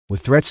With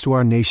threats to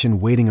our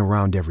nation waiting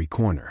around every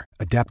corner,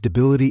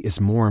 adaptability is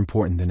more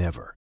important than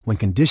ever. When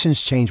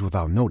conditions change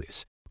without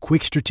notice,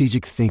 quick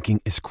strategic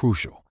thinking is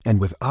crucial.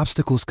 And with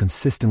obstacles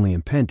consistently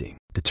impending,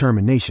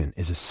 determination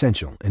is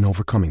essential in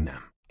overcoming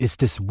them. It's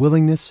this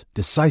willingness,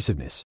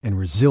 decisiveness, and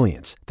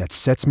resilience that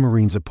sets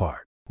Marines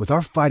apart. With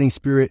our fighting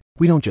spirit,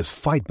 we don't just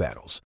fight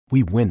battles,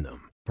 we win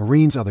them.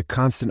 Marines are the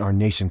constant our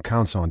nation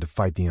counts on to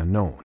fight the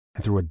unknown.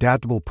 And through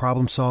adaptable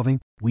problem solving,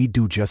 we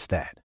do just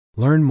that.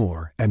 Learn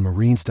more at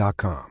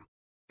marines.com.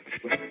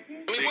 I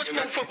mean, what's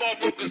Pro Football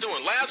Focus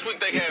doing? Last week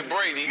they had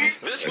Brady.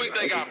 This week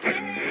they got Brady.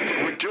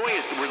 We're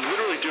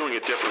literally doing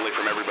it differently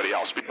from everybody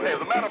else. As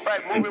a matter of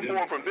fact, moving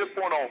forward from this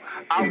point on,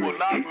 I will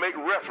not make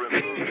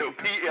reference to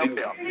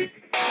PFF.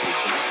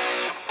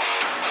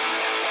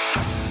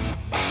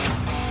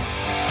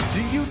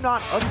 Do you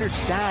not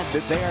understand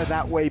that they are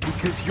that way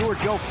because you're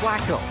Joe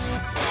Flacco?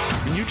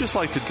 And you just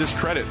like to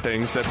discredit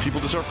things that people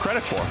deserve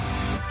credit for.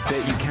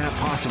 That you can't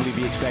possibly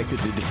be expected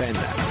to defend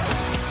that.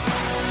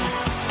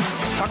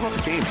 Talk about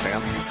the game,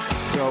 Sam.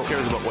 So who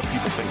cares about what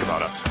people think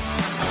about us?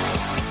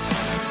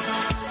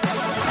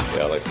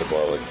 Yeah, I like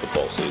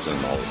football season,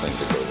 and all the things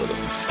that go with it.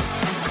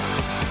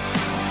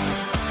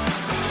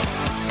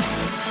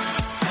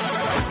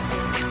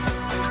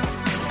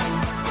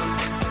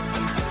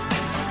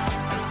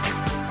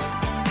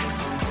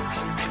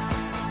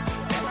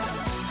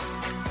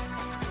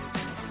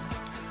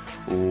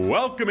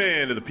 Welcome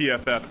into the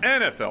PFF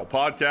NFL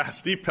podcast.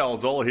 Steve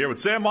Palazzolo here with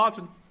Sam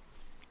Monson.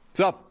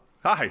 What's up?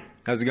 Hi.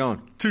 How's it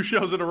going? 2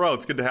 shows in a row.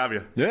 It's good to have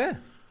you. Yeah.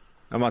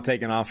 I'm not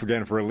taking off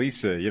again for at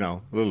least, a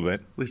little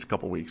bit. At least a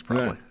couple weeks,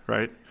 probably,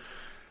 right?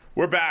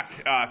 We're back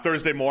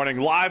Thursday morning,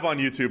 live on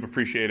YouTube.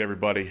 Appreciate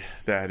everybody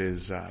that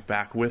is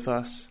back with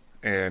us.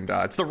 And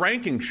it's the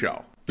ranking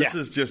show. This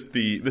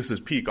is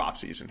peak off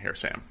season here,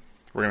 Sam.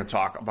 We're going to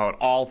talk about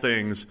all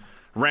things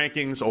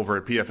rankings over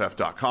at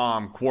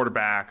PFF.com,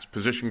 quarterbacks,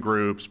 position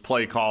groups,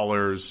 play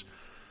callers,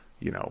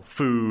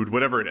 food,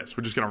 whatever it is.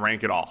 We're just going to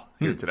rank it all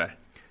here today.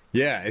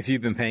 Yeah, if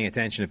you've been paying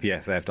attention to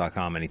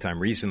PFF.com anytime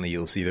recently,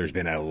 you'll see there's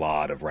been a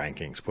lot of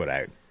rankings put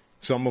out,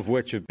 some of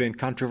which have been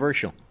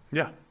controversial.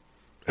 Yeah,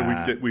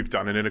 and we've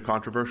done it in a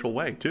controversial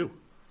way, too,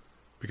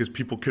 because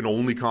people can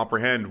only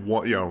comprehend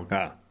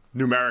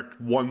numeric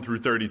 1 through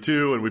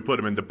 32, and we put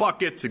them into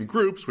buckets and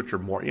groups, which are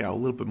more, a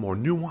little bit more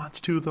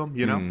nuance to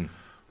them,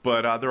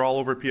 But they're all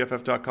over at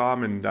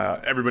PFF.com, and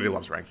everybody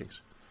loves rankings.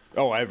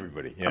 Oh,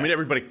 everybody. Yeah. I mean,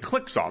 everybody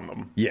clicks on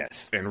them.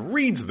 Yes. And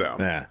reads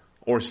them.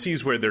 Or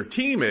sees where their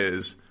team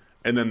is,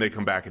 and then they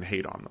come back and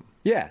hate on them.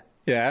 Yeah.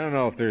 Yeah, I don't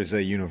know if there's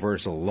a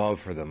universal love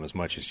for them as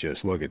much as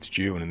just, look, it's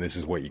June, and this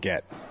is what you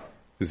get.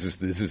 This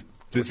is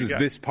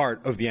this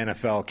part of the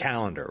NFL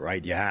calendar,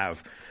 right? You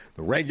have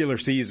the regular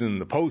season,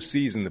 the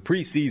postseason, the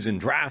preseason,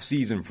 draft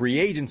season, free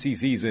agency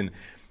season,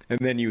 and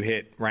then you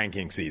hit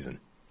ranking season.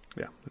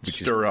 Yeah,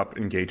 stir up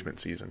engagement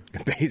season.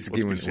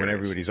 Basically, when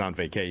everybody's on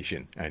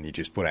vacation and you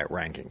just put out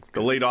rankings.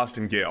 The late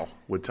Austin Gale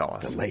would tell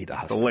us. The late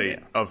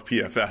of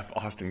PFF,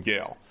 Austin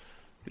Gale,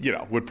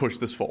 would push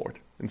this forward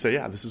and say,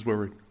 this is where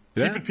we're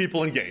keeping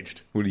people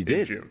engaged. What he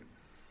did. June.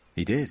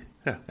 He did.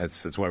 Yeah.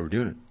 That's why we're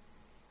doing it.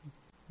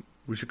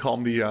 We should call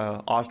him the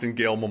Austin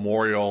Gale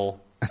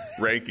Memorial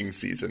ranking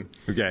season.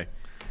 Okay.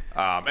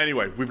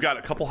 Anyway, we've got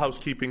a couple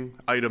housekeeping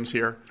items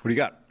here. What do you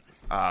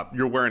got?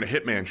 You're wearing a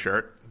Hitman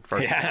shirt,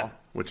 first of all.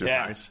 Which is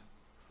nice.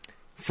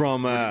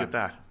 Where'd you get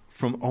that?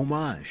 From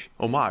Homage.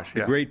 Homage,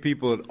 The great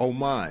people at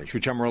Homage,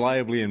 which I'm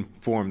reliably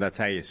informed that's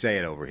how you say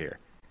it over here.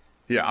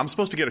 Yeah, I'm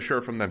supposed to get a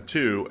shirt from them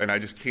too, and I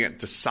just can't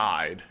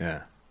decide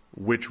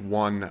which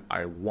one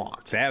I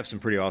want. They have some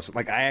pretty awesome.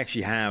 Like, I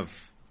actually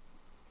have,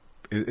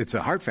 it's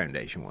a Heart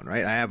Foundation one,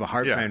 right? I have a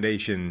Heart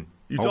Foundation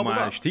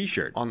Homage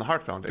T-shirt. On the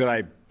Heart Foundation.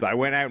 That I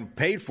went out and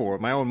paid for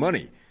with my own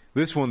money.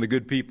 This one, the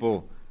good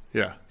people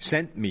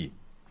sent me.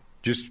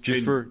 Just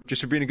for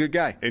being a good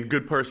guy. And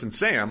good person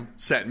Sam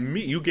sent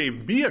me. You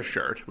gave me a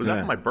shirt. Was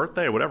that for my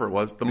birthday or whatever it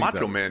was? The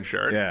Macho Man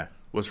shirt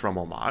was from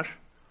Homage.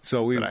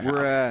 So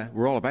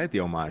we're all about the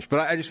homage.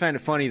 But I just find it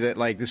funny that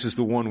this is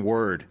the one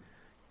word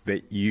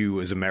that you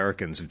as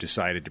Americans have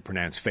decided to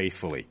pronounce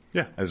faithfully,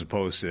 as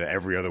opposed to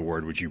every other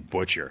word which you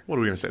butcher. What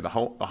are we going to say? The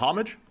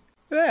homage?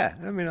 Yeah,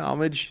 I mean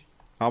homage.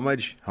 I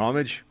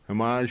don't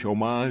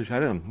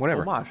know,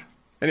 whatever. Homage.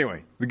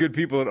 Anyway, the good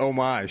people at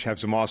Homage have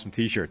some awesome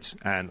T-shirts,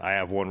 and I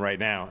have one right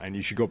now, and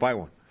you should go buy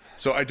one.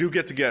 So I do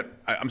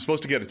I'm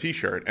supposed to get a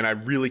T-shirt, and I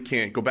really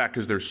can't go back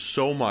because there's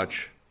so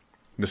much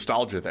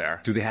nostalgia there.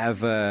 Do they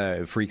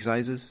have freak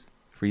sizes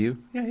for you?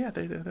 Yeah,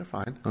 they're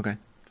fine. Okay.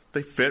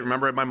 They fit.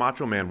 Remember, my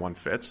Macho Man one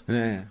fits.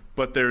 Yeah.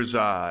 But there's,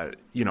 I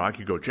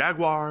could go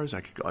Jaguars.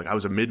 I could go, I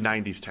was a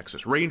mid-'90s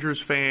Texas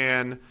Rangers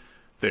fan.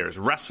 There's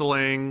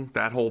wrestling,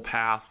 that whole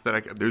path.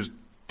 There's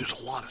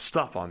a lot of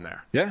stuff on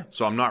there. Yeah.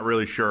 So I'm not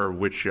really sure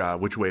which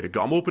way to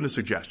go. I'm open to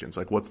suggestions,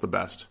 like what's the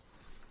best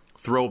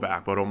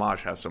throwback, but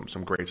Homage has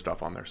some great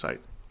stuff on their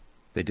site.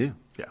 They do.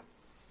 Yeah.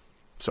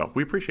 So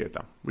we appreciate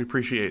them. We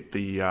appreciate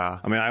the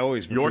I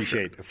always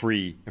appreciate shirt. a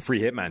free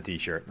Hitman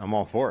T-shirt. I'm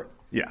all for it.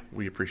 Yeah,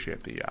 we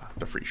appreciate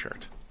the free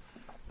shirt.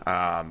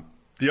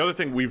 The other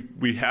thing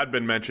we had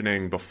been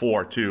mentioning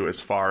before, too,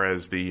 as far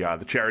as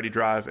the charity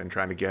drive and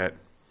trying to get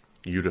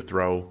you to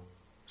throw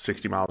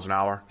 60 miles an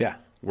hour. Yeah.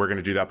 We're going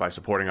to do that by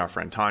supporting our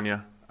friend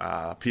Tanya,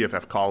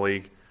 PFF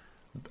colleague.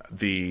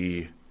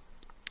 The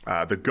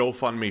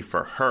GoFundMe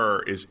for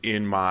her is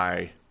in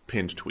my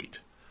pinned tweet,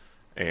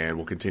 and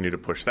we'll continue to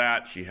push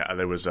that.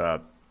 There was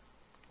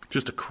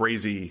just a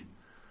crazy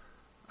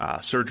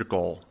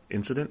surgical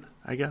incident,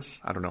 I guess.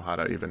 I don't know how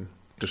to even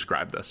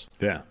describe this.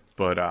 Yeah.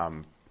 But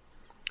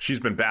she's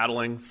been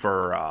battling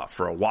for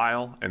a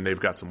while, and they've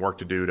got some work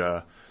to do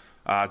to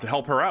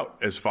help her out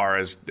as far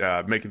as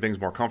making things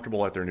more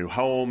comfortable at their new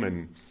home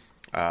and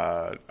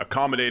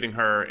accommodating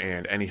her,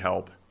 and any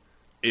help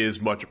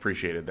is much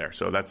appreciated there.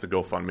 So that's the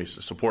GoFundMe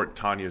to support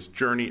Tanya's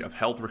journey of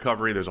health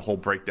recovery. There's a whole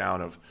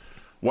breakdown of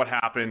what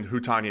happened, who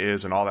Tanya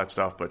is, and all that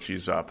stuff. But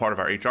she's part of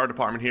our HR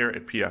department here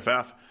at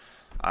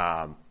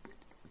PFF.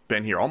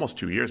 Been here almost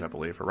 2 years, I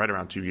believe, or right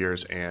around 2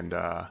 years. And,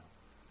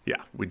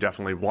 we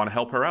definitely want to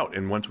help her out.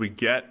 And once we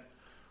get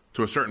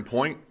to a certain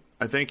point,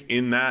 I think,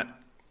 in that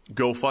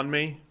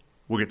GoFundMe,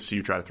 we'll get to see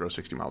you try to throw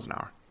 60 miles an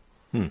hour.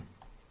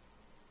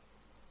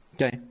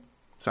 Okay.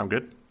 Sound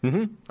good?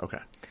 Mm-hmm. Okay.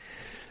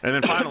 And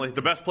then finally,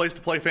 the best place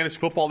to play fantasy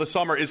football this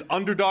summer is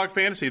Underdog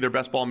Fantasy. Their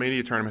Best Ball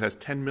Mania tournament has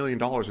 $10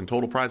 million in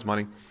total prize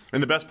money.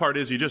 And the best part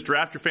is you just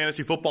draft your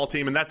fantasy football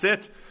team, and that's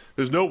it.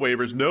 There's no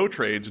waivers, no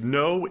trades,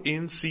 no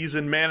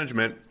in-season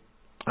management.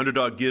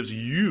 Underdog gives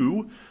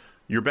you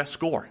your best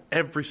score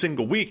every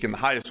single week, and the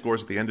highest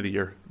scores at the end of the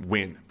year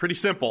win. Pretty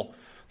simple.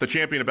 The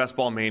champion of Best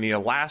Ball Mania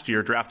last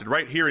year drafted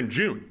right here in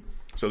June.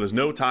 So there's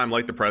no time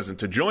like the present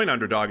to join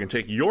Underdog and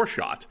take your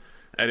shot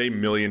at $1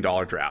 million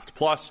draft.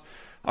 Plus,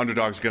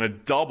 Underdog's going to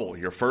double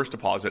your first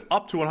deposit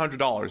up to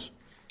 $100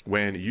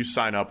 when you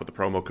sign up with the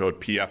promo code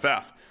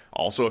PFF.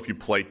 Also, if you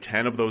play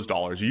 10 of those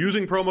dollars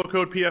using promo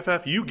code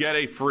PFF, you get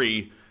a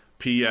free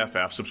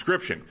PFF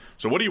subscription.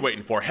 So what are you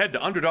waiting for? Head to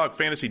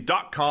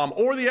UnderdogFantasy.com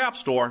or the App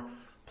Store.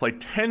 Play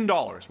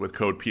 $10 with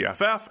code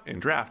PFF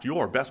and draft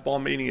your Best Ball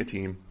Mania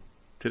team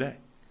today.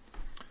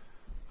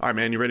 All right,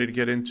 man, you ready to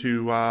get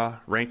into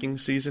ranking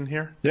season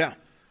here? Yeah.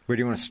 Where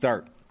do you want to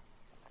start?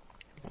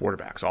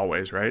 Quarterbacks,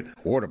 always, right?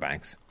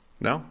 Quarterbacks.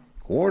 No?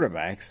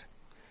 Quarterbacks.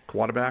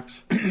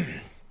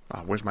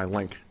 Where's my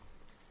link?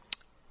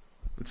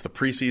 It's the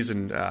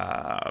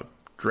preseason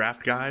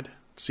draft guide,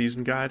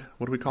 season guide.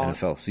 What do we call it?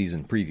 NFL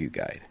season preview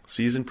guide.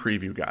 Season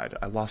preview guide.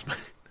 I lost my...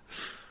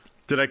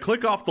 Did I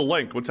click off the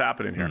link? What's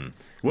happening here?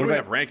 What do we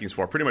have rankings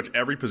for? Pretty much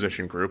every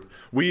position group.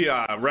 We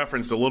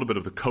referenced a little bit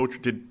of the coach.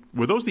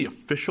 Were those the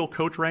official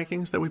coach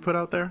rankings that we put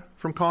out there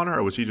from Connor,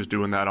 or was he just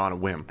doing that on a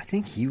whim? I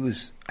think he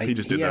was. He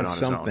just did that on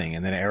his own. Something,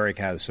 and then Eric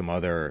has some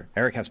other.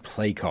 Eric has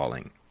play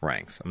calling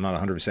ranks. I'm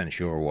not 100%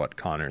 sure what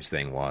Connor's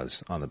thing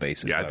was on the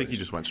basis. Yeah, I think he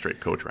just went straight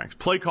coach ranks.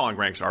 Play calling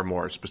ranks are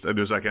more specific.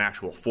 There's like an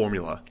actual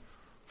formula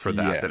for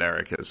that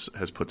Eric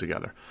has put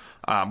together.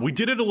 We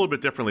did it a little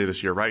bit differently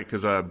this year, right?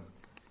 Because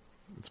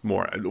it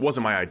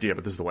wasn't my idea,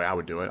 but this is the way I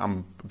would do it.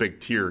 I'm a big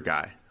tier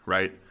guy,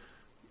 right?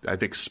 I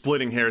think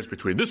splitting hairs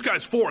between this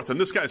guy's fourth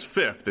and this guy's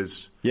fifth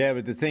is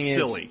but the thing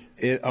silly.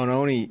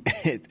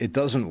 It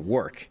doesn't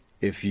work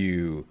if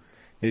you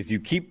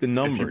keep the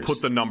numbers. If you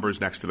put the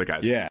numbers next to the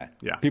guys. Yeah.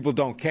 People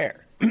don't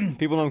care.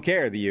 People don't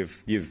care that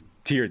you've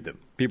tiered them.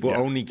 People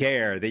only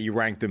care that you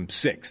ranked them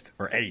 6th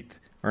or 8th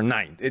or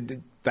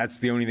 9th. That's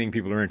the only thing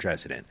people are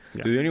interested in.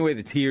 Yeah. So the only way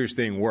the tiers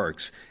thing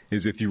works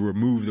is if you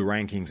remove the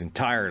rankings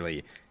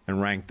entirely and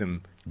rank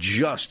them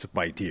just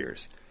by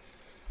tiers.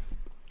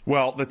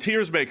 Well, the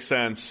tiers make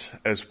sense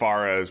as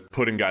far as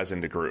putting guys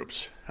into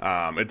groups.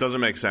 It doesn't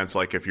make sense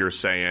like if you're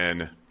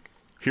saying,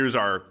 here's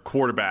our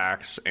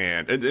quarterbacks,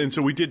 and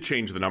so we did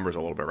change the numbers a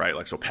little bit, right?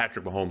 Like, so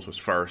Patrick Mahomes was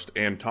first,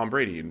 and Tom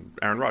Brady and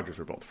Aaron Rodgers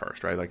were both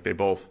first, right? Like they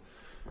both,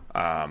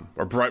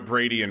 or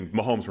Brady and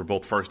Mahomes were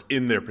both first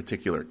in their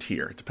particular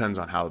tier. It depends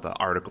on how the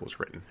article is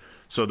written.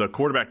 So the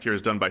quarterback tier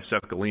is done by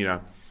Seth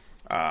Galina.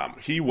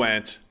 He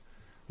went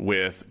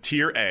with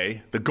Tier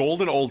A, the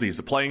golden oldies,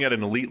 the playing at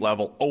an elite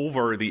level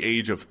over the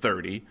age of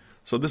 30.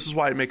 So this is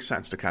why it makes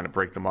sense to kind of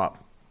break them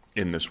up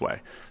in this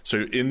way.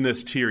 So in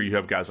this tier, you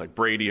have guys like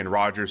Brady and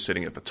Rodgers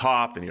sitting at the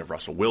top. Then you have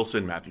Russell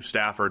Wilson, Matthew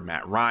Stafford,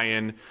 Matt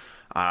Ryan.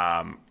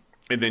 And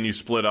then you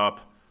split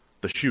up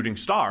the shooting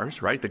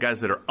stars, right? The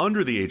guys that are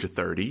under the age of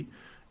 30.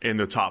 In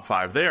the top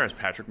 5 there is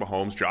Patrick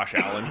Mahomes, Josh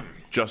Allen,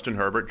 Justin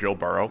Herbert, Joe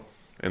Burrow,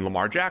 and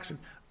Lamar Jackson.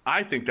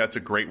 I think that's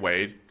a great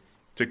way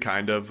to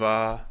kind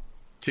of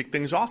kick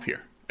things off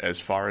here as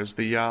far as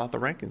the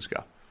rankings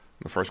go.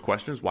 The first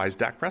question is, why is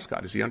Dak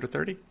Prescott? Is he under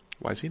 30?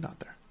 Why is he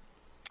not there?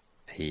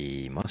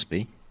 He must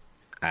be,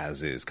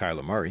 as is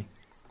Kyler Murray.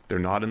 They're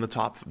not in the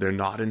top. They're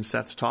not in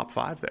Seth's top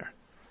 5 there,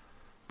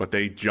 but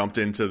they jumped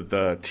into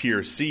the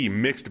Tier C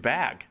mixed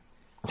bag.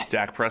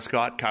 Dak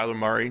Prescott, Kyler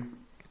Murray,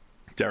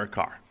 Derek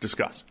Carr.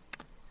 Discuss.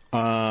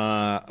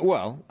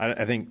 Well,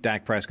 I think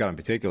Dak Prescott in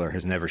particular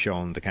has never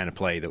shown the kind of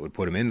play that would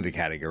put him into the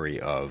category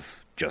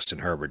of Justin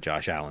Herbert,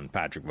 Josh Allen,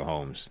 Patrick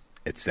Mahomes,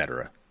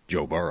 etc.,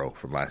 Joe Burrow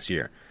from last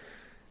year.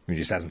 He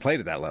just hasn't played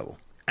at that level.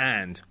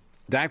 And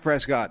Dak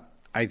Prescott,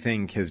 I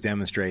think, has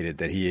demonstrated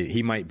that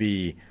he might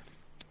be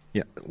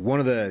one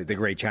of the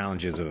great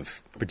challenges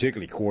of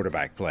particularly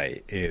quarterback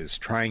play is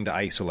trying to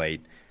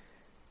isolate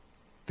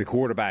the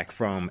quarterback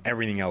from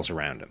everything else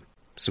around him.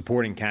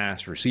 Supporting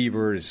cast,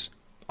 receivers,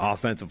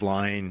 offensive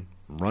line,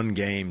 run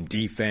game,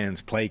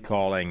 defense, play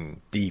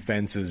calling,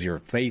 defenses you're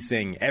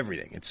facing,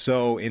 everything. It's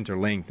so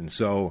interlinked and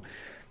so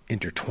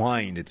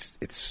intertwined.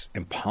 It's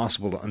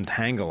impossible to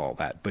untangle all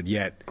that. But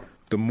yet,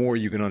 the more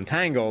you can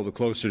untangle, the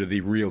closer to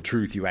the real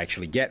truth you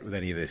actually get with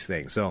any of this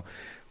thing. So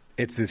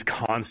it's this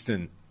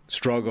constant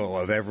struggle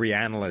of every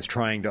analyst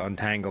trying to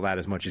untangle that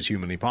as much as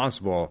humanly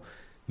possible,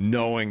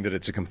 knowing that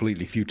it's a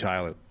completely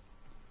futile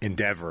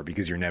endeavor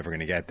because you're never going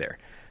to get there.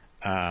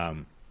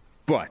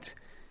 But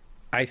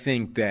I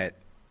think that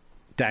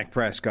Dak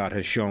Prescott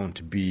has shown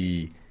to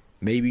be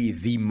maybe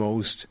the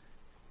most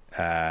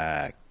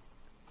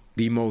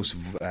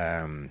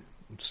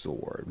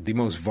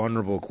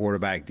vulnerable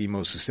quarterback, the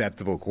most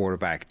susceptible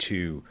quarterback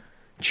to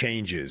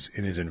changes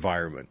in his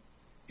environment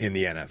in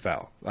the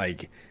NFL.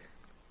 Like,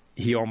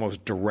 he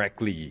almost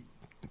directly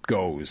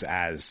goes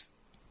as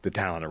the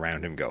talent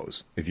around him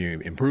goes. If you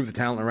improve the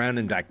talent around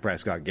him, Dak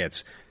Prescott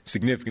gets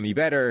significantly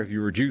better. If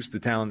you reduce the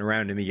talent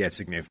around him, he gets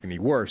significantly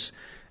worse.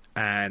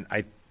 And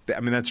I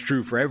mean that's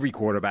true for every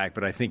quarterback,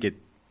 but I think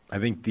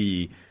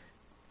the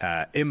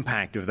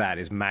impact of that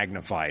is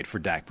magnified for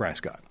Dak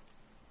Prescott.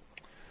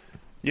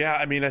 Yeah,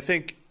 I mean, I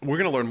think we're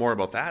going to learn more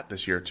about that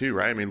this year too,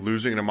 right? I mean,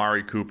 losing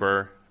Amari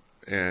Cooper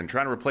and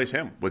trying to replace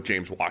him with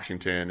James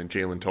Washington and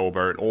Jalen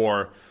Tolbert,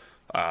 or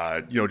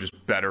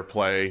just better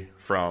play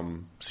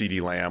from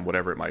CeeDee Lamb,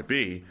 whatever it might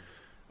be.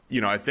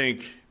 I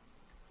think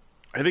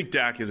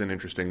Dak is an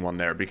interesting one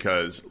there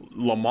because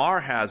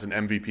Lamar has an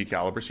MVP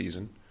caliber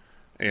season,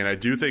 and I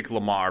do think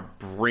Lamar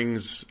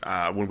brings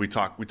when we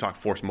talk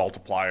force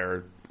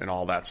multiplier and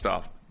all that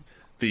stuff.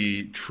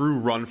 The true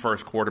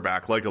run-first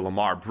quarterback like a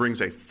Lamar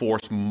brings a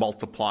force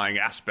multiplying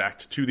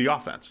aspect to the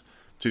offense,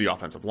 to the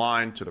offensive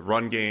line, to the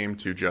run game,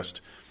 to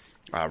just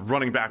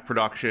running back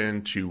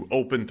production, to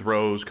open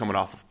throws coming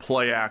off of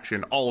play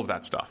action, all of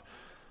that stuff.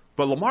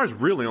 But Lamar's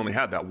really only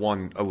had that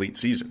one elite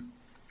season,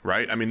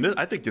 right? I mean,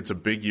 I think it's a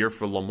big year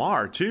for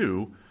Lamar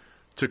too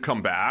to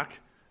come back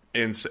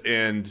and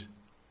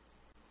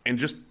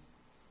just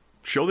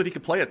show that he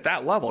could play at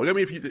that level. I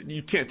mean, if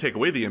you can't take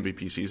away the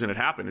MVP season, it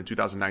happened in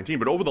 2019,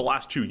 but over the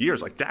last 2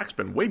 years, like Dak's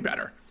been way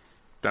better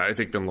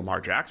than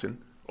Lamar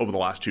Jackson over the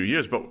last 2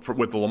 years. But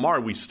with the Lamar,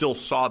 we still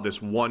saw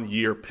this 1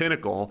 year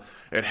pinnacle.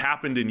 It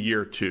happened in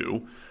year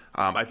two.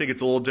 I think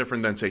it's a little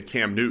different than, say,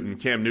 Cam Newton.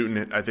 Cam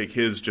Newton, I think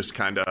his just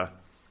kind of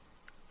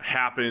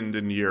happened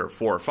in year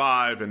 4 or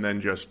 5, and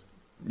then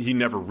he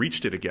never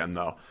reached it again,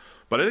 though.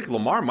 But I think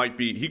Lamar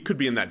he could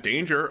be in that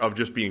danger of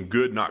just being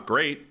good, not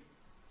great,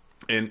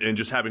 and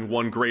just having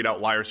one great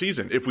outlier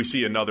season if we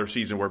see another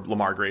season where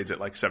Lamar grades at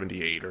like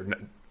 78 or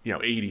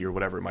 80 or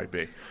whatever it might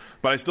be.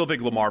 But I still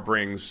think Lamar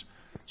brings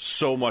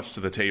so much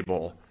to the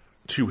table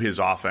to his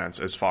offense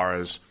as far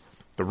as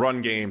the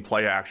run game,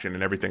 play action,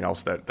 and everything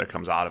else that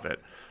comes out of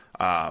it.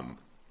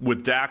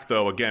 With Dak,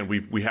 though, again,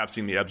 we have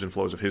seen the ebbs and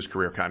flows of his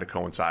career kind of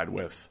coincide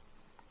with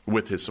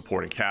his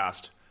supporting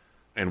cast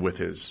and with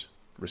his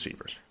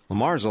receivers.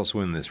 Lamar's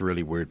also in this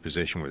really weird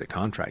position where the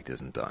contract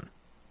isn't done.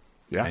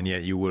 Yeah. And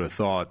yet you would have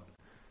thought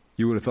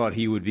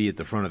he would be at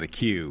the front of the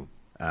queue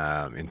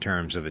in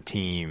terms of a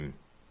team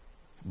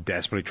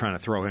desperately trying to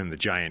throw him the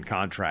giant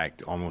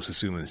contract almost as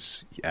soon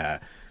as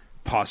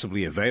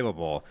possibly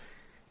available.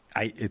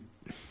 I don't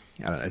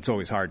know, it's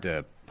always hard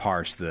to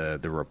parse the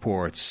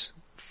reports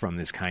from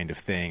this kind of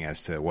thing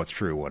as to what's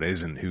true, what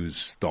isn't, who's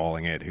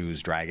stalling it,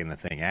 who's dragging the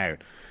thing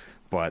out.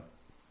 But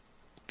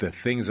the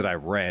things that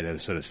I've read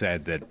have sort of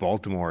said that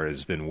Baltimore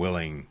has been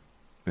willing,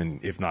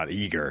 and if not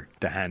eager,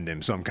 to hand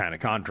him some kind of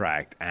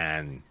contract,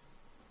 and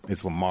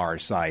it's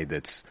Lamar's side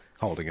that's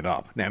holding it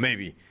up. Now,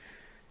 maybe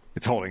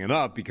it's holding it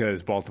up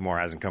because Baltimore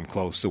hasn't come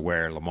close to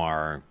where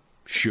Lamar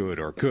should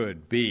or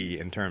could be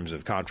in terms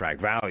of contract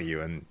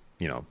value, and,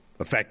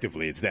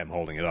 effectively it's them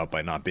holding it up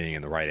by not being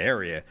in the right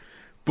area.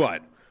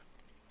 But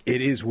it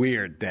is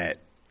weird that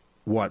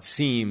what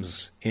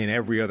seems in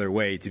every other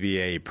way to be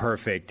a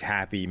perfect,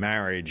 happy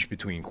marriage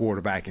between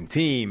quarterback and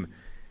team,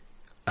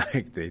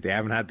 they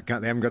haven't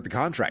got the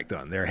contract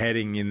done. They're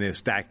heading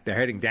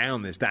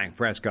down this Dak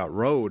Prescott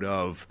road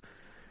of,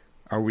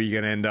 are we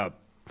going to end up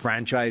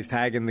franchise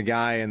tagging the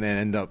guy and then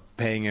end up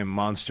paying him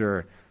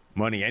monster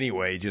money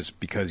anyway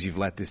just because you've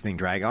let this thing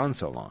drag on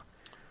so long?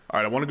 All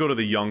right, I want to go to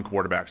the young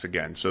quarterbacks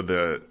again. So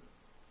the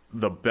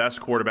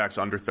best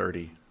quarterbacks under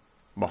 30,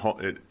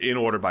 in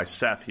order by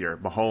Seth here: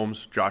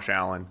 Mahomes, Josh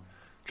Allen,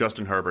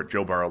 Justin Herbert,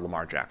 Joe Burrow,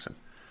 Lamar Jackson.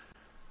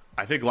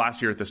 I think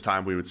last year at this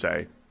time we would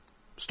say,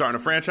 starting a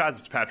franchise,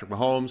 it's Patrick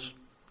Mahomes,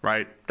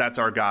 right? That's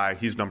our guy.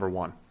 He's number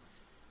one.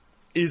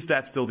 Is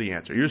that still the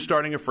answer? You're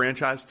starting a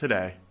franchise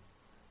today.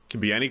 Can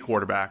be any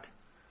quarterback.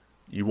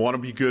 You want to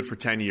be good for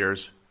 10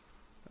 years.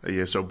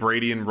 So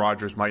Brady and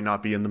Rodgers might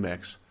not be in the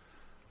mix.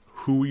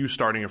 Who are you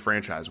starting a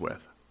franchise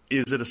with?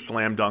 Is it a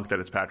slam dunk that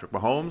it's Patrick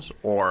Mahomes,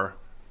 or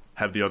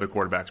have the other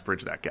quarterbacks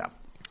bridge that gap?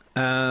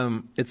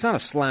 It's not a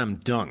slam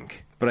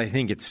dunk, but I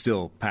think it's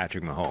still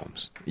Patrick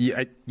Mahomes.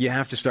 You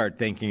have to start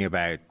thinking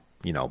about,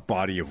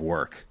 body of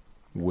work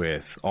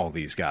with all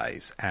these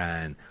guys.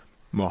 And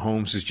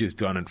Mahomes has just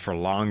done it for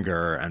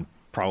longer and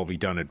probably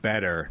done it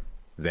better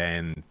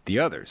than the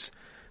others.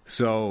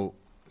 So,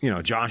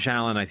 Josh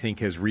Allen, I think,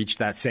 has reached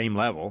that same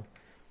level.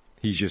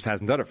 He just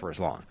hasn't done it for as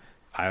long.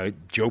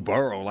 Joe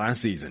Burrow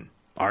last season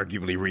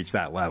arguably reached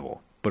that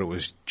level, but it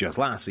was just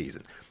last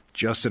season.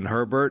 Justin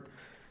Herbert,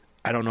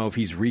 I don't know if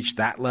he's reached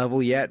that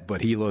level yet,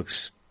 but he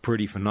looks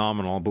pretty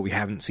phenomenal, but we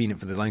haven't seen it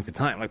for the length of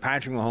time. Like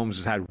Patrick Mahomes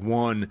has had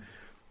one,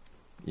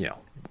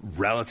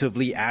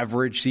 relatively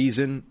average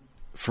season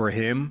for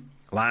him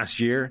last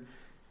year,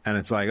 and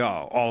it's like,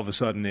 all of a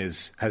sudden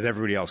has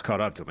everybody else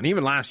caught up to him. And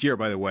even last year,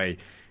 by the way,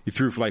 he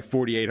threw for like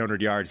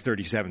 4,800 yards,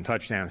 37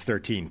 touchdowns,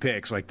 13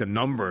 picks. Like the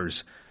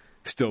numbers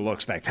still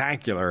look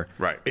spectacular.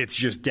 Right. It's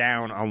just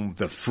down on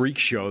the freak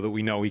show that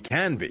we know he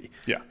can be.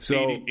 Yeah. So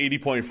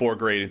 80.4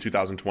 grade in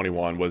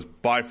 2021 was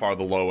by far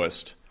the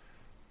lowest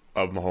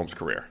of Mahomes'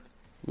 career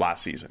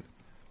last season.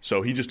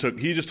 So he just took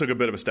a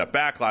bit of a step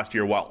back last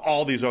year while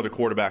all these other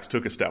quarterbacks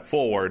took a step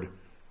forward.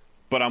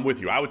 But I'm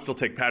with you. I would still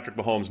take Patrick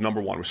Mahomes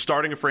number one. We're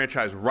starting a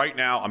franchise right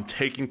now. I'm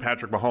taking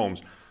Patrick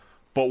Mahomes.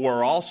 But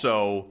we're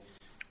also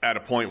at a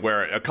point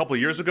where a couple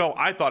of years ago,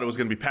 I thought it was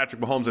going to be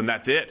Patrick Mahomes and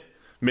that's it.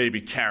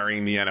 Maybe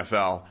carrying the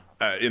NFL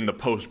in the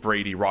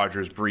post-Brady,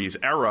 Rodgers, Breeze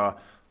era.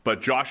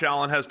 But Josh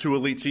Allen has 2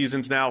 elite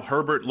seasons now.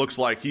 Herbert looks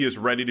like he is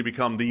ready to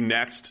become the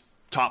next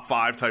top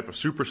 5 type of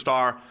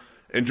superstar.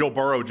 And Joe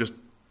Burrow just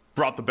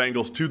brought the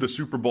Bengals to the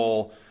Super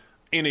Bowl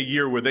in a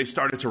year where they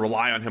started to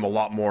rely on him a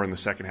lot more in the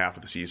second half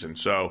of the season.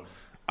 So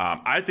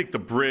I think the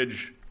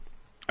bridge,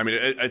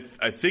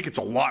 I think it's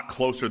a lot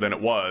closer than it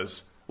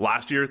was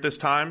last year at this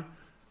time.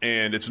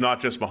 And it's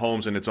not just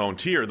Mahomes in its own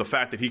tier. The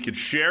fact that he could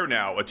share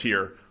now a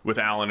tier with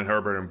Allen and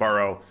Herbert and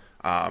Burrow,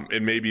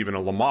 and maybe even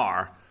a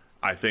Lamar,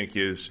 I think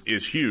is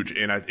huge.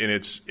 And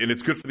it's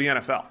good for the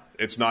NFL.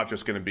 It's not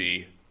just going to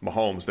be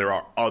Mahomes. There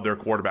are other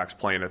quarterbacks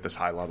playing at this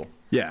high level.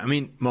 Yeah,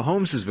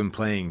 Mahomes has been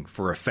playing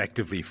for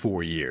effectively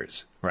 4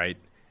 years, right?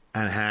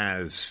 And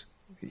has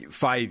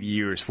 5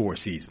 years, 4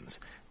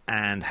 seasons,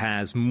 and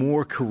has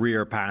more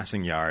career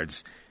passing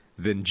yards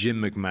than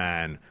Jim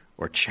McMahon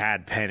or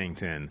Chad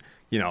Pennington.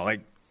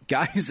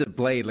 Guys that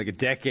played like a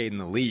decade in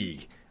the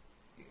league.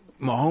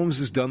 Mahomes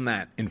has done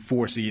that in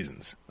 4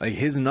 seasons. Like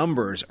his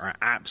numbers are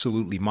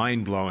absolutely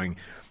mind-blowing.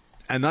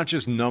 And not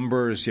just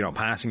numbers,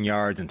 passing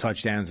yards and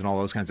touchdowns and all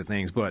those kinds of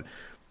things, but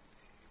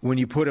when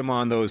you put him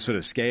on those sort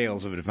of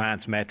scales of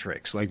advanced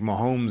metrics, like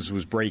Mahomes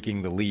was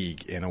breaking the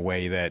league in a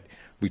way that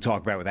we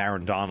talk about with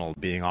Aaron Donald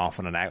being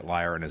often an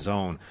outlier in his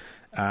own.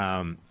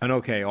 And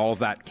okay, all of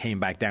that came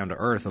back down to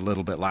earth a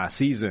little bit last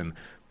season,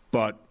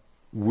 but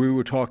we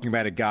were talking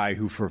about a guy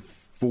who for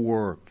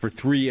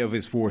 3 of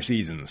his 4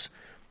 seasons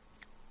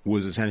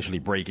was essentially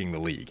breaking the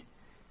league.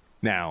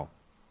 Now,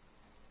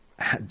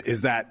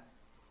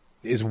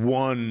 is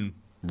one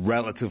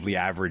relatively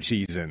average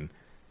season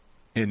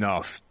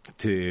enough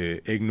to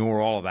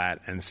ignore all of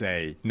that and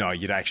say, no,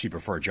 you'd actually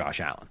prefer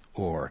Josh Allen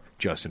or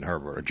Justin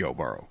Herbert or Joe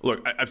Burrow?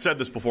 Look, I've said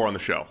this before on the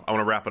show. I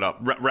want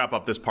to wrap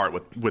up this part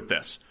with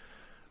this.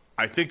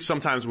 I think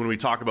sometimes when we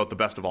talk about the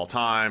best of all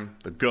time,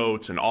 the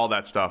GOATs and all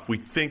that stuff, we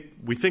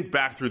think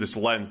back through this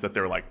lens that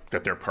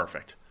they're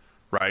perfect,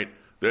 right?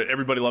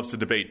 Everybody loves to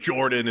debate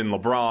Jordan and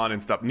LeBron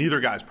and stuff. Neither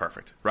guy's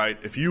perfect, right?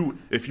 If you're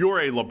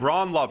a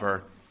LeBron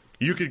lover,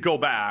 you could go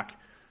back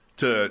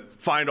to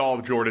find all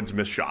of Jordan's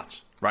missed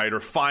shots, right? Or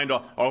find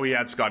he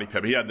had Scottie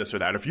Pippen, he had this or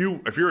that. If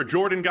you're a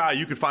Jordan guy,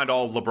 you could find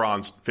all of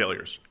LeBron's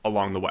failures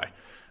along the way.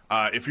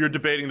 If you're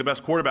debating the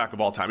best quarterback of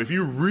all time, if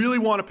you really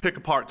want to pick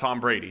apart Tom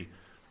Brady,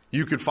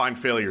 you could find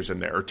failures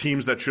in there, or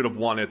teams that should have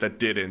won it that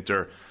didn't,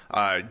 or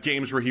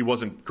games where he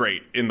wasn't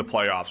great in the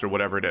playoffs, or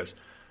whatever it is.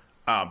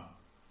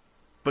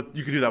 But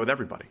you could do that with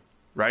everybody,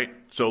 right?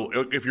 So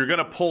if you're going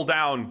to pull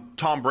down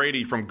Tom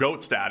Brady from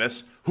GOAT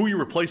status, who are you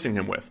replacing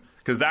him with?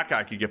 Because that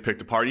guy could get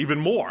picked apart even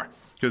more,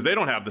 because they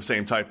don't have the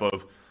same type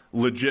of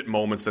legit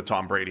moments that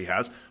Tom Brady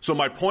has. So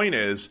my point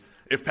is,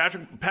 if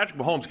Patrick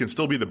Mahomes can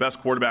still be the best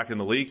quarterback in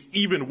the league,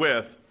 even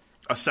with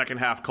a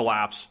second-half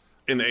collapse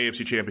in the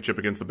AFC Championship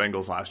against the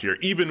Bengals last year,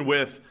 even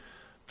with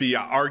the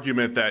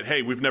argument that,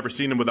 hey, we've never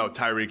seen him without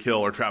Tyreek Hill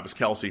or Travis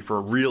Kelce for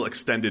a real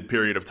extended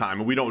period of time,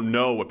 and we don't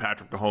know what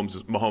Patrick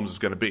Mahomes is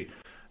going to be.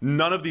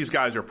 None of these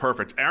guys are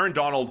perfect. Aaron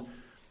Donald,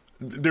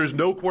 there's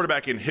no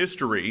quarterback in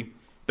history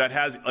that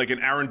has like an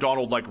Aaron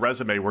Donald-like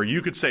resume where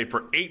you could say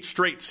for 8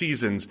 straight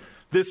seasons,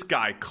 this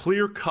guy,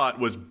 clear-cut,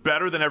 was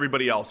better than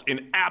everybody else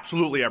in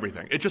absolutely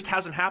everything. It just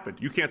hasn't happened.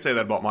 You can't say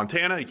that about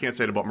Montana. You can't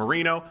say it about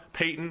Marino,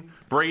 Peyton,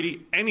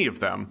 Brady, any of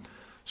them.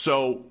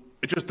 So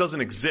it just doesn't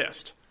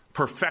exist.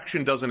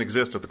 Perfection doesn't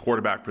exist at the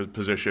quarterback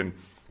position,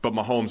 but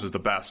Mahomes is the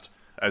best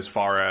as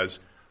far as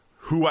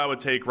who I would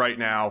take right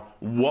now,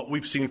 what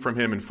we've seen from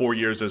him in 4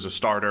 years as a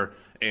starter,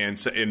 and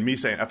me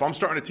saying, if I'm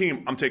starting a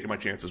team, I'm taking my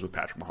chances with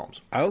Patrick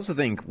Mahomes. I also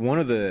think one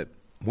of the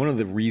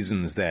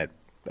reasons that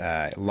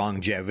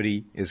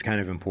longevity is kind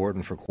of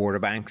important for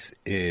quarterbacks.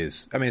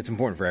 It's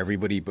important for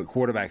everybody, but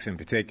quarterbacks in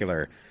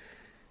particular.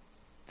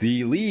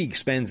 The league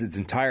spends its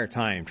entire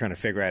time trying to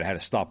figure out how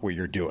to stop what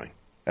you're doing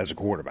as a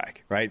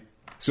quarterback, right?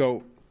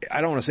 So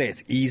I don't want to say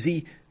it's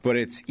easy, but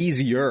it's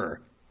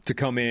easier to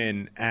come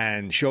in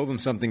and show them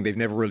something they've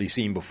never really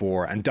seen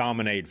before and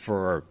dominate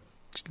for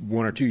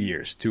 1 or 2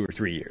 years, 2 or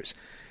 3 years.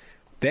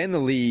 Then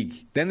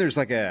there's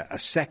like a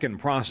second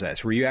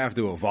process where you have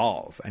to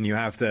evolve and you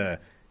have to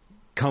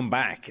come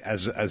back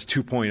as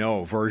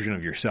 2.0 version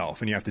of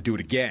yourself, and you have to do it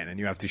again, and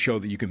you have to show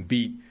that you can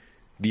beat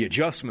the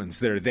adjustments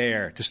that are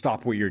there to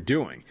stop what you're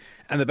doing.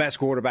 And the best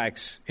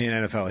quarterbacks in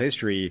NFL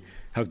history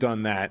have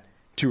done that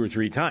 2 or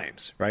 3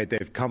 times, right?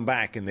 They've come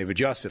back and they've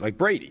adjusted. Like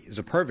Brady is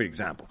a perfect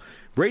example.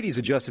 Brady's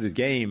adjusted his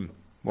game,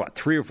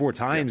 3 or 4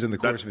 times in the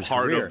course of his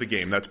career. That's part of the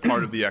game. That's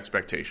part of the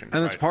expectation.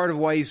 And that's part of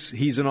why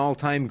he's an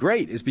all-time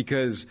great, is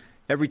because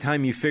every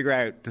time you figure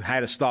out how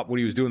to stop what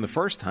he was doing the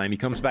first time, he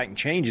comes back and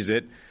changes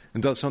it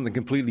and does something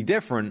completely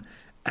different,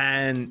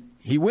 and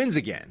he wins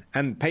again.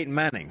 And Peyton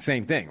Manning,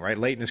 same thing, right?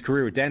 Late in his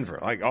career with Denver.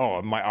 Like,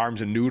 my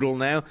arm's a noodle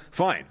now?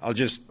 Fine, I'll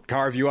just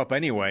carve you up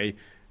anyway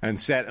and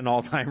set an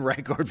all-time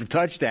record for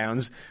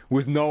touchdowns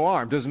with no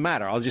arm. Doesn't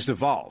matter. I'll just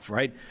evolve,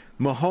 right?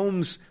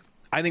 Mahomes,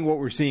 I think what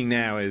we're seeing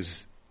now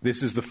is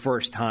this is the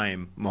first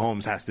time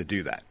Mahomes has to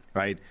do that,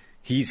 right?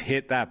 He's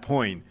hit that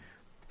point,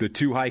 the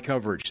too high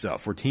coverage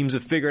stuff, where teams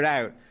have figured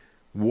out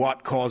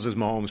what causes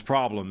Mahomes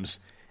problems,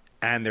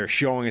 and they're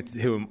showing it to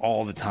him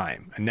all the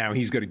time. And now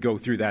he's got to go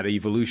through that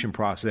evolution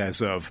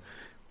process of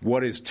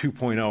what does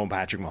 2.0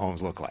 Patrick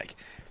Mahomes look like.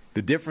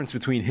 The difference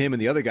between him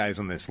and the other guys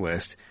on this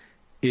list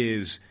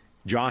is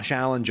Josh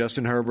Allen,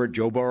 Justin Herbert,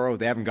 Joe Burrow,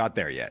 they haven't got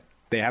there yet.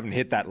 They haven't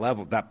hit that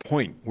level, that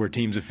point where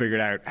teams have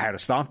figured out how to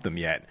stop them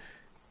yet.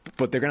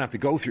 But they're going to have to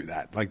go through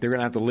that. Like, they're going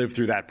to have to live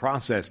through that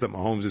process that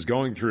Mahomes is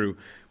going through,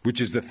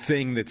 which is the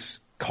thing that's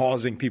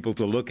causing people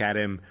to look at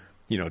him,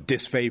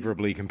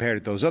 disfavorably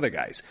compared to those other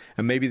guys.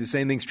 And maybe the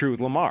same thing's true with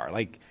Lamar.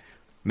 Like,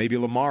 maybe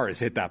Lamar has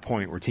hit that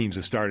point where teams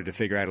have started to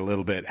figure out a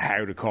little bit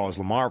how to cause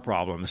Lamar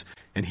problems,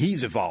 and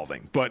he's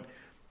evolving. But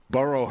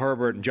Burrow,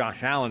 Herbert, and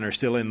Josh Allen are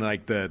still in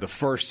like the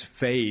first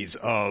phase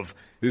of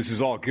this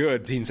is all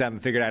good. Teams haven't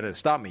figured out how to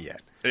stop me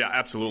yet. Yeah,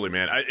 absolutely,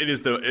 man. It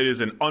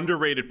is an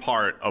underrated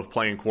part of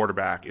playing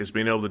quarterback is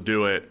being able to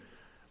do it.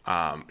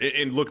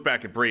 And look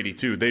back at Brady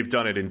too. They've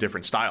done it in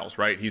different styles,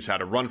 right? He's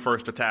had a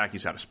run-first attack.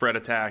 He's had a spread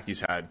attack. He's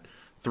had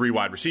 3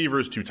 wide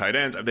receivers, 2 tight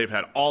ends. They've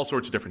had all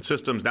sorts of different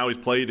systems. Now he's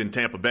played in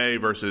Tampa Bay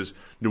versus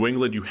New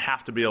England. You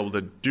have to be able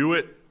to do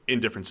it in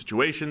different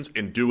situations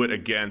and do it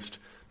against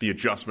the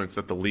adjustments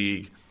that the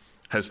league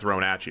has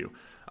thrown at you,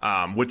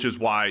 which is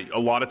why a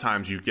lot of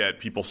times you get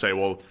people say,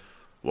 well,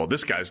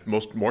 this guy's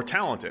more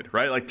talented,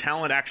 right? Like,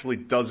 talent actually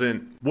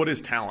doesn't – what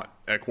is talent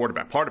at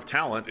quarterback? Part of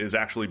talent is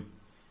actually,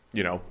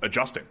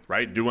 adjusting,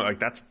 right? Doing like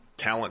that's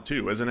talent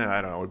too, isn't it?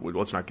 I don't know.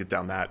 Let's not get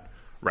down that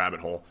rabbit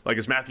hole. Like,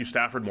 is Matthew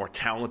Stafford more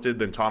talented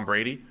than Tom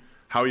Brady?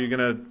 How are you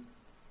going to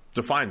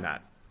define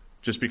that?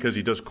 Just because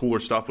he does cooler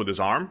stuff with his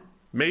arm?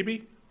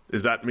 Maybe?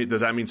 Does that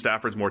mean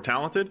Stafford's more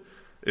talented?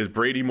 Is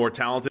Brady more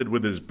talented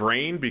with his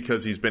brain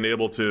because he's been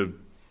able to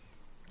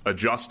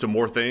adjust to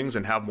more things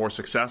and have more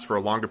success for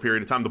a longer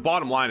period of time? The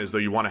bottom line is, though,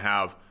 you want to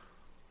have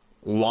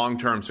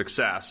long-term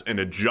success, and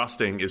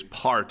adjusting is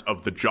part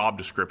of the job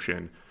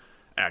description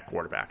at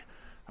quarterback.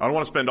 I don't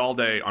want to spend all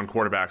day on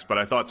quarterbacks, but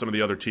I thought some of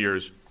the other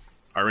tiers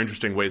are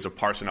interesting ways of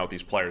parsing out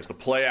these players. The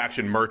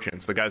play-action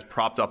merchants, the guys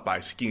propped up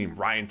by scheme,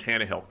 Ryan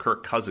Tannehill,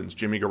 Kirk Cousins,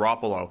 Jimmy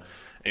Garoppolo,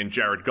 and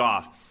Jared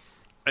Goff.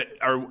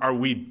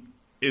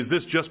 Is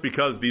this just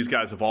because these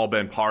guys have all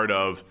been part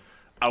of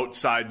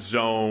outside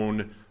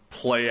zone,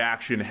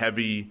 play-action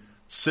heavy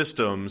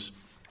systems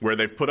where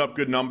they've put up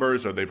good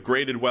numbers or they've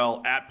graded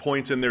well at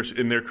points in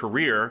their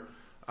career,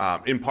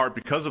 in part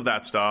because of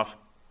that stuff?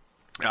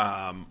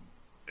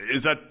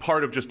 Is that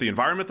part of just the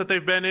environment that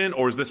they've been in,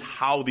 or is this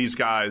how these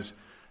guys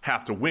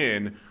have to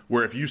win,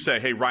 where if you say,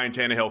 hey, Ryan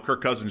Tannehill,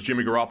 Kirk Cousins,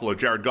 Jimmy Garoppolo,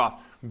 Jared Goff,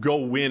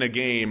 go win a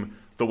game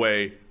the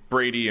way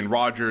Brady and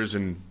Rodgers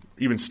and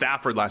even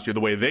Stafford last year, the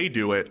way they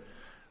do it,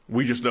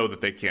 we just know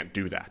that they can't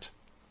do that?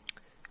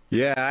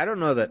 Yeah, I don't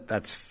know that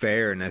that's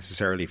fair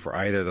necessarily for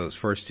either of those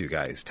first 2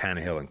 guys,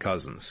 Tannehill and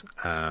Cousins.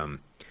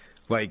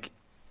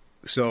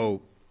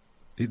 So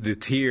the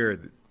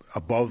tier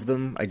above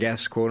them, I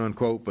guess, quote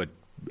unquote, but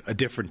a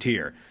different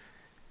tier.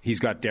 He's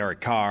got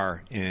Derek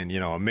Carr in,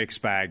 a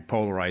mixed bag,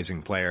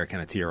 polarizing player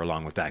kind of tier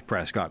along with Dak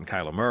Prescott and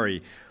Kyler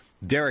Murray.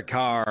 Derek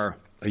Carr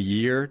 2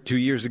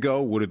 years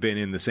ago would have been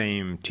in the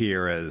same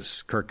tier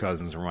as Kirk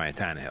Cousins and Ryan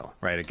Tannehill,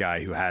 right? A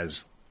guy who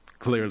has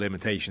clear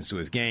limitations to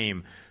his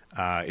game,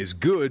 is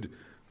good,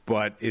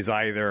 but is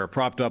either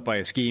propped up by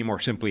a scheme or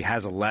simply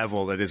has a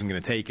level that isn't going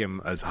to take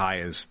him as high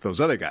as those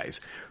other guys.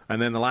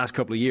 And then the last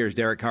couple of years,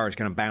 Derek Carr has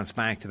kind of bounced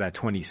back to that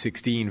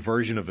 2016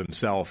 version of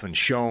himself and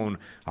shown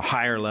a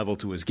higher level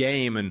to his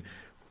game and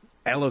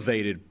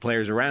elevated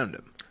players around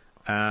him.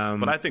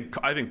 But I think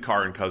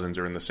Carr and Cousins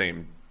are in the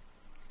same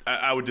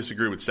I would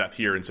disagree with Seth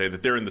here and say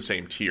that they're in the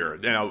same tier.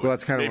 Now, well,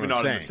 that's kind of maybe what I'm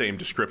not saying. in the same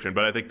description,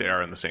 but I think they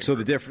are in the same. So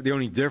group. the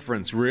only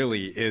difference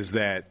really is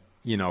that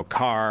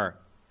Carr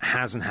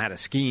hasn't had a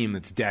scheme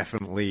that's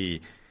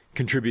definitely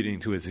contributing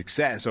to his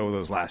success over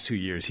those last 2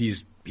 years.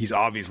 He's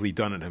obviously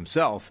done it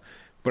himself,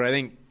 but I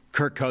think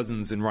Kirk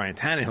Cousins and Ryan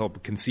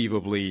Tannehill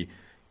conceivably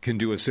can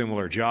do a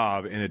similar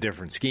job in a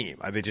different scheme.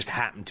 They just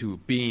happen to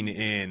have been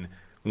in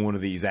one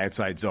of these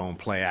outside zone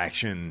play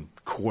action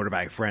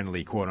quarterback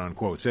friendly quote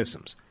unquote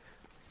systems.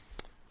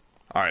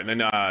 All right,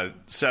 and then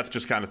Seth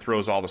just kind of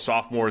throws all the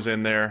sophomores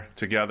in there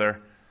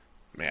together.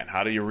 Man,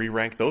 how do you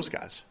re-rank those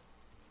guys?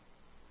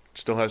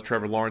 Still has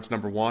Trevor Lawrence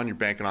number 1. You're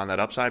banking on that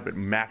upside, but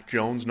Mac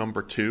Jones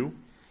number 2.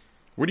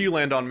 Where do you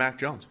land on Mac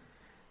Jones?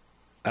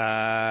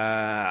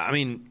 I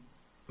mean,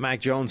 Mac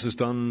Jones has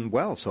done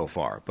well so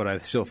far, but I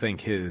still think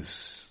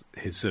his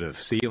sort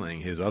of ceiling,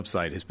 his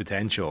upside, his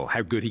potential,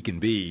 how good he can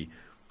be,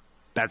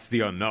 that's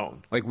the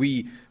unknown.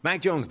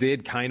 Mac Jones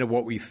did kind of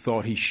what we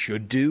thought he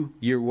should do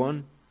year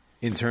one.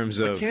 In terms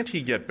of, but can't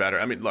he get better?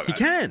 I mean, look, he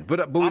can,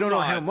 but we don't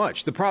know how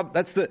much.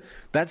 That's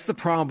the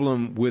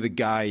problem with a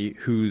guy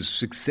whose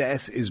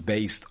success is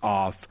based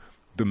off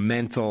the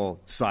mental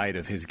side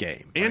of his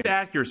game and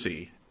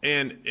accuracy.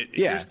 And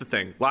here's the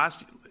thing: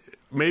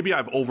 maybe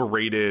I've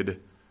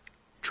overrated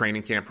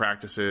training camp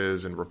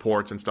practices and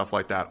reports and stuff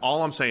like that.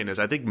 All I'm saying is,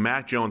 I think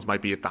Mac Jones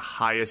might be at the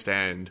highest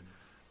end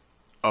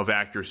of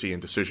accuracy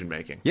and decision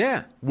making.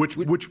 Yeah, which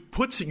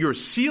puts your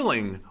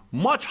ceiling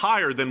much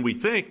higher than we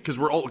think, because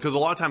a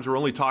lot of times we're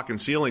only talking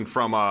ceiling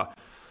from a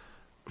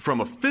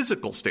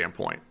physical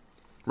standpoint,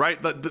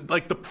 right?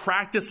 The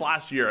practice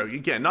last year,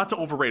 again, not to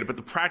overrate it, but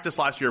the practice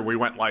last year we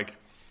went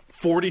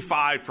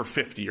 45 for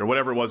 50 or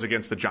whatever it was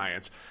against the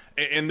Giants,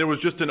 and there was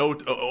just an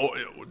OTA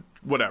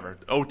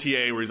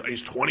where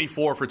he's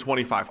 24 for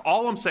 25.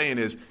 All I'm saying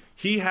is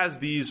he has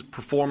these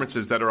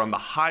performances that are on the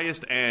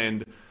highest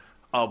end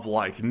of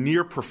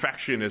near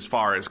perfection as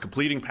far as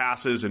completing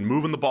passes and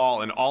moving the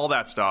ball and all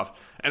that stuff.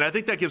 And I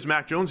think that gives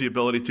Mac Jones the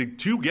ability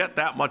to get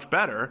that much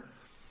better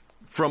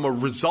from a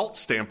result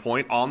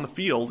standpoint on the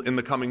field in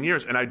the coming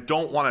years. And I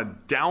don't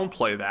want to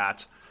downplay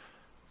that.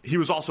 He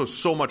was also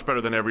so much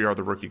better than every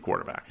other rookie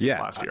quarterback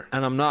last year.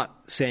 And I'm not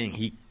saying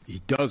he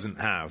doesn't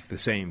have the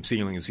same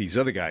ceiling as these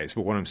other guys,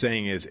 but what I'm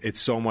saying is it's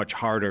so much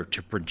harder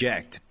to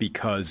project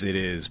because it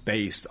is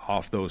based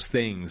off those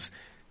things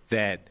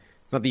that,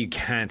 not that you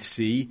can't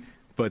see,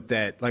 but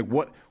that,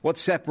 what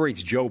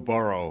separates Joe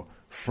Burrow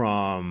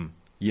from,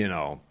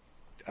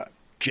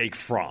 Jake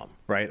Fromm,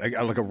 right?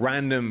 Like a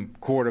random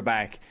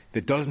quarterback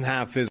that doesn't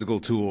have physical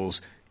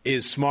tools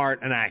is smart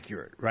and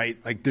accurate, right?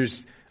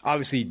 There's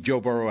obviously Joe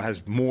Burrow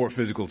has more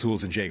physical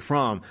tools than Jake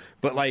Fromm,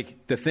 but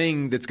the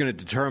thing that's going to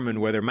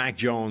determine whether Mac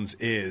Jones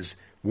is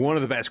one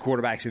of the best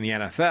quarterbacks in the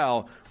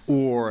NFL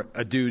or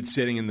a dude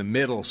sitting in the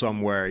middle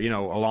somewhere,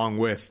 along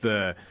with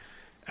the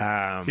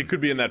he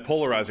could be in that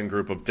polarizing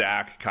group of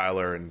Dak,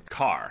 Kyler, and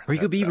Carr. Or he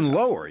could be even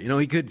lower.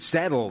 He could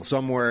settle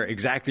somewhere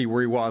exactly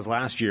where he was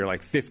last year,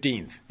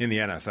 15th in the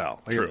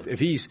NFL. True. If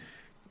he's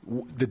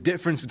the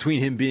difference between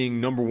him being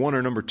number 1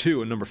 or number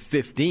 2 and number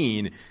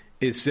 15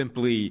 is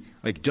simply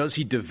does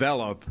he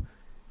develop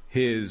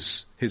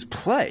his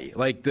play?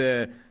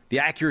 The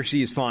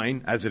accuracy is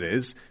fine as it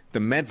is. The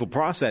mental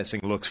processing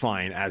looks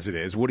fine as it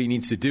is. What he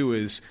needs to do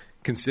is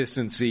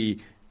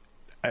consistency,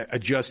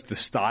 adjust the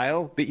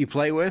style that you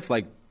play with,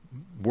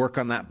 work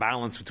on that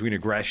balance between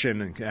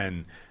aggression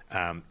and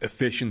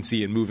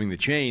efficiency and moving the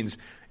chains.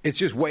 It's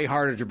just way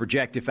harder to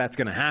project if that's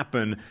going to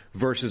happen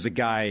versus a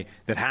guy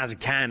that has a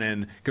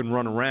cannon, can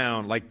run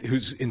around,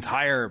 whose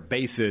entire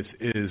basis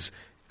is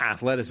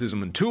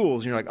athleticism and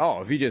tools. And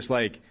you're if he just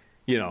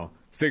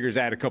figures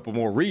out a couple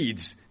more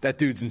reads, that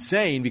dude's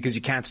insane because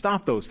you can't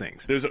stop those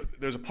things. There's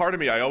a part of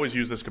me, I always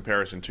use this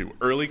comparison to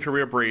early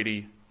career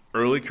Brady,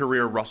 early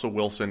career Russell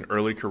Wilson,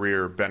 early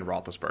career Ben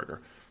Roethlisberger.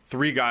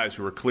 3 guys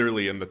who were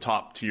clearly in the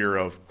top tier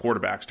of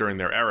quarterbacks during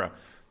their era.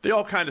 They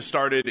all kind of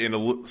started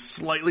in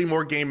slightly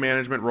more game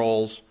management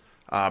roles.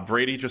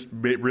 Brady just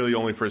really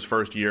only for his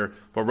first year.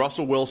 But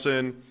Russell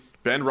Wilson,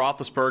 Ben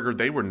Roethlisberger,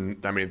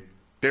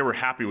 they were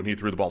happy when he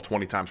threw the ball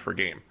 20 times per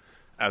game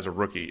as a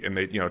rookie, and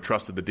they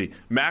trusted the D.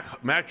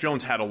 Mac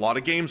Jones had a lot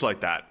of games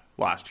like that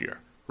last year,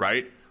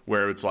 right?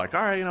 Where it's all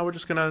right, we're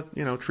just going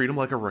to treat him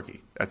like a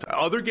rookie. At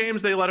other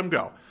games, they let him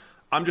go.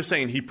 I'm just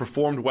saying he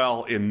performed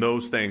well in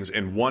those things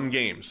and won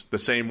games the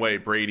same way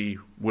Brady,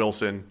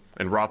 Wilson,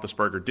 and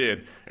Roethlisberger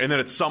did. And then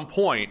at some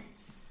point,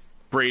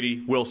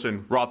 Brady,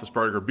 Wilson,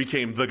 Roethlisberger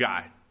became the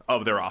guy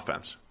of their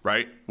offense,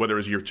 right? Whether it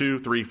was year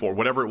 2, 3, 4,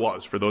 whatever it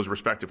was for those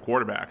respective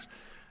quarterbacks.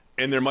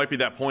 And there might be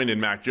that point in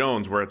Mac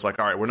Jones where it's all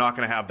right, we're not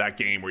going to have that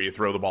game where you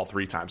throw the ball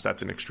 3 times.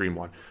 That's an extreme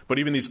one. But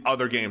even these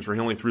other games where he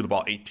only threw the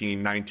ball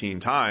 18, 19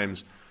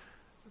 times,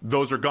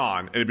 those are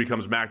gone, and it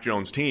becomes Mac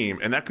Jones' team,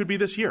 and that could be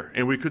this year,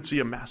 and we could see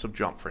a massive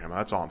jump for him.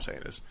 That's all I'm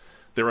saying is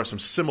there are some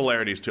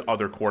similarities to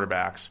other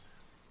quarterbacks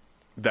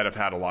that have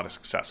had a lot of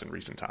success in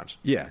recent times.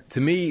 Yeah.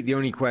 To me, the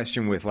only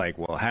question with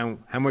how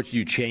much do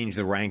you change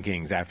the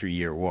rankings after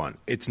year one?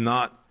 It's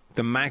not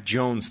the Mac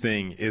Jones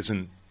thing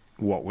isn't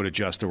what would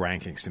adjust the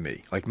rankings to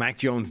me. Like, Mac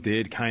Jones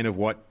did kind of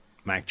what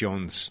Mac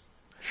Jones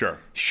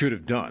should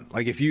have done.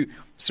 Like, if you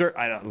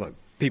look,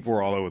 people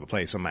were all over the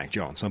place on Mac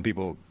Jones. Some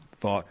people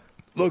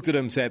looked at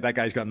him, said, that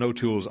guy's got no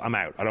tools, I'm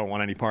out. I don't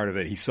want any part of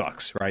it. He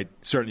sucks, right?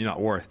 Certainly not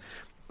worth.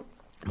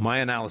 My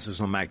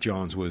analysis on Mac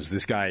Jones was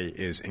this guy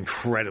is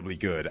incredibly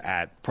good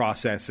at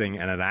processing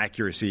and at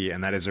accuracy,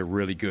 and that is a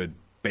really good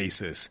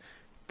basis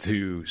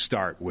to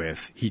start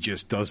with. He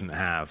just doesn't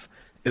have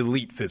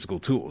elite physical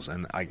tools,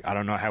 and I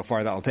don't know how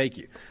far that'll take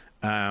you.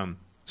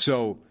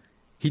 So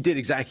he did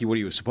exactly what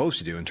he was supposed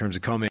to do in terms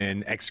of come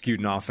in, execute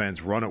an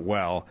offense, run it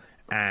well,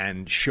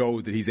 and show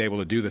that he's able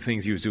to do the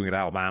things he was doing at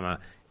Alabama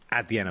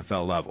at the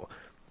NFL level.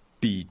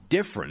 The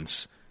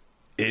difference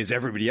is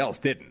everybody else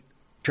didn't.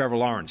 Trevor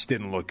Lawrence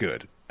didn't look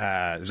good.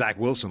 Zach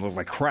Wilson looked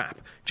like crap.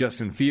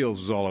 Justin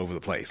Fields was all over the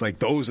place. Like,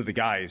 those are the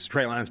guys.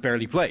 Trey Lance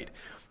barely played.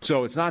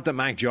 So it's not that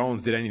Mac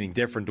Jones did anything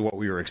different to what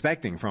we were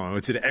expecting from him.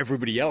 It's that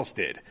everybody else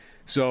did.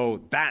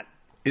 So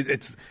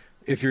it's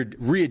if you're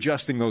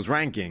readjusting those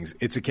rankings,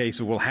 it's a case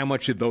of, well, how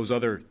much did those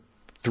other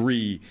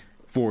 3-4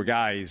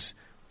 guys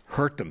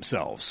hurt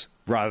themselves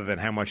rather than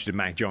how much did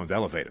Mac Jones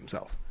elevate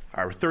himself?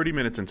 All right, we're 30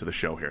 minutes into the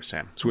show here,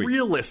 Sam. Sweet.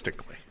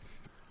 Realistically,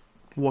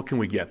 what can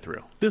we get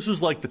through? This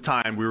was like the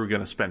time we were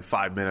going to spend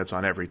 5 minutes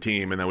on every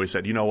team, and then we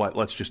said, you know what,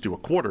 let's just do a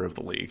quarter of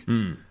the league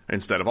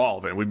instead of all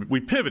of it. We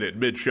pivoted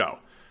mid-show.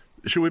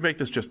 Should we make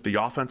this just the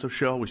offensive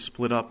show? We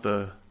split up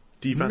the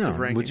defensive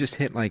rankings? We'll just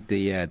hit like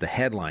the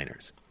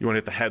headliners. You want to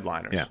hit the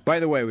headliners? Yeah. By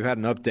the way, we've had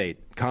an update.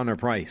 Connor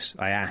Price,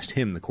 I asked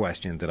him the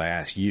question that I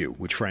asked you,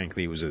 which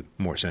frankly was a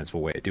more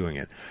sensible way of doing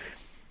it.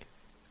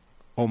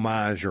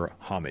 Homage or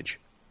homage?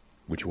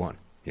 Which one?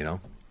 You know?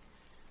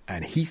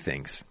 And he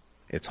thinks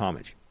it's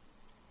homage.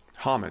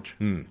 Homage.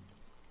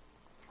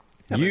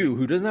 You,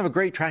 who doesn't have a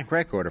great track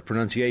record of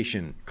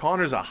pronunciation.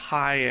 Connor's a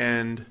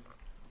high-end,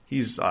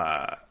 he's,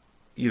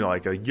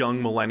 like a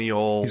young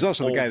millennial. He's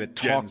also the guy that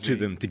talked to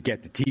them to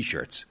get the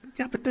T-shirts.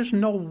 Yeah, but there's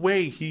no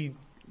way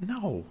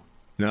No?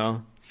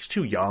 He's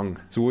too young.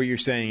 So what you're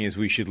saying is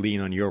we should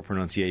lean on your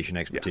pronunciation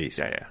expertise.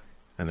 Yeah.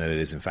 And that it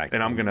is, in fact,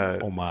 and I'm gonna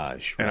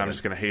homage. And I'm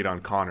just going to hate on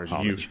Connor's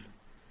homage. youth.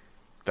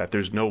 That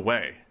there's no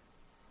way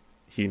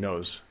he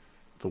knows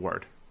the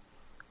word.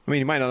 I mean,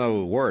 he might not know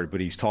the word, but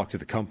he's talked to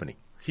the company.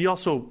 He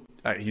also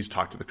he's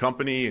talked to the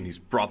company and he's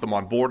brought them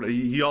on board.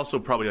 He also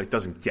probably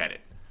doesn't get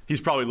it. He's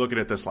probably looking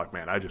at this like,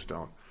 man, I just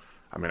don't.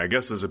 I mean, I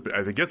guess it's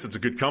a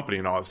good company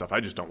and all that stuff. I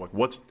just don't like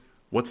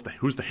who's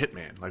the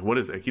hitman? Like, what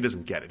is it? He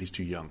doesn't get it. He's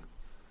too young.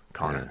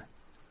 Connor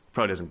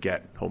probably doesn't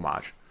get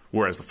homage.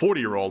 Whereas the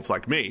 40-year-olds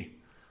like me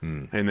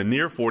and the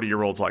near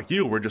 40-year-olds like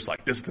you, we're just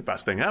like, this is the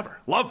best thing ever.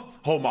 Love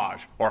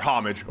homage or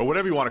homage or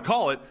whatever you want to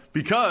call it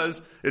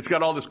because it's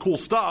got all this cool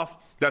stuff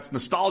that's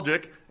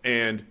nostalgic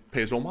and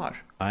pays homage.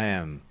 I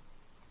am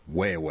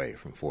way away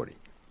from 40.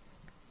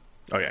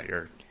 Oh, yeah,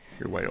 you're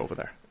way over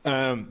there.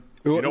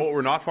 You know what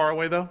we're not far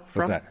away, though,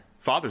 from? What's that?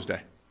 Father's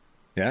Day.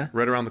 Yeah?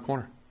 Right around the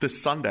corner.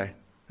 This Sunday.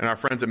 And our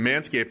friends at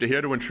Manscaped are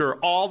here to ensure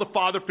all the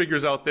father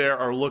figures out there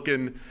are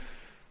looking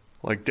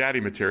like daddy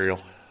material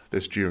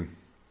this June.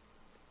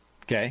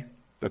 Okay.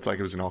 That's like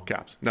it was in all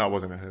caps. No, it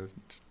wasn't. It was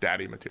just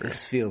daddy material.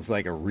 This feels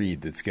like a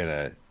read that's going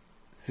to...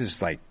 This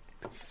is like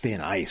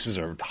thin ice. This is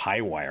a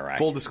high wire act.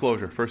 Full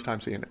disclosure. First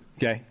time seeing it.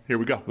 Okay. Here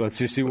we go. Let's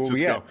just see what we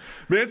get.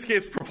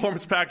 Manscaped's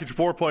Performance Package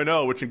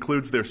 4.0, which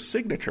includes their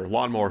signature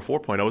Lawnmower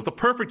 4.0, is the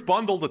perfect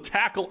bundle to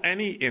tackle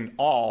any and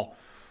all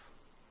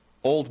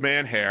old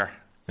man hair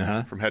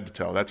from head to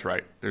toe. That's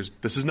right.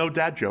 This is no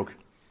dad joke.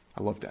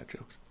 I love dad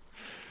jokes.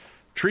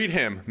 Treat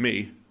him,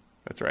 me.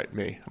 That's right,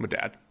 me. I'm a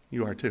dad.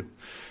 You are too.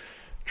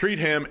 Treat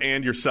him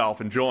and yourself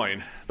and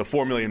join the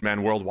 4 million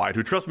men worldwide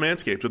who trust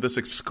Manscaped with this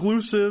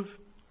exclusive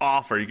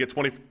offer. You get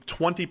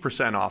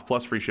 20% off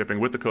plus free shipping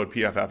with the code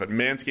PFF at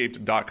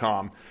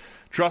manscaped.com.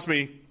 Trust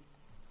me,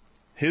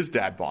 his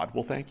dad bod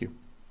will thank you,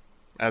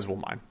 as will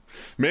mine.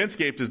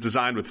 Manscaped is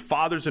designed with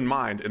fathers in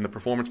mind, and the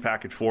Performance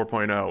Package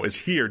 4.0 is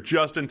here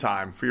just in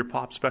time for your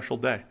pop special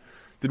day.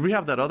 Did we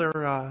have that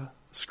other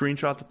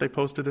screenshot that they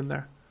posted in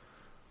there?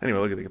 Anyway,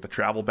 look at they got the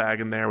travel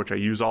bag in there, which I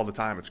use all the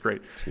time. It's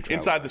great.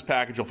 Inside this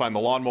package, you'll find the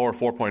Lawnmower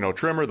 4.0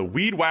 trimmer, the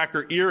Weed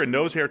Whacker ear and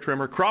nose hair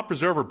trimmer, Crop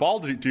Preserver ball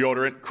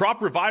deodorant,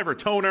 Crop Reviver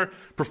toner,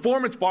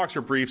 Performance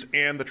Boxer briefs,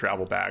 and the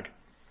travel bag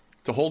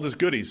to hold his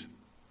goodies.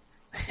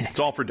 It's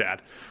all for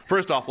Dad.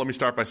 First off, let me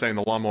start by saying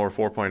the Lawnmower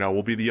 4.0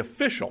 will be the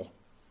official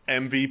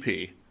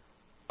MVP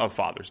of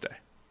Father's Day.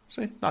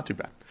 See, not too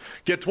bad.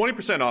 Get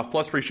 20% off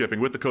plus free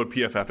shipping with the code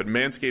PFF at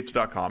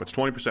manscaped.com. It's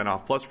 20%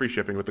 off plus free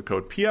shipping with the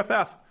code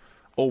PFF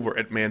over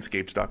at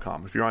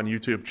manscaped.com. If you're on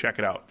YouTube, check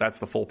it out. That's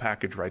the full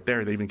package right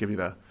there. They even give you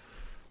the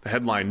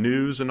headline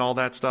news and all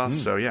that stuff.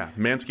 So, yeah,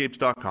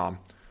 manscaped.com.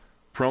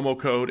 Promo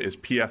code is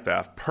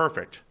PFF.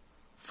 Perfect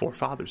for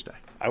Father's Day.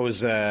 I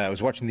was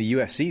watching the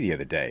UFC the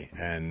other day,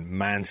 and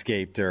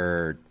Manscaped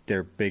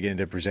they're big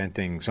into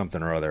presenting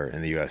something or other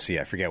in the UFC.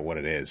 I forget what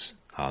it is,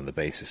 on the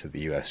basis that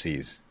the UFC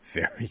is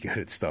very good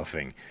at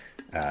stuffing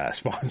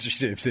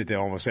sponsorships into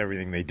almost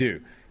everything they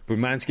do. But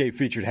Manscaped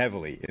featured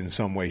heavily in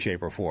some way,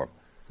 shape, or form.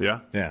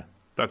 Yeah? Yeah.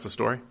 That's the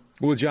story?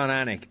 Well, John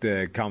Anik,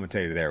 the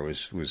commentator there,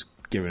 was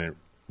giving it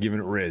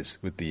riz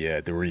with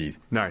the read.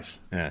 Nice.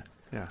 Yeah.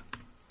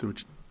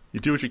 You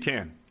do what you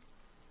can.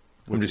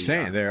 I'm just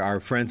saying, they're our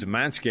friends at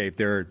Manscaped.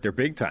 They're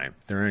big time.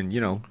 They're in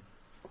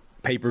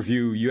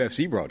pay-per-view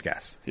UFC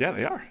broadcasts. Yeah,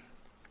 they are.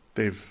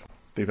 They've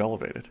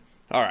elevated.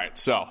 All right,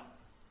 so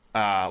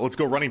let's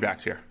go running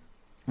backs here.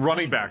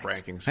 Running back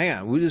rankings. Hang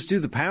on, we'll just do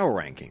the power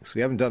rankings.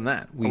 We haven't done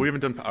that. We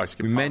haven't done.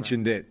 We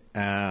mentioned it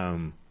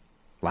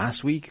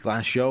last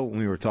show when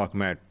we were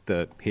talking about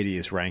the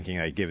hideous ranking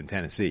I'd given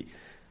Tennessee.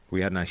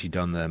 We hadn't actually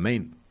done the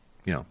main,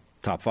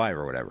 top 5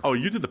 or whatever. Oh,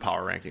 you did the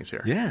power rankings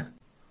here. Yeah.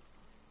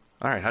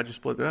 All right, how'd you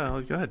split?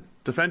 Go ahead.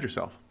 Defend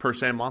yourself, per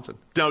Sam Monson.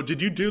 Now,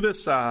 did you do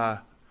this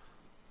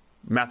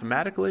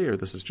mathematically, or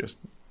this is just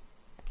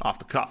off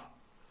the cuff?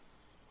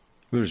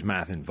 There's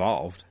math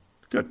involved.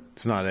 Good.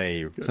 It's not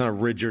a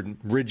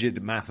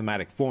rigid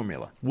mathematic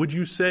formula. Would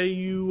you say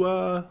you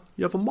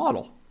have a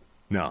model?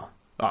 No.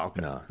 Oh,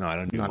 okay. No, I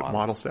don't do Not models.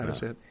 model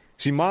status yet?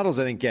 See, models,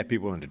 I think, get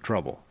people into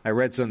trouble. I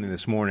read something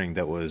this morning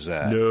that was...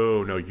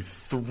 No, you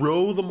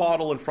throw the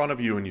model in front of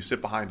you and you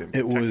sit behind him.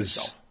 It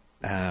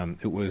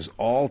was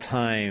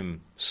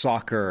all-time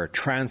soccer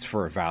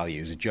transfer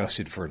values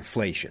adjusted for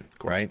inflation,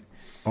 right?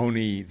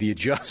 Only the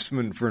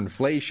adjustment for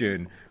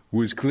inflation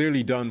was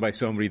clearly done by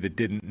somebody that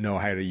didn't know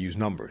how to use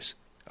numbers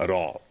at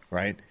all,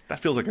 right? That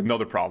feels like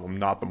another problem,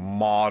 not the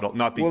model,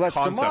 not the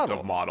concept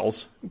of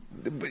models.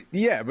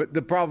 But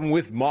the problem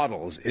with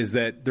models is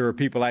that there are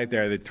people out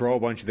there that throw a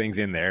bunch of things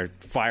in there,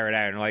 fire it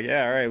out, and are like,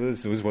 yeah, all right, well,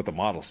 this is what the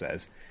model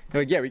says.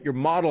 You're like, yeah, but your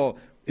model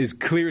is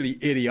clearly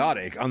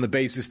idiotic on the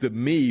basis that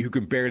me, who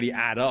can barely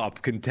add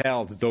up, can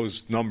tell that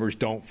those numbers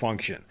don't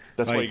function.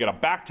 That's why you got to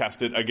back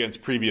test it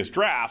against previous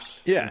drafts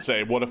and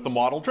say, what if the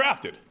model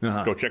drafted?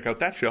 Go check out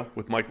that show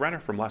with Mike Renner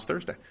from last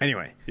Thursday.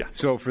 Anyway,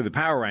 so for the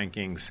power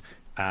rankings,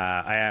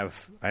 I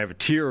have a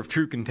tier of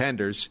true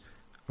contenders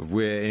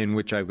in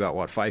which I've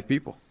got, 5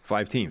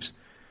 teams.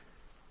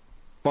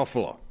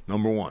 Buffalo,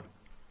 number 1.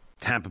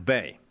 Tampa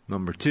Bay,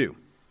 number 2.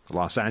 The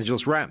Los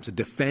Angeles Rams, the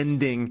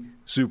defending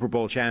Super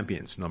Bowl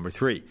champions, number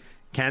 3.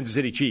 Kansas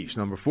City Chiefs,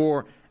 number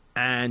 4.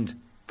 And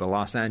the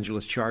Los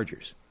Angeles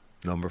Chargers,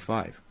 number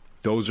 5.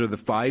 Those are the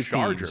 5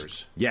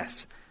 teams,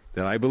 yes,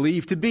 that I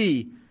believe to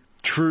be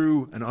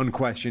true and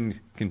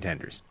unquestioned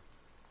contenders.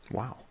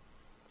 Wow.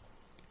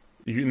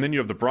 And then you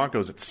have the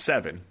Broncos at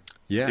 7,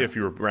 if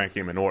you were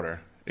ranking them in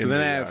order. So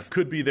then I have...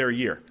 could be their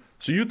year.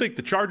 So you think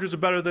the Chargers are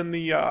better than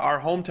the our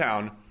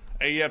hometown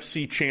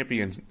AFC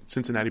champions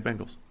Cincinnati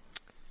Bengals?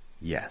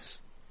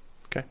 Yes.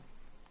 Okay.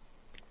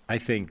 I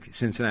think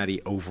Cincinnati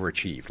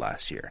overachieved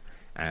last year.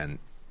 And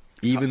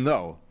even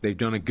though they've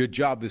done a good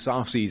job this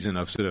offseason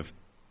of sort of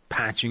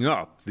patching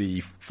up the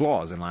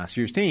flaws in last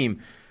year's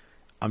team,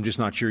 I'm just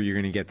not sure you're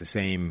going to get the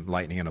same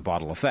lightning in a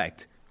bottle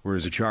effect.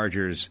 Whereas the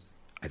Chargers,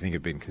 I think,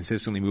 have been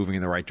consistently moving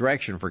in the right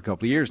direction for a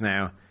couple of years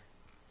now,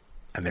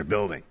 and they're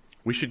building.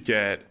 We should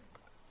get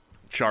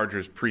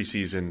Chargers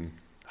preseason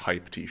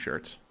hype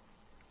T-shirts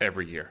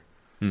every year.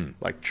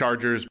 Like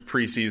Chargers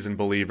preseason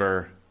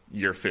believer,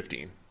 year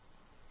 15,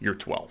 year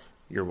 12,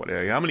 year what?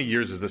 How many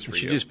years is this for you? It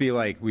should just be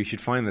like, we should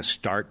find the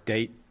start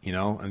date,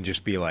 and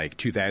just be like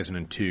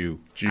 2002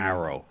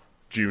 Arrow.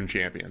 June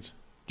champions.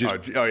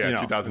 Just,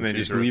 2002. And then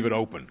just leave it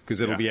open, because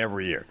it'll be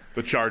every year.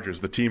 The Chargers,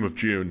 the team of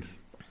June.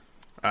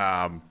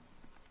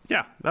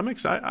 Yeah, that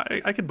makes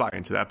I could buy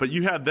into that. But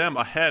you had them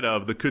ahead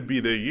of the could be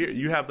the year.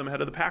 You have them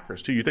ahead of the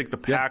Packers too. You think the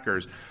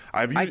Packers?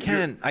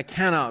 I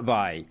cannot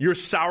buy. You're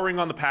souring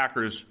on the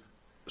Packers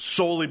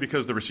solely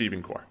because of the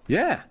receiving core.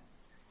 Yeah,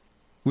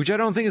 which I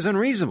don't think is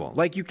unreasonable.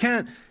 Like, you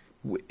can't.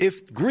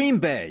 If Green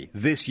Bay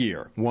this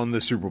year won the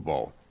Super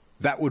Bowl,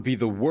 that would be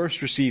the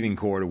worst receiving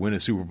core to win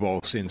a Super Bowl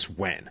since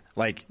when?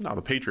 No,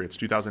 the Patriots,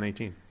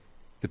 2018.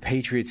 The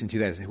Patriots in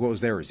 2000. What was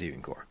their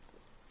receiving core?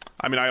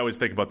 I mean, I always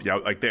think about they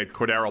had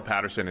Cordero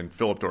Patterson and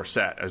Philip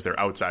Dorsett as their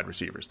outside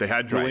receivers. They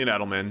had Julian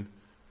Edelman,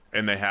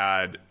 and they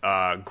had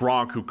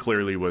Gronk, who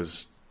clearly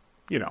was,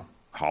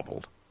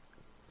 hobbled,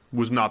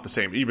 was not the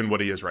same, even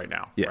what he is right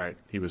now. Yeah. Right,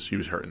 he was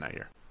hurt in that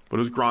year, but it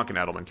was Gronk and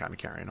Edelman kind of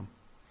carrying him.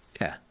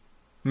 Yeah,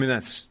 I mean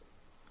that's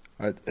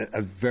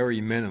a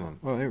very minimum.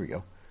 Oh, there we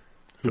go.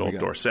 Philip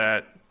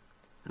Dorsett,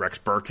 Rex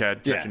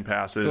Burkhead catching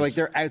passes. So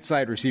their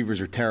outside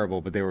receivers are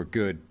terrible, but they were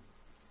good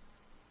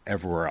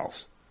everywhere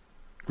else.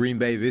 Green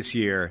Bay this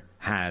year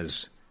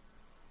has...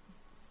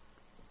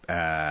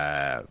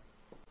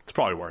 it's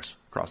probably worse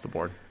across the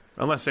board.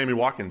 Unless Sammy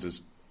Watkins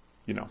is,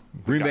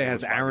 Green Bay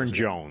has Aaron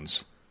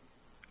Jones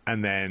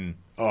and then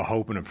a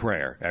hope and a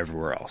prayer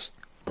everywhere else.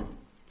 Yeah,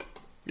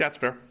 that's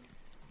fair.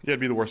 Yeah,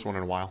 it'd be the worst one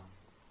in a while.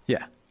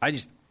 Yeah.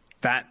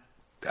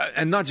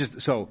 And not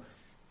just... So,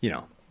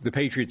 the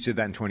Patriots did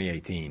that in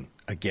 2018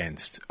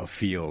 against a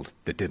field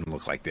that didn't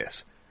look like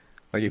this.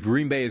 Like, if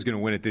Green Bay is going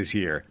to win it this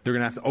year, they're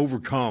going to have to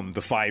overcome the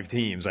 5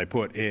 teams I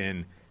put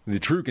in the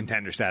true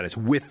contender status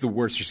with the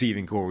worst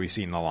receiving core we've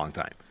seen in a long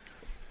time.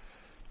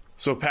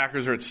 So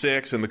Packers are at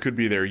 6, and that could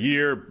be their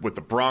year with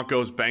the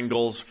Broncos,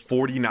 Bengals,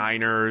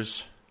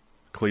 49ers,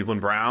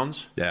 Cleveland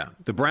Browns. Yeah.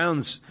 The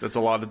Browns. That's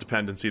a lot of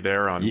dependency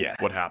there on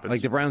what happens.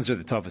 Like the Browns are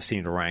the toughest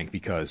team to rank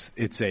because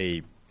it's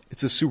a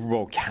Super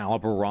Bowl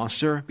caliber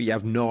roster, but you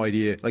have no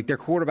idea. Like their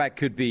quarterback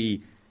could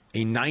be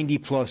a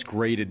 90-plus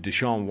graded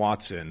Deshaun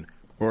Watson,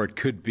 or it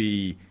could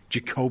be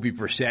Jacoby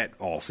Brissett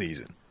all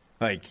season.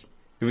 Like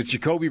if it's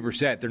Jacoby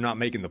Brissett, they're not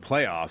making the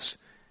playoffs.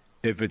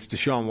 If it's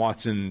Deshaun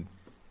Watson,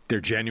 they're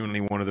genuinely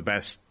one of the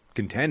best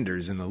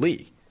contenders in the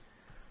league.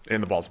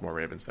 And the Baltimore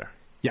Ravens there.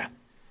 Yeah.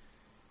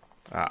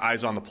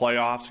 Eyes on the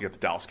playoffs. You got the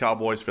Dallas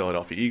Cowboys,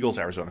 Philadelphia Eagles,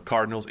 Arizona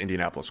Cardinals,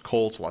 Indianapolis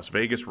Colts, Las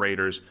Vegas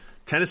Raiders,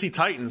 Tennessee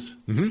Titans,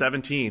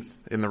 17th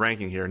in the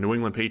ranking here. New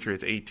England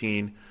Patriots,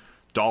 18,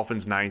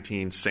 Dolphins,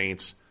 19,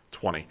 Saints,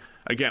 20.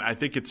 Again, I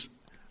think it's.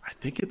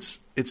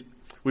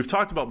 We've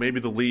talked about maybe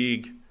the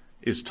league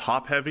is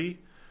top heavy,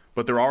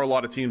 but there are a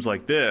lot of teams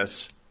like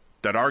this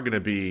that are going to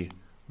be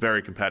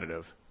very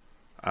competitive.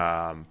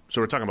 So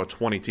we're talking about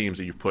 20 teams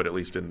that you've put at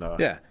least in the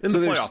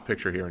playoff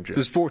picture here in June.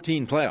 There's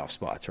 14 playoff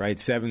spots, right?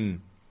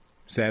 Seven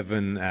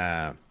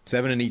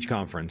in each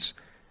conference,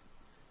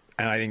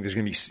 and I think there's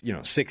going to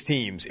be 6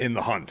 teams in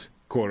the hunt,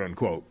 quote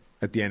unquote,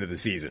 at the end of the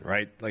season,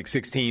 right? Like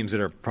 6 teams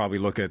that are probably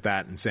looking at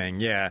that and saying,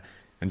 yeah,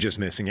 and just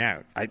missing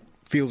out.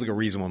 Feels like a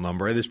reasonable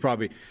number. There's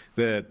probably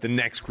the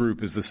next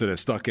group is the sort of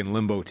stuck in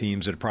limbo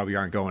teams that probably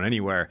aren't going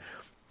anywhere.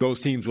 Those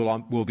teams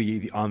will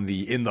be on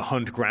the in the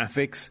hunt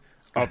graphics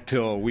up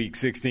till week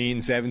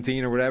 16,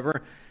 17 or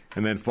whatever,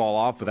 and then fall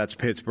off. But that's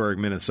Pittsburgh,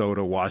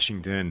 Minnesota,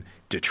 Washington,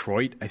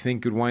 Detroit, I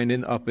think could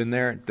wind up in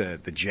there,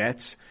 the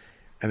Jets,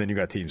 and then you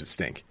got teams that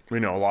stink. We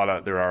know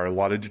there are a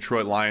lot of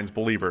Detroit Lions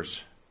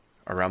believers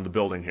around the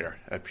building here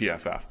at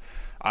PFF.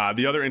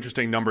 The other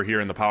interesting number here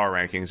in the power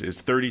rankings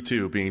is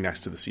 32 being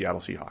next to the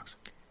Seattle Seahawks.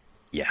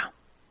 Yeah.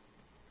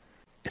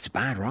 It's a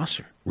bad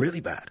roster. Really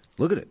bad.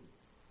 Look at it.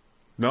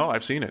 No,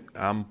 I've seen it.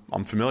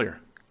 I'm familiar.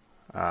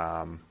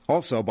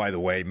 Also, by the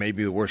way,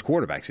 maybe the worst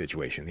quarterback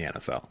situation in the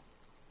NFL.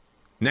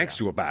 Next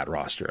to a bad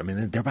roster. I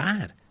mean, they're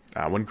bad.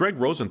 When Greg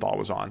Rosenthal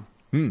was on,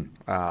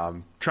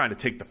 trying to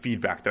take the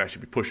feedback that I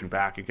should be pushing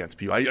back against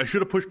people, I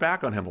should have pushed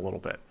back on him a little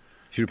bit.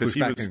 You should have pushed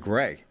back on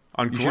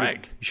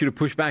Greg. You should have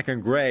pushed back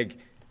on Greg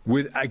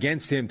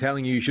against him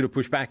telling you should have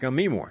pushed back on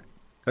me more.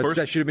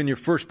 That should have been your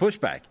first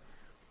pushback.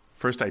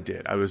 First I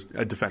did. I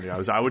defended.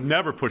 I would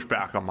never push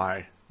back on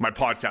my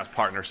podcast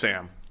partner,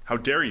 Sam. How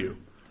dare you?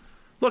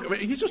 Look, I mean,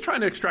 he's just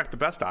trying to extract the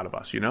best out of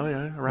us,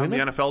 around really? The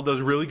NFL,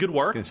 does really good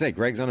work. I was going to say,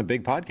 Greg's on a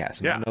big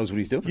podcast. And he knows what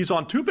he's doing. He's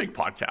on 2 big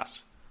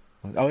podcasts.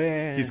 Oh,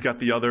 yeah. He's got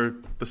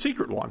the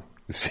secret one.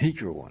 The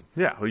secret one?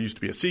 Yeah, it used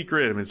to be a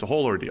secret. I mean, it's a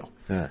whole ordeal.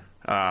 Yeah.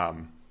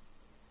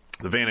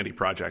 The Vanity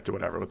Project or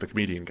whatever with the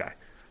comedian guy.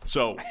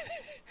 So,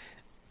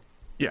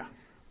 yeah,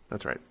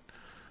 that's right.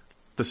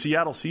 The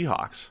Seattle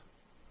Seahawks.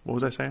 What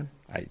was I saying?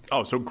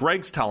 So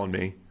Greg's telling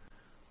me,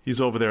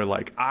 he's over there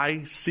like,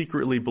 I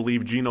secretly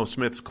believe Geno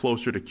Smith's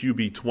closer to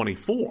QB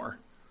 24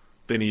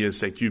 than he is,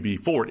 say, QB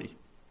 40.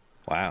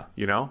 Wow.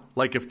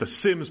 Like if the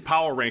Sims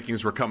power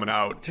rankings were coming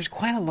out, there's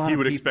quite a lot. He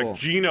would expect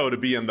Geno to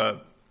be in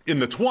the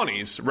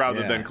 20s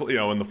rather than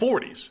in the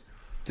 40s.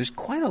 There's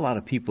quite a lot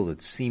of people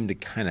that seem to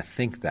kind of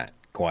think that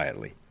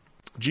quietly.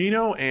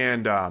 Geno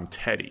and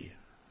Teddy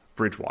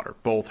Bridgewater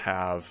both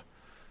have.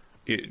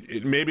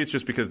 Maybe it's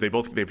just because they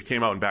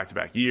came out in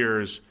back-to-back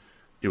years.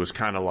 It was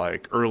kind of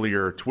like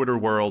earlier Twitter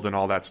world and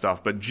all that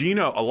stuff. But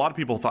a lot of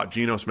people thought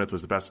Geno Smith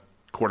was the best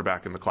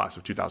quarterback in the class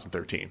of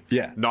 2013.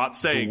 Yeah. Not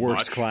saying the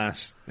worst much.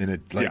 Class in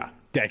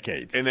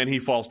decades. And then he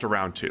falls to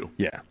round 2.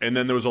 Yeah. And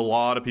then there was a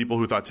lot of people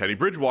who thought Teddy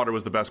Bridgewater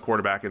was the best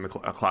quarterback in the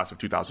class of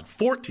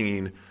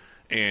 2014,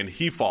 and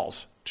he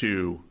falls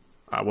to,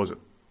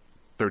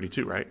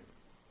 32, right?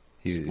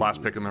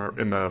 Last pick in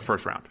the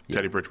first round, yeah.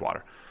 Teddy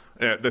Bridgewater.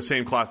 The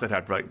same class that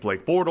had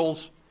Blake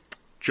Bortles,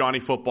 Johnny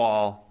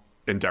Football,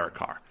 and Derek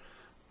Carr.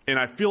 And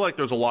I feel like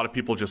there's a lot of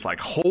people just like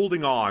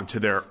holding on to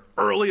their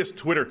earliest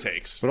Twitter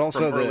takes from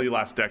early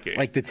last decade.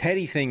 Like the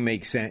Teddy thing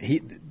makes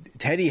sense.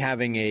 Teddy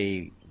having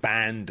a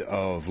band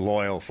of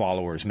loyal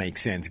followers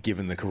makes sense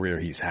given the career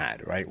he's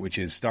had, right? Which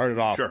is started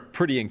off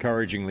pretty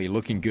encouragingly,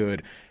 looking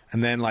good.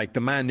 And then like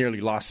the man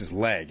nearly lost his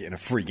leg in a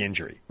freak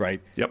injury,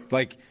 right? Yep.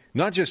 Like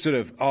not just sort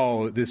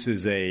of, this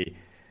is a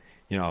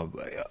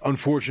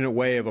unfortunate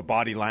way of a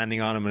body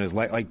landing on him and his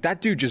leg. Like that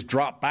dude just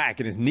dropped back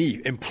and his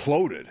knee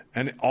imploded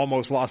and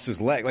almost lost his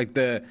leg. Like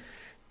the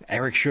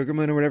Eric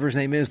Sugarman or whatever his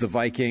name is, the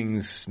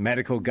Vikings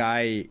medical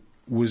guy,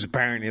 was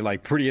apparently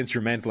like pretty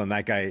instrumental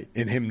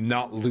in him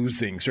not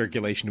losing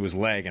circulation to his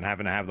leg and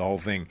having to have the whole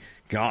thing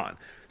gone.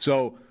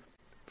 So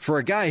for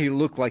a guy who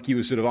looked like he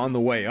was sort of on the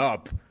way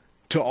up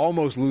to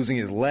almost losing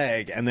his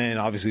leg and then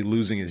obviously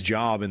losing his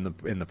job in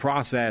the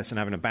process and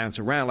having to bounce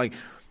around, like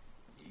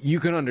you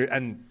can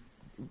and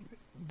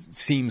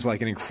seems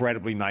like an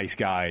incredibly nice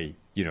guy,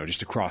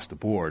 just across the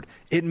board.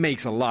 It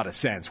makes a lot of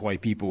sense why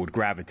people would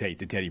gravitate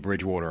to Teddy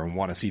Bridgewater and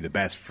want to see the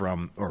best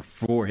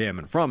for him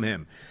and from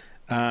him.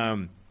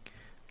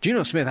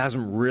 Geno Smith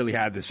hasn't really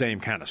had the same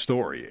kind of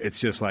story.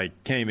 It's just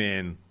like came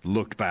in,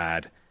 looked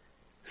bad,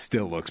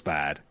 still looks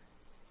bad,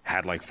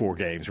 had like 4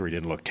 games where he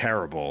didn't look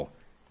terrible.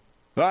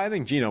 But I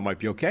think Geno might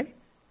be okay.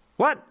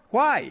 What?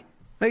 Why?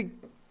 Like,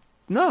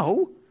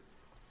 no.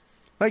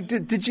 Like,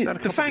 did you?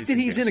 The fact that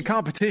he's in a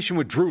competition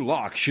with Drew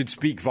Lock should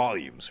speak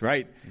volumes,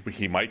 right?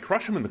 He might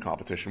crush him in the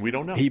competition. We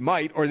don't know. He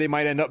might, or they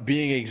might end up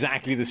being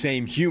exactly the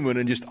same human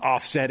and just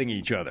offsetting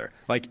each other.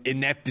 Like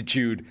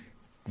ineptitude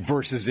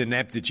versus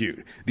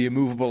ineptitude. The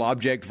immovable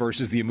object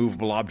versus the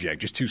immovable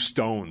object. Just two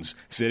stones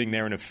sitting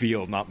there in a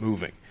field not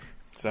moving.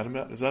 Is that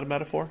a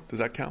metaphor? Does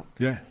that count?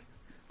 Yeah.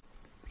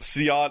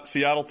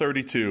 Seattle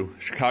 32,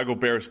 Chicago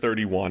Bears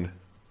 31,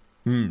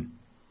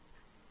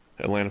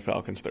 Atlanta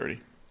Falcons 30.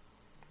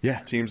 Yeah.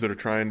 Teams that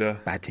are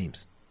bad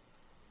teams.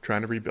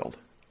 Trying to rebuild.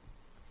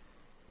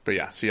 But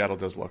yeah, Seattle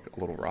does look a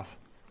little rough.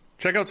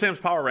 Check out Sam's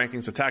power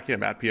rankings. Attack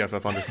him at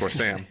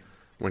PFF_Sam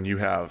when you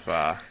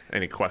have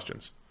any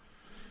questions.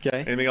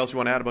 Okay. Anything else you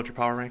want to add about your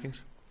power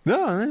rankings?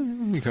 No,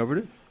 we covered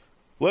it.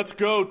 Let's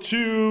go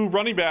to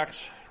running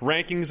backs,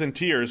 rankings and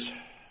tiers.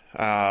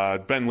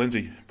 Ben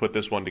Lindsay put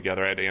this one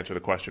together. I had to answer the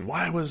question,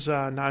 why was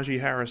Najee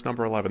Harris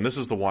number 11? This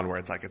is the one where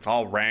it's like it's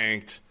all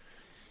ranked.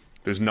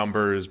 There's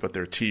numbers, but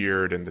they're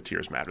tiered, and the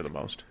tiers matter the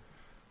most.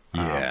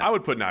 Yeah. I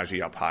would put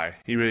Najee up high.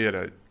 He had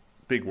a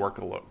big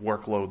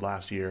workload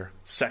last year,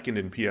 second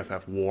in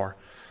PFF WAR.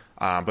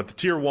 But the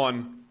tier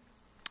 1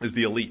 is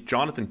the elite,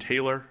 Jonathan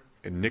Taylor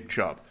and Nick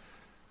Chubb.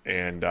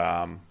 And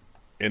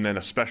then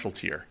a special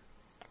tier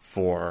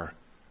for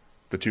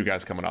the two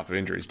guys coming off of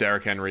injuries,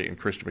 Derrick Henry and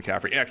Christian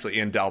McCaffrey, actually,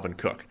 and Dalvin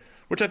Cook,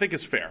 which I think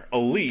is fair.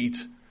 Elite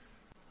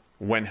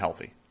when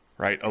healthy,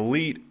 right?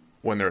 Elite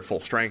when they're at full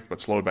strength but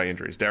slowed by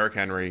injuries. Derrick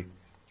Henry,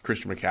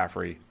 Christian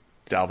McCaffrey,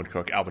 Dalvin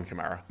Cook, Alvin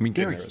Kamara. I mean,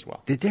 Derrick, there as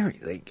well.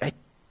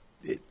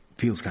 It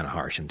feels kind of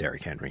harsh on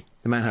Derrick Henry.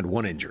 The man had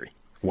one injury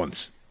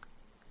once.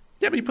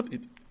 Yeah, but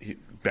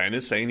Ben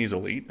is saying he's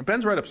elite.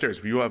 Ben's right upstairs.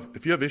 If you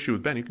have issue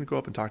with Ben, you can go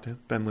up and talk to him.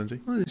 Ben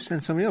Lindsay. Well, just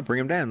send somebody up, bring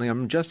him down. Like,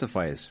 I'm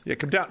justify his. Yeah,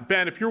 come down,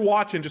 Ben. If you're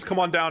watching, just come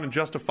on down and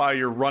justify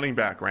your running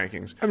back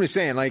rankings. I'm just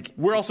saying, like,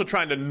 we're also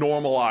trying to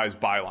normalize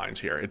bylines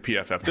here at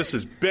PFF. This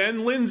is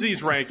Ben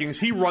Lindsay's rankings.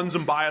 He runs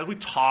them by us. We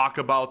talk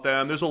about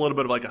them. There's a little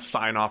bit of like a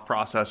sign-off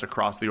process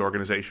across the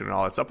organization and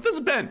all that stuff. But this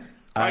is Ben.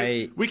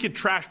 Right? We could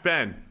trash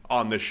Ben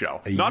on this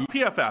show, not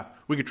PFF.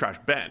 We could trash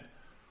Ben.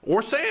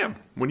 Or Sam,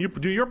 when you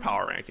do your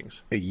power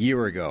rankings. A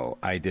year ago,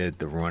 I did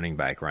the running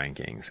back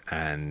rankings,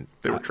 and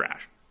they were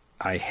trash.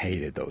 I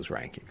hated those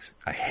rankings.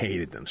 I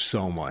hated them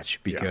so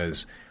much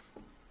because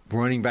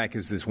running back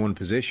is this one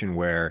position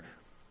where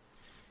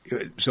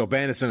 – so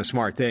Ben has done a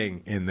smart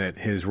thing in that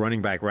his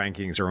running back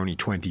rankings are only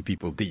 20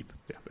 people deep.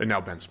 Yeah, and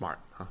now Ben's smart,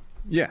 huh?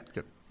 Yeah,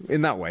 good.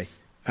 In that way.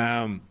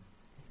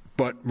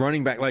 But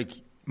running back – like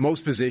 –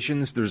 most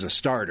positions, there's a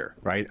starter,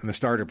 right? And the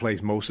starter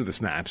plays most of the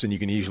snaps, and you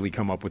can easily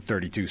come up with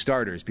 32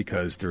 starters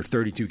because there are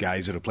 32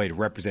 guys that have played a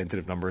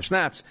representative number of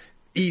snaps.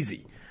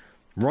 Easy.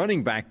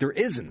 Running back, there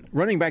isn't.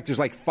 Running back, there's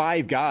like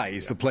 5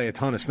 guys that play a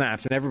ton of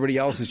snaps, and everybody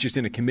else is just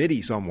in a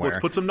committee somewhere.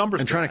 Let's put some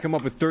numbers. And trying to come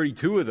up with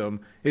 32 of them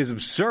is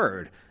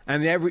absurd.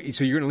 And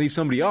so you're going to leave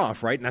somebody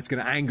off, right? And that's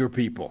going to anger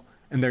people.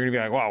 And they're going to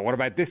be like, wow, what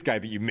about this guy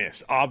that you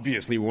missed?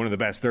 Obviously one of the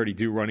best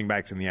 32 running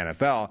backs in the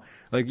NFL.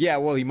 Like, yeah,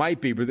 well, he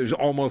might be, but there's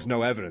almost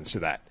no evidence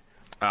to that.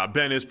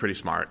 Ben is pretty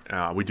smart.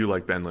 We do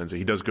like Ben Lindsay.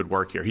 He does good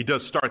work here. He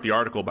does start the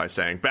article by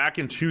saying, back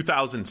in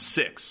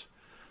 2006,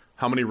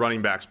 how many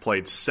running backs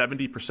played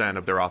 70%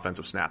 of their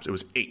offensive snaps? It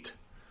was 8.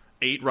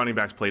 8 running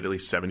backs played at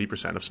least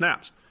 70% of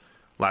snaps.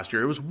 Last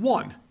year, it was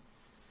 1.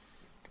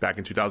 Back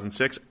in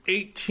 2006,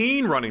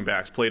 18 running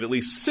backs played at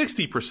least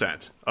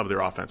 60% of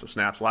their offensive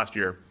snaps. Last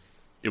year,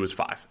 it was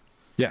 5.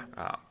 Yeah.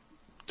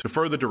 To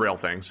further derail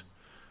things,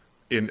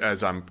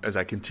 as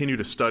I continue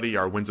to study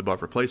our wins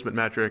above replacement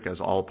metric as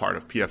all part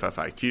of PFF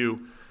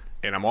IQ,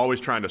 and I'm always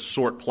trying to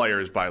sort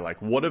players by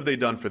like what have they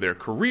done for their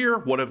career,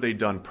 what have they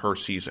done per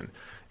season.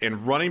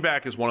 And running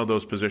back is one of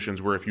those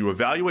positions where if you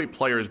evaluate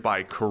players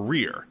by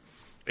career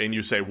and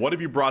you say what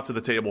have you brought to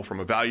the table from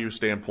a value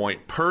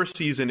standpoint per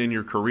season in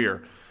your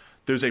career,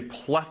 there's a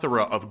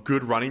plethora of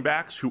good running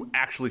backs who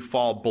actually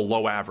fall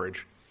below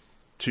average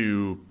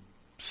to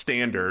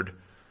standard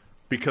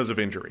because of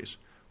injuries.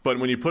 But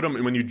when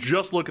you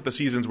just look at the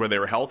seasons where they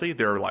were healthy,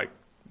 they're like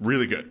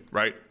really good,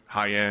 right?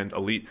 High end,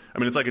 elite. I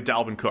mean, it's like a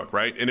Dalvin Cook,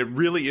 right? And it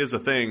really is a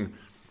thing.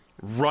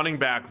 Running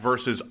back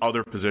versus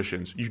other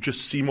positions, you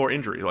just see more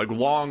injury. Like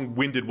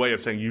long-winded way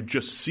of saying you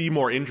just see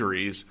more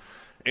injuries,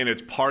 and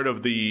it's part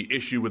of the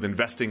issue with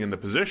investing in the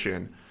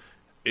position.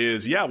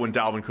 Is when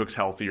Dalvin Cook's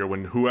healthy or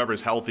when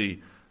whoever's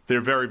healthy,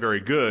 they're very, very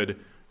good.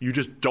 You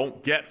just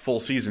don't get full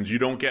seasons. You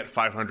don't get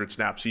 500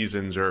 snap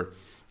seasons or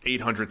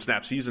 800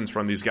 snap seasons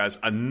from these guys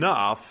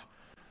enough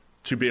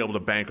to be able to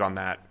bank on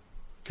that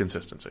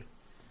consistency.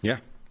 Yeah.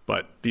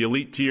 But the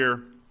elite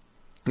tier,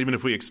 even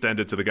if we extend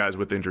it to the guys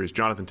with injuries,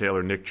 Jonathan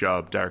Taylor, Nick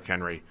Chubb, Derrick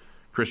Henry,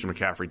 Christian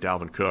McCaffrey,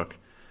 Dalvin Cook,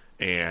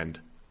 and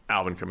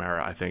Alvin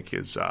Kamara, I think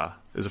is a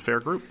fair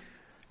group.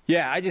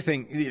 Yeah, I just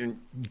think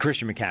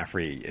Christian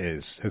McCaffrey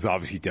has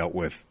obviously dealt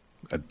with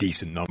a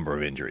decent number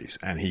of injuries,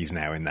 and he's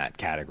now in that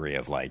category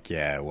of like,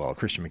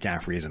 Christian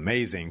McCaffrey is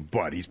amazing,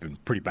 but he's been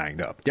pretty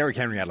banged up. Derrick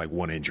Henry had like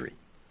one injury,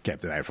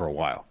 kept it out for a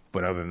while.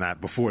 But other than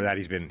that, before that,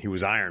 he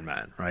was Iron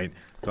Man, right?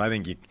 So I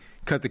think you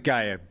cut the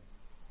guy a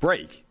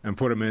break and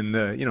put him in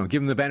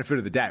give him the benefit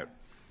of the doubt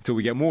until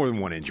we get more than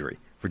one injury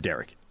for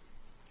Derek.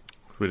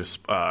 We had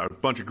a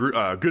bunch of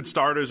good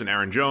starters in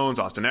Aaron Jones,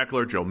 Austin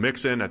Eckler, Joe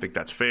Mixon. I think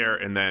that's fair.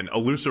 And then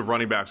elusive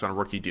running backs on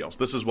rookie deals.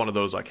 This is one of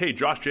those like, hey,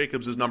 Josh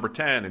Jacobs is number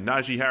 10 and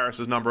Najee Harris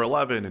is number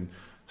 11. And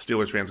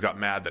Steelers fans got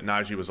mad that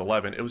Najee was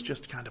 11. It was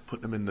just kind of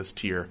putting them in this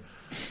tier,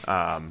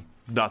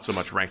 not so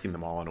much ranking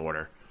them all in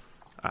order.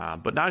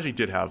 But Najee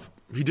did have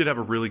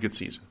a really good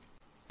season.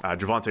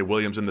 Javonte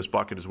Williams in this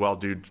bucket as well.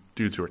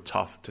 Dudes who are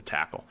tough to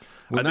tackle.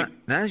 Well,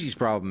 Najee's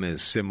problem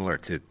is similar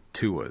to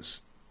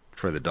Tua's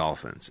for the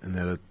Dolphins, and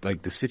that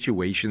like the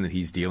situation that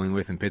he's dealing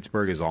with in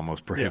Pittsburgh is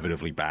almost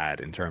prohibitively bad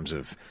in terms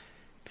of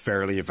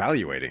fairly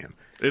evaluating him.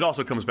 It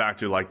also comes back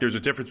to like there's a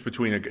difference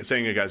between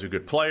saying a guy's a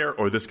good player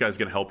or this guy's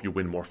going to help you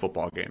win more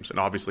football games. And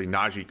obviously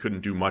Najee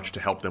couldn't do much to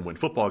help them win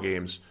football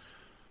games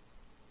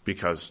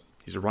because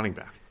he's a running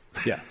back.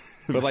 Yeah.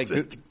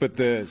 But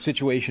the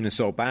situation is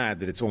so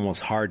bad that it's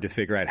almost hard to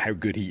figure out how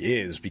good he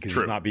is because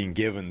he's not being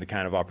given the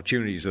kind of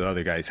opportunities that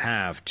other guys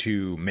have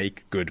to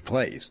make good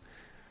plays.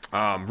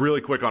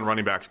 Really quick on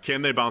running backs.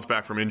 Can they bounce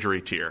back from injury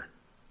tier?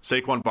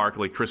 Saquon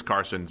Barkley, Chris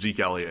Carson,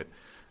 Zeke Elliott.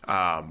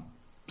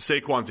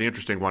 Saquon's the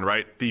interesting one,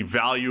 right? The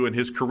value in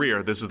his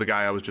career, this is the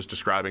guy I was just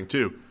describing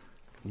too,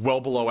 well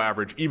below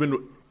average.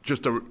 Even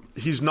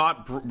he's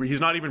not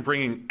even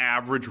bringing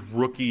average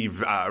rookie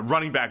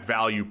running back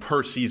value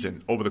per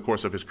season over the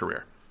course of his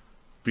career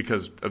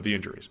because of the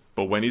injuries.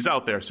 But when he's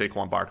out there,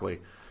 Saquon Barkley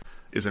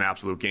is an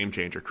absolute game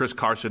changer. Chris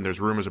Carson, there's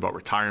rumors about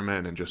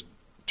retirement and just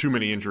too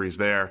many injuries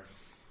there.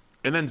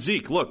 And then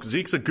Zeke. Look,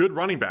 Zeke's a good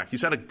running back.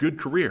 He's had a good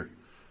career.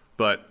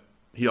 But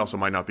he also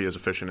might not be as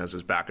efficient as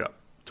his backup,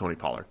 Tony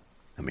Pollard.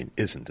 I mean,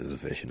 isn't as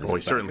efficient as he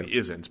certainly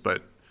isn't.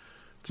 But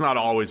it's not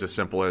always as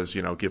simple as,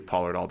 give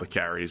Pollard all the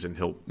carries and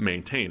he'll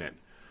maintain it.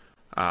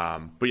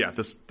 But yeah,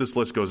 this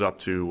list goes up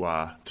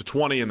to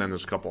 20, and then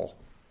there's a couple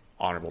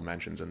honorable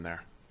mentions in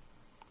there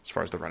as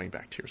far as the running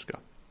back tiers go.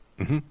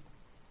 Mm-hmm.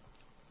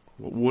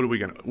 What are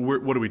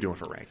we doing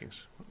for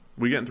rankings?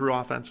 We getting through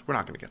offense? We're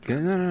not going to get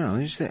through.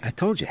 No. I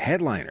told you,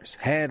 headliners.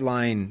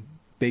 Headline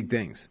big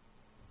things.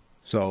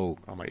 So,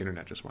 my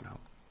internet just went out.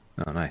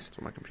 Oh, nice. That's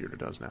what my computer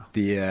does now.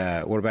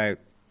 What about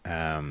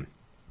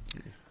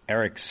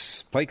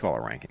Eric's play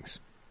caller rankings?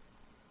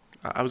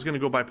 I was going to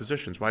go by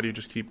positions. Why do you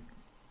just keep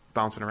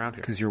bouncing around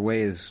here? Because your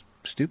way is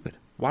stupid.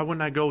 Why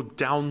wouldn't I go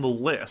down the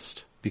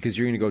list? Because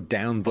you're going to go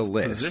down the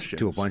list positions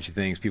to a bunch of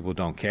things people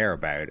don't care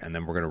about, and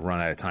then we're going to run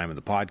out of time in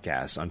the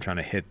podcast. I'm trying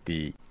to hit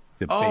the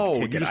big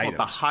ticket you just items. Want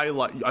the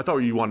highlight? I thought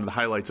you wanted the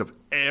highlights of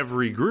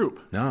every group.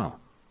 No,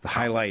 the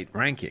highlight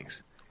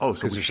rankings. Oh,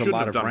 so we shouldn't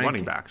have done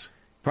running backs.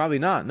 Probably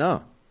not.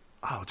 No.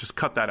 Oh, just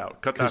cut that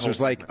out. Cut that whole Because there's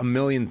segment. like a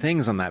million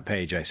things on that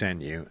page I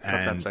sent you. Cut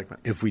that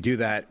segment. If we do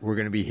that, we're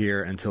going to be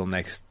here until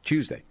next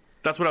Tuesday.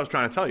 That's what I was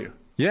trying to tell you.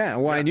 Yeah,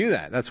 well, I knew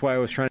that. That's why I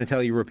was trying to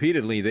tell you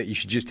repeatedly that you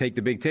should just take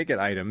the big ticket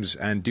items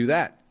and do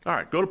that. All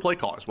right, go to play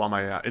callers while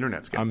my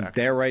internet's getting back. I'm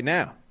there right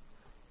now.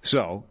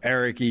 So,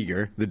 Eric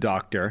Eager, the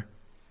doctor,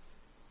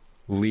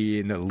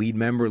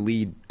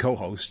 lead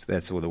co-host,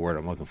 that's the word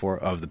I'm looking for,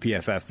 of the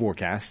PFF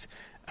forecast,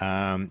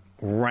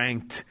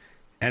 ranked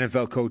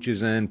NFL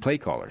coaches and play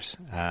callers.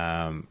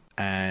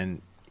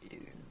 And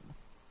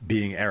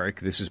being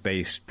Eric, this is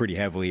based pretty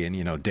heavily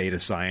in, data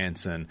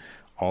science and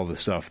all the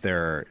stuff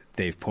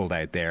they've pulled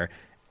out there.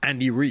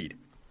 Andy Reid,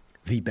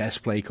 the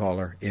best play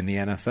caller in the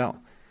NFL.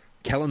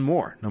 Kellen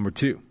Moore, number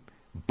 2.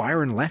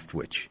 Byron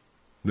Leftwich,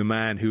 the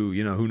man who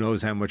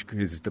knows how much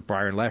is the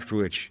Byron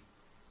Leftwich,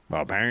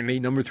 well, apparently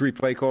number 3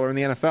 play caller in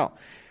the NFL.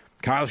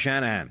 Kyle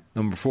Shanahan,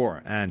 number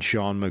 4, and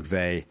Sean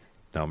McVay,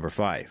 number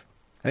 5.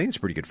 I think it's a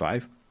pretty good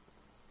 5.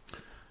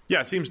 Yeah,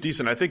 it seems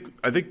decent. I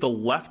think the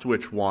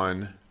Leftwich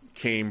one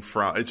came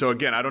from. So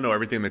again, I don't know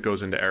everything that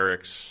goes into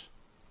Eric's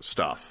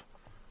stuff.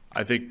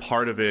 I think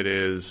part of it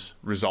is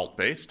result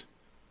based,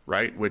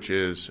 right? Which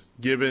is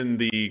given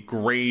the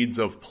grades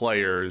of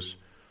players,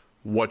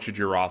 what should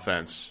your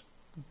offense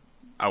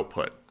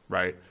output,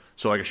 right?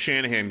 So like a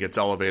Shanahan gets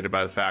elevated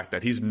by the fact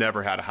that he's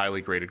never had a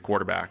highly graded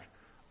quarterback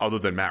other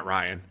than Matt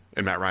Ryan,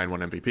 and Matt Ryan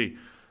won MVP.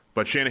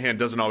 But Shanahan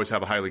doesn't always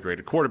have a highly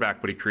graded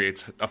quarterback, but he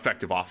creates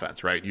effective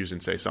offense, right? Using,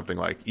 say, something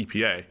like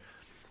EPA.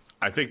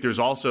 I think there's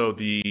also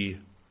the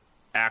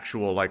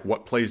actual, like,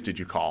 what plays did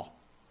you call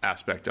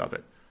aspect of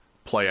it.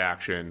 Play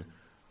action,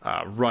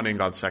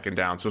 running on second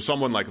down. So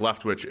someone like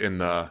Leftwich in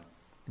the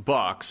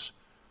Bucs,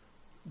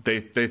 they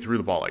threw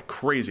the ball like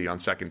crazy on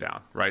second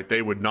down, right?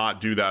 They would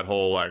not do that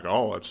whole, like,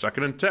 oh, it's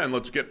 2nd and 10.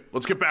 Let's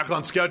get back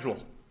on schedule.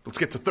 Let's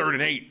get to 3rd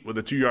and 8 with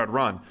a 2-yard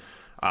run.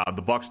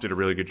 The Bucs did a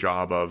really good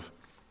job of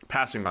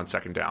passing on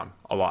second down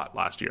a lot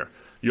last year.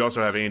 You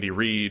also have Andy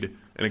Reid,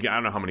 and again, I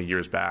don't know how many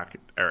years back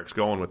Eric's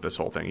going with this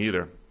whole thing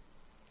either.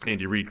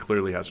 Andy Reid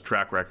clearly has a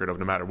track record of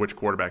no matter which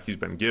quarterback he's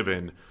been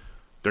given,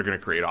 they're going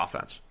to create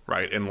offense,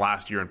 right? And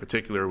last year in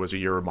particular was a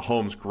year where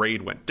Mahomes'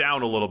 grade went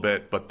down a little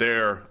bit, but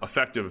their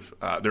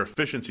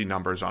efficiency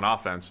numbers on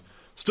offense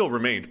still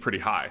remained pretty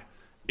high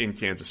in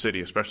Kansas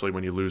City, especially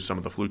when you lose some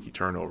of the fluky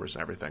turnovers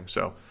and everything.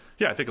 So,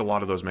 yeah, I think a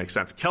lot of those make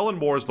sense. Kellen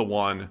Moore is the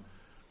one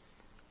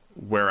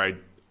where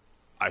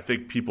I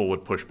think people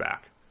would push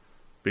back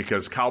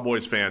because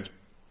Cowboys fans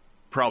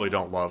probably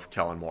don't love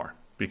Kellen Moore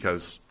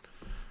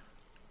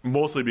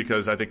mostly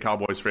because I think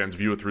Cowboys fans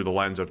view it through the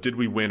lens of did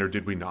we win or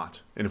did we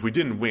not? And if we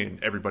didn't win,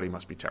 everybody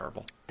must be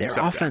terrible. Their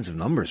offensive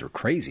numbers were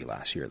crazy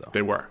last year, though.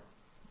 They were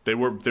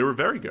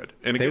very good.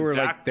 And again,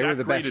 Dak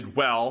the graded best.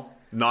 Well,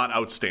 not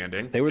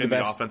outstanding. They were the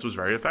best. The offense was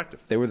very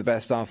effective. They were the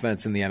best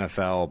offense in the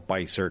NFL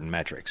by certain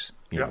metrics.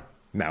 You know,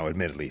 now,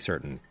 admittedly,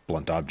 certain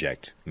blunt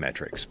object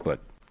metrics, but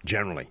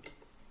generally.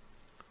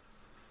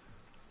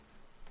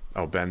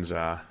 Oh, Ben's.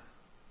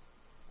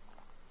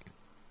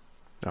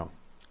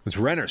 It's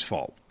Renner's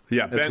fault.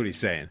 Yeah, that's what he's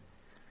saying.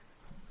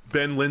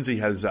 Ben Lindsay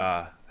has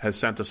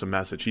sent us a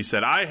message. He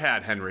said, I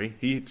had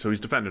Henry. So he's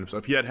defending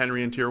himself. He had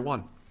Henry in Tier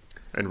 1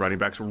 and running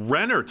backs.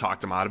 Renner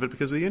talked him out of it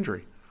because of the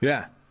injury.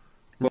 Yeah.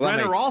 Well,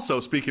 Renner also,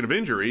 speaking of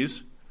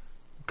injuries,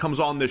 comes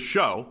on this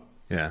show.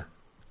 Yeah.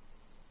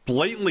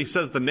 Blatantly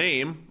says the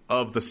name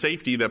of the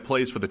safety that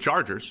plays for the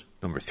Chargers.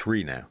 Number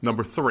 3 now.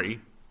 Number 3,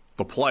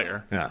 the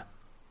player. Yeah.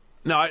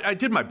 No, I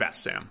did my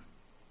best, Sam.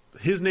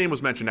 His name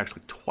was mentioned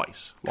actually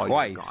twice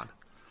while you were gone.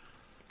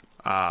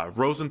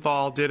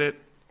 Rosenthal did it,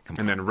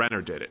 and then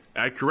Renner did it.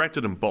 I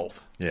corrected them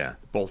both. Yeah.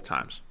 Both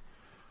times.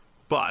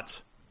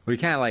 But you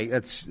can't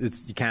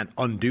you can't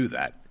undo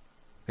that.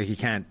 Like you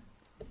can't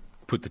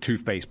put the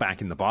toothpaste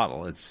back in the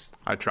bottle.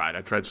 I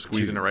tried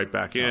squeezing it right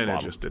back in.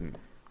 It just didn't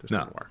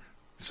work.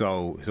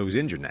 So he's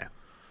injured now.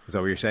 Is that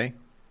what you're saying?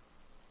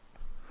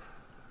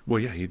 Well,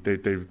 yeah.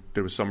 There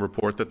was some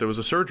report that there was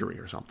a surgery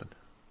or something.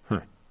 Huh.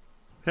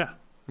 Yeah.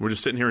 We're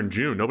just sitting here in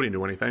June. Nobody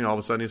knew anything. All of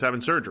a sudden, he's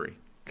having surgery.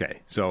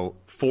 Okay, so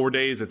 4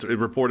 days. It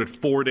reported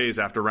 4 days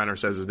after Renner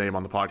says his name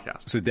on the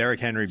podcast. So Derrick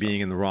Henry being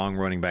in the wrong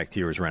running back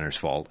tier is Renner's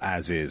fault,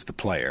 as is the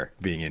player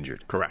being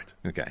injured. Correct.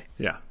 Okay.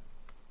 Yeah.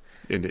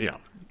 And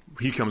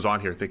he comes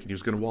on here thinking he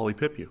was going to Wally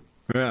Pip you.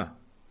 Yeah.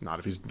 Not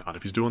if he's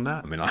doing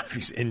that. I mean, not if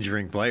he's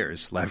injuring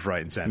players left,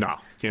 right, and center. No,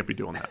 can't be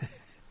doing that.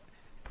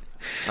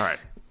 All right,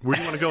 where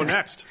do you want to go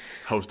next?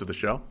 Host of the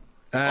show.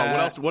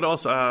 What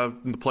else?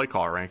 In the play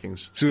caller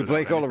rankings. So the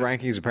play caller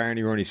rankings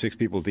apparently were only 6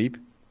 people deep.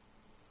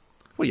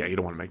 Well, yeah, you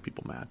don't want to make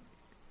people mad.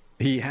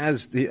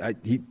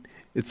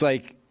 It's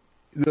like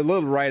the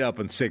little write up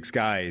on 6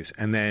 guys,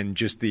 and then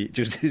just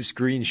his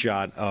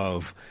screenshot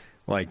of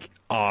like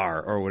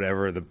R or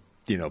whatever the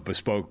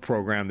bespoke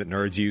program that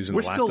nerds use in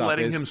the laptop. We're still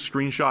letting him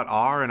screenshot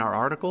R in our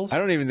articles. I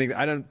don't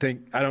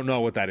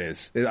know what that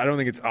is. I don't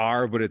think it's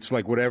R, but it's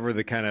like whatever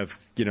the kind of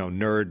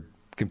nerd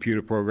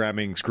computer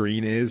programming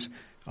screen is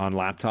on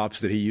laptops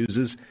that he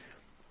uses.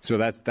 So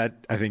that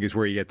I think is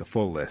where you get the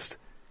full list.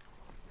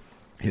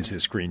 His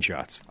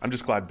screenshots. I'm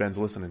just glad Ben's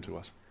listening to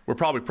us. We're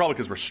probably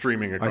because we're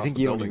streaming across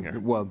the building here.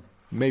 Well,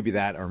 maybe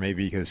that, or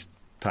maybe because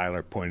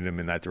Tyler pointed him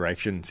in that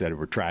direction, said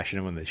we're trashing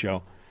him on the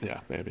show.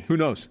 Yeah, maybe. Who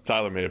knows?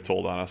 Tyler may have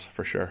told on us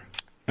for sure.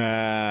 All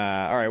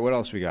right, what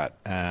else we got?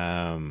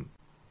 Where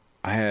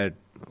did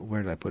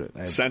I put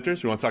it?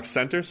 Centers? You want to talk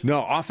centers?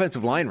 No,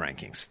 offensive line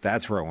rankings.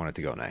 That's where I wanted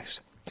to go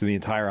next. To the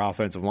entire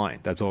offensive line.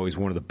 That's always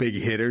one of the big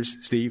hitters,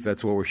 Steve.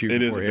 That's what we're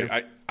shooting for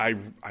here.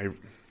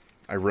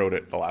 I wrote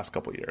it the last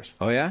couple of years.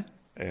 Oh, yeah?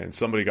 And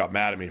somebody got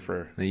mad at me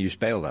for... And you just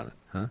bailed on it,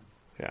 huh?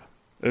 Yeah.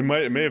 It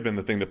may have been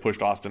the thing that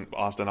pushed Austin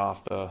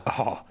off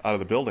out of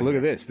the building. Look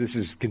at this. This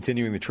is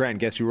continuing the trend.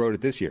 Guess who wrote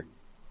it this year?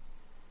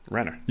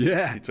 Renner.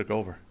 Yeah. He took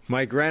over.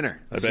 Mike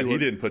Renner. I bet he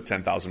didn't put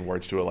 10,000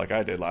 words to it like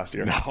I did last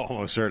year. No,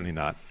 most certainly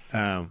not.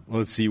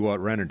 Let's see what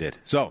Renner did.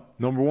 So,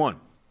 number 1,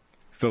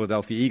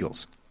 Philadelphia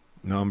Eagles.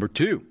 Number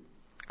 2,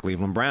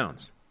 Cleveland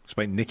Browns,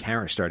 despite Nick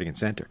Harris starting in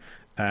center.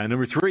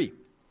 Number 3,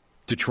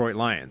 Detroit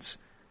Lions.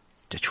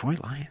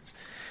 Detroit Lions.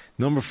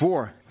 Number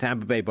 4,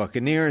 Tampa Bay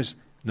Buccaneers.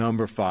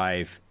 Number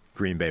 5,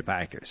 Green Bay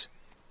Packers.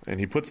 And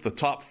he puts the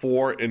top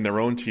 4 in their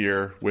own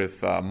tier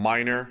with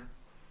minor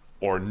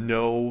or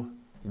no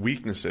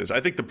weaknesses.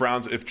 I think the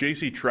Browns, if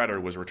J.C. Treader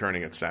was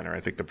returning at center, I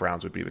think the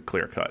Browns would be the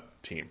clear-cut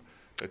team.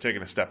 They're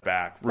taking a step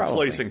back,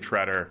 replacing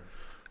Treader.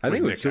 I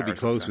think it would still be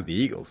close with the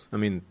Eagles. I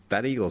mean,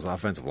 that Eagles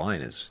offensive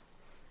line is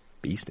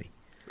beastie.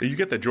 You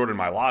get the Jordan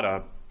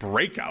Mailata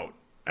breakout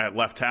at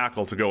left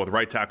tackle to go with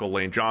right tackle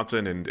Lane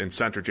Johnson and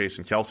center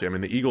Jason Kelce. I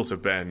mean, the Eagles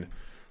have been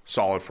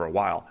solid for a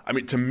while. I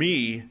mean, to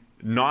me,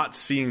 not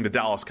seeing the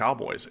Dallas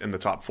Cowboys in the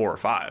top 4 or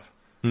 5,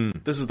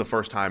 this is the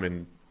first time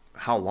in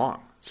how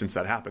long since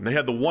that happened? They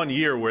had the 1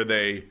 year where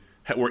they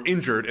were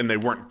injured and they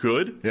weren't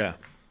good. Yeah.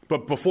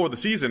 But before the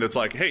season, it's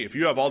like, hey, if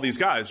you have all these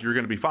guys, you're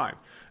going to be fine.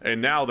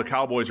 And now the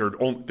Cowboys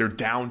they're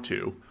down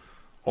to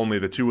only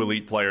the 2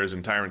 elite players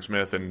in Tyron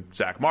Smith and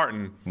Zach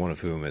Martin. One of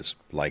whom is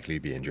likely to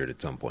be injured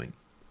at some point.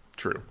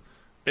 True.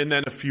 And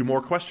then a few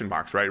more question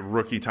marks, right?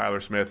 Rookie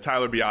Tyler Smith.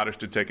 Tyler Biadasz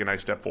did take a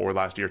nice step forward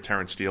last year.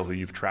 Terrence Steele, who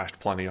you've trashed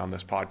plenty on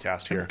this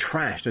podcast here.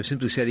 Trashed? I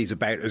simply said he's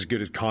about as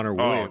good as Connor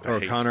Williams or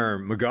Connor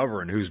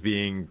McGovern, who's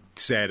being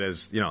said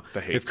as,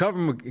 if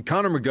Connor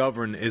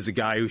McGovern is a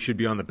guy who should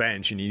be on the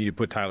bench and you need to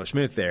put Tyler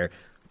Smith there,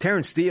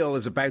 Terrence Steele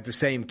is about the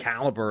same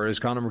caliber as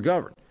Connor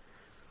McGovern.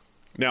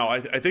 Now,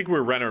 I think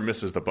where Renner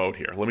misses the boat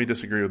here. Let me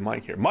disagree with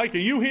Mike here. Mike, are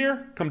you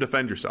here? Come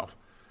defend yourself.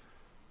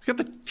 He's got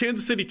the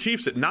Kansas City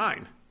Chiefs at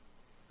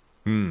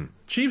 9.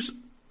 Chiefs,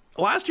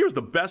 last year was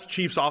the best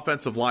Chiefs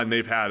offensive line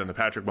they've had in the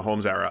Patrick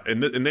Mahomes era.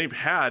 And they've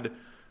had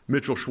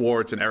Mitchell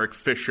Schwartz and Eric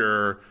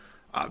Fisher.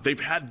 They've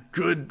had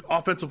good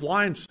offensive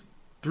lines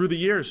through the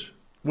years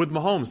with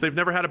Mahomes. They've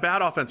never had a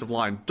bad offensive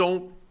line.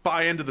 Don't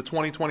buy into the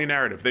 2020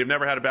 narrative. They've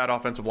never had a bad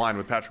offensive line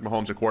with Patrick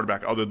Mahomes at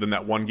quarterback other than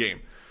that one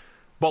game.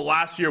 But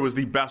last year was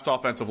the best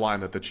offensive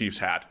line that the Chiefs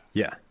had.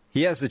 Yeah.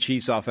 He has the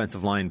Chiefs'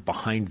 offensive line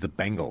behind the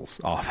Bengals'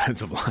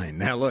 offensive line.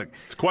 Now, look.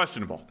 It's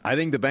questionable. I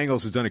think the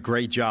Bengals have done a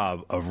great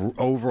job of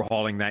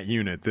overhauling that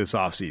unit this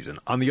offseason.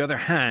 On the other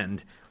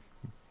hand,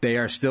 they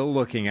are still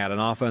looking at an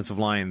offensive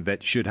line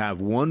that should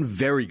have one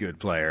very good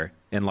player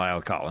in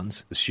Lyle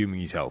Collins,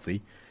 assuming he's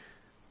healthy,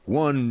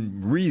 one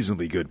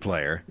reasonably good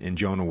player in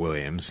Jonah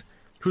Williams.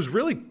 Who's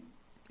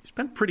he's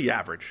been pretty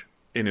average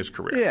in his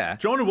career. Yeah.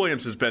 Jonah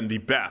Williams has been the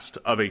best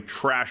of a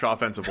trash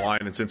offensive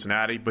line in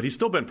Cincinnati, but he's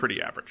still been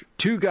pretty average.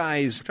 Two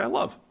guys, which I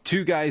love.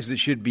 Two guys that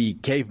should be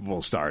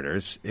capable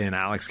starters in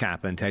Alex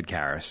Kappa and Ted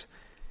Karras,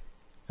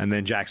 and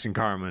then Jackson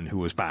Carman, who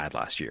was bad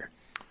last year.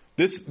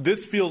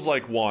 This feels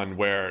like one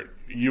where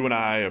you and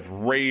I have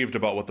raved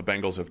about what the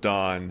Bengals have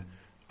done.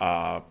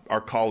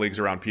 Our colleagues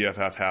around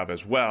PFF have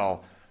as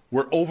well.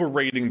 We're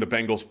overrating the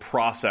Bengals'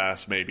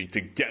 process maybe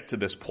to get to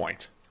this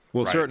point.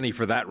 Well, right? Certainly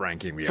for that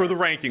ranking we are. For the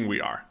ranking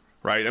we are.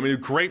 Right? I mean, a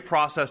great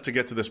process to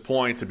get to this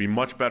point, to be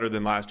much better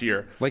than last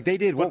year. Like they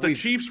did but the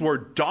Chiefs were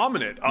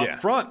dominant up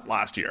front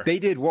last year. They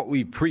did what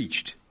we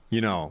preached,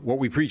 what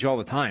we preach all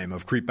the time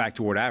of creep back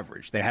toward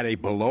average. They had a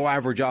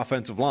below-average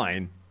offensive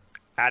line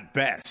at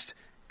best,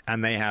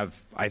 and they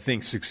have, I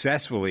think,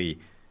 successfully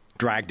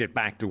dragged it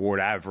back toward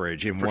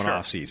average in one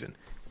offseason.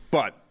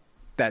 But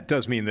that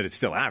does mean that it's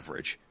still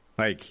average.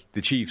 Like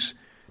the Chiefs,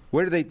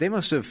 where do they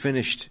must have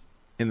finished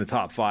in the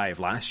top 5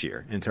 last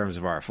year in terms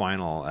of our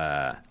final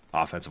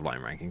offensive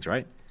line rankings,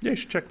 right? Yeah, you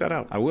should check that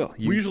out. I will.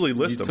 We usually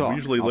list them. We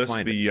usually list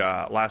the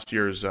last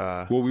year's...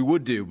 well, we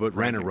would do, but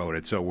Renner wrote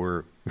it, so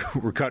we're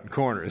cutting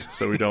corners.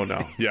 So we don't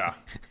know. Yeah.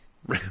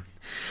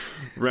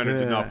 Renner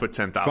did not put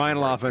 10,000.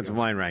 Final offensive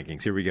line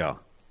rankings. Here we go.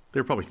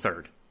 They're probably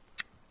 3rd.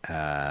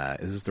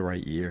 Is this the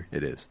right year?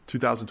 It is.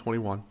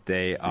 2021.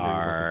 They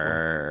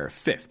are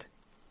 5th.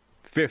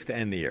 5th to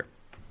end the year.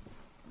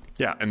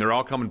 Yeah, and they're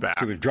all coming back.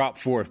 So they've dropped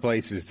 4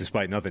 places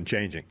despite nothing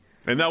changing.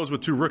 And that was with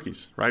 2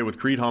 rookies, right? With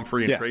Creed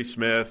Humphrey and Trey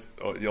Smith.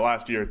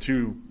 Last year,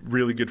 2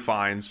 really good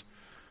finds.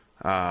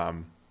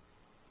 And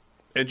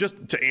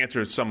just to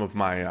answer some of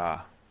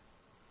my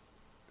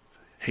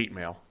hate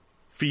mail,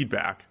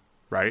 feedback,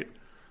 right?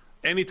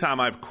 Anytime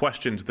I've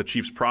questioned the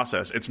Chiefs'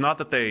 process, it's not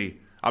that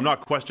I'm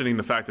not questioning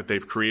the fact that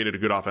they've created a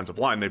good offensive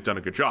line. They've done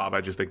a good job. I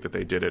just think that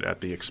they did it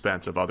at the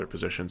expense of other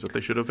positions that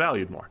they should have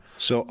valued more.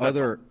 So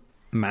other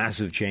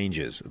massive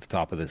changes at the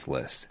top of this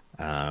list.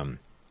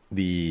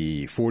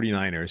 The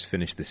 49ers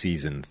finished the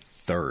season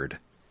 3rd,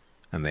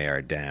 and they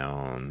are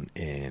down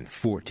in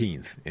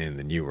 14th in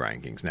the new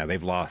rankings. Now,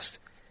 they've lost...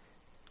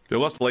 They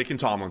lost Laken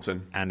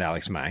Tomlinson. And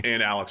Alex Mack.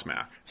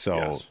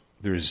 So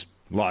there's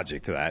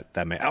logic to that.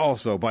 That may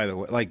also, by the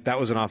way, that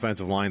was an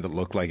offensive line that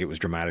looked like it was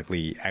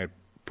dramatically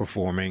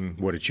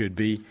outperforming what it should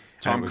be.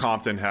 Tom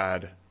Compton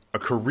had a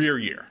career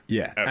year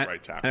at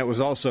right tackle. And it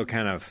was also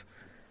kind of...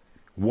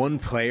 One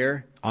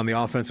player on the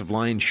offensive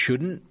line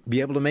shouldn't be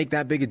able to make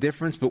that big a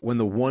difference, but when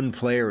the one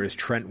player is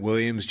Trent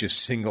Williams just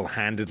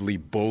single-handedly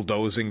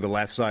bulldozing the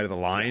left side of the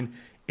line,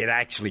 it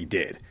actually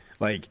did.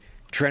 Like,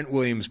 Trent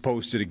Williams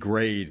posted a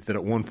grade that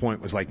at one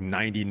point was like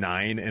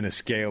 99 in a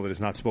scale that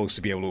is not supposed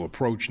to be able to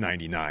approach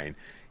 99.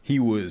 He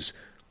was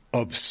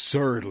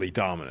absurdly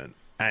dominant,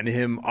 and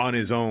him on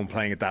his own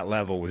playing at that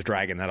level was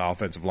dragging that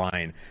offensive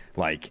line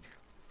like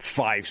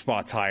 5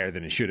 spots higher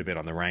than it should have been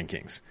on the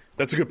rankings.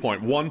 That's a good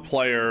point. One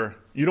player,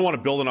 you don't want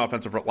to build an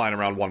offensive line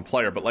around one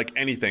player, but like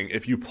anything,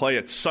 if you play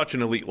at such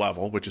an elite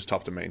level, which is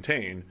tough to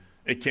maintain,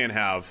 it can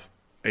have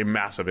a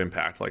massive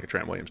impact like a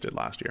Trent Williams did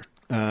last year.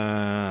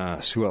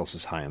 Who else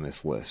is high on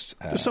this list?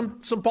 There's some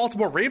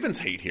Baltimore Ravens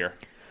hate here.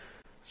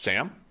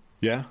 Sam?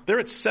 Yeah? They're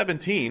at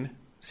 17.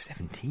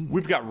 17?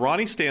 We've got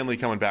Ronnie Stanley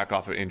coming back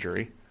off of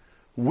injury.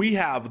 We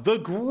have the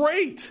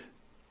great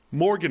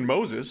Morgan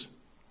Moses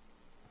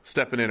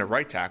stepping in at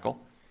right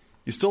tackle.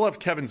 You still have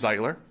Kevin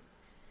Zeitler.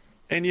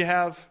 And you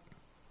have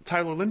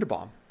Tyler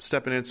Linderbaum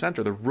stepping in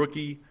center, the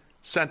rookie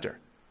center.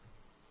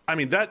 I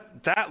mean,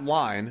 that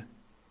line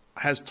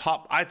has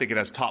top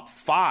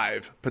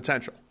 5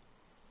 potential.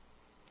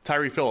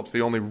 Tyree Phillips,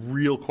 the only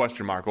real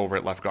question mark over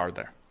at left guard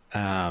there.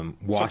 Some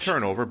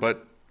turnover,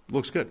 but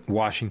looks good.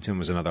 Washington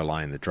was another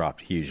line that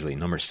dropped hugely.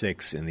 Number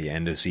 6 in the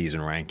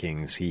end-of-season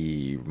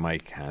rankings.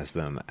 Mike has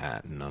them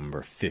at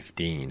number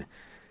 15.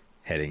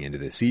 Heading into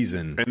this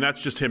season. And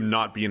that's just him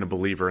not being a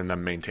believer in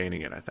them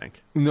maintaining it, I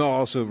think. No,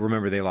 also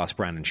remember they lost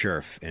Brandon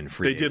Scherf in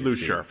free agency. They did lose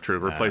Scherf, true,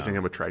 replacing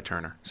him with Try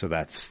Turner. So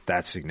that's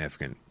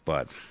significant.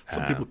 But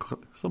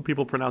some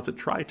people pronounce it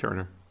Try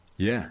Turner.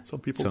 Yeah. Some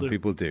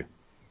people do.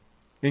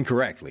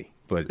 Incorrectly,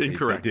 but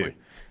incorrectly. They do.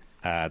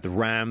 The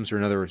Rams are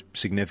another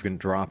significant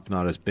drop,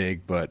 not as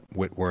big, but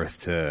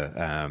Whitworth to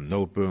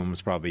Noteboom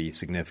is probably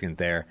significant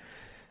there.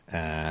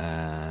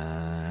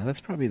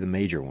 That's probably the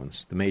major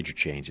ones, the major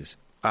changes.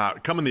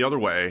 Coming the other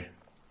way,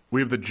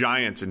 we have the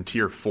Giants in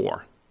Tier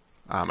 4.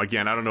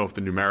 Again, I don't know if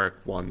the numeric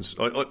ones...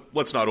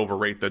 Let's not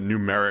overrate the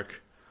numeric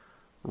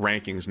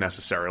rankings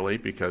necessarily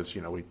because,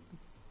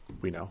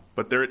 we know.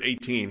 But they're at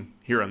 18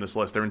 here on this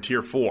list. They're in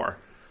Tier 4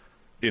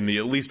 in the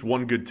at least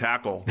one good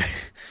tackle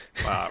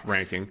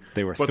ranking.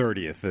 They were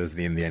 30th as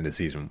in the end of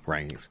season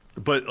rankings.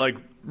 But,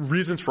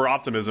 reasons for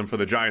optimism for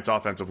the Giants'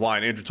 offensive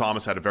line. Andrew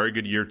Thomas had a very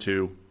good year,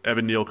 too.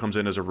 Evan Neal comes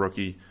in as a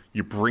rookie.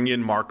 You bring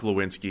in Mark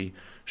Lewinsky.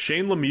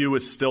 Shane Lemieux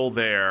is still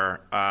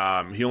there.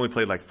 He only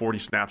played 40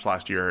 snaps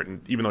last year,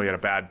 and even though he had a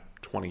bad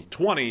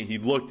 2020, he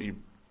looked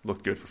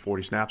good for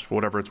 40 snaps. For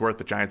whatever it's worth,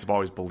 the Giants have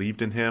always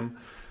believed in him.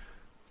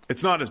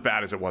 It's not as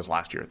bad as it was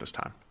last year at this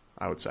time,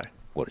 I would say.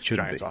 Well, it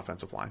shouldn't Giants' be.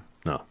 offensive line.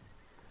 No.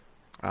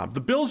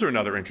 The Bills are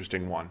another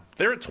interesting one.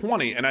 They're at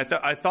 20, and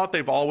I thought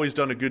they've always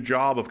done a good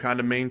job of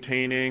kind of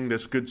maintaining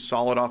this good,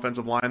 solid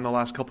offensive line in the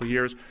last couple of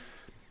years.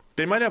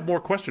 They might have more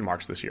question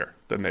marks this year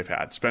than they've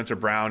had. Spencer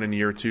Brown in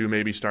year 2,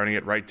 maybe starting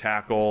at right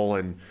tackle,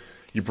 and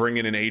you bring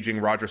in an aging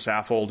Roger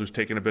Saffold who's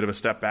taken a bit of a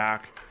step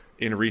back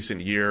in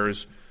recent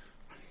years.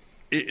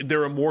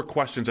 There are more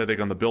questions, I think,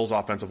 on the Bills'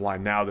 offensive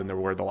line now than there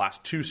were the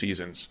last 2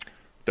 seasons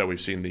that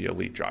we've seen the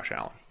elite Josh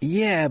Allen.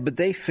 Yeah, but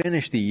they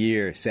finished the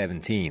year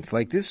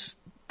 17th.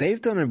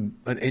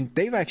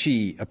 They've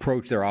actually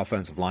approached their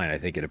offensive line, I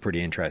think, in a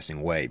pretty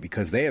interesting way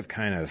because they have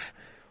kind of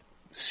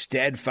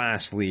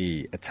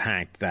steadfastly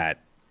attacked that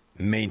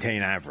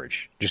maintain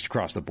average just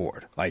across the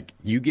board.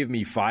 You give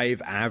me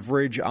 5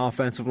 average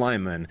offensive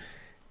linemen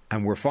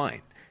and we're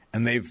fine.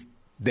 And they've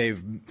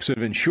sort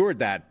of ensured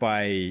that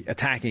by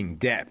attacking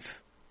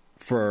depth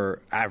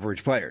for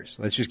average players.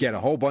 Let's just get a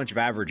whole bunch of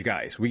average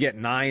guys. We get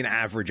 9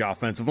 average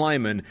offensive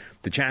linemen.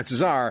 The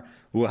chances are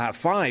we'll have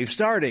 5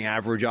 starting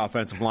average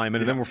offensive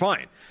linemen, and then we're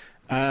fine.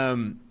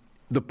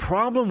 The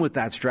problem with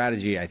that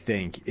strategy, I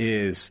think,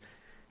 is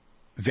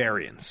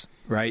variance,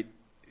 right?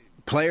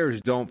 Players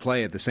don't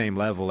play at the same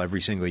level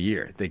every single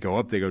year. They go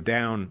up, they go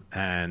down,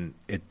 and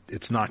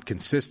it's not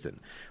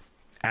consistent.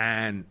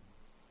 And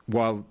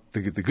while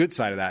the good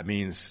side of that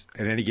means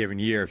in any given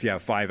year, if you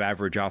have 5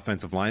 average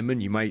offensive linemen,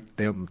 they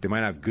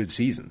might have good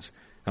seasons,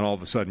 and all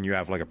of a sudden you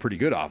have a pretty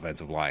good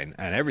offensive line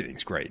and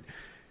everything's great.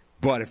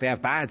 But if they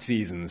have bad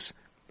seasons,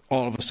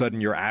 all of a sudden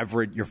your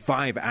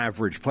 5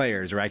 average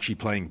players are actually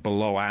playing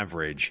below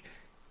average,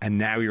 and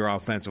now your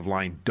offensive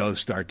line does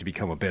start to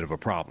become a bit of a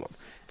problem.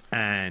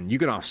 And you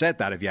can offset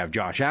that if you have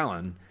Josh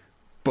Allen,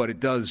 but it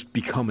does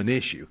become an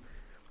issue.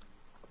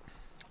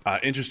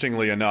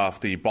 Interestingly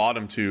enough, the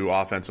bottom 2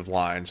 offensive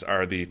lines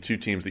are the 2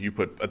 teams that you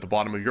put at the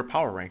bottom of your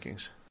power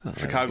rankings.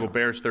 Chicago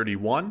Bears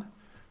 31,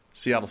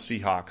 Seattle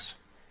Seahawks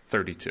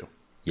 32.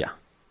 Yeah.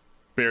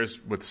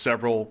 Bears with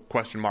several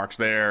question marks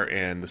there,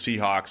 and the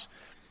Seahawks,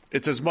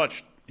 it's as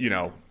much,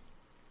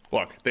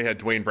 look, they had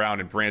Dwayne Brown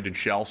and Brandon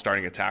Shell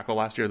starting at tackle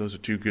last year. Those are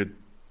 2 good,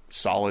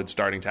 solid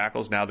starting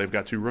tackles. Now they've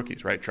got 2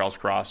 rookies, right? Charles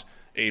Cross,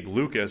 Abe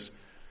Lucas.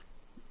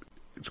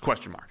 It's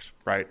question marks,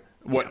 right?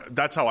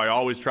 That's how I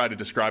always try to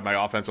describe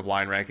my offensive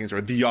line rankings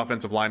or the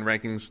offensive line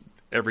rankings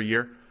every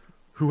year.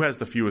 Who has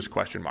the fewest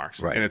question marks?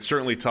 Right. And it's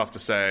certainly tough to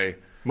say.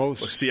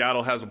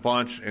 Seattle has a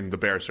bunch, and the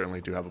Bears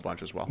certainly do have a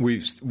bunch as well.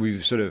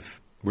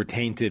 We're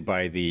tainted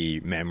by the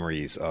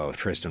memories of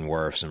Tristan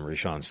Wirfs and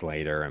Rashawn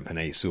Slater and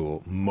Penei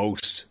Sewell.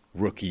 Most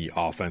rookie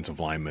offensive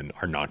linemen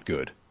are not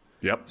good.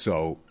 Yep.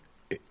 So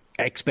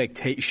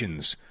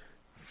expectations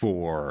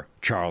for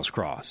Charles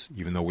Cross,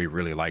 even though we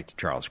really liked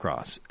Charles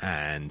Cross,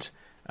 and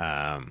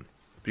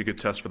be a good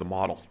test for the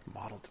model. The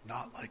model did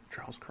not like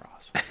Charles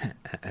Cross.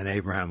 And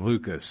Abraham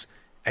Lucas,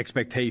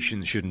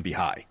 expectations shouldn't be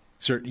high.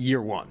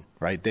 Year 1,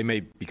 right? They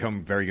may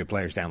become very good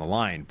players down the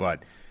line,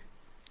 but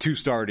 2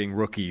 starting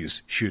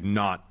rookies should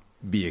not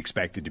be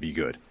expected to be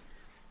good.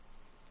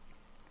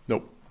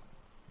 Nope.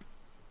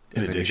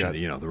 In addition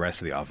to, the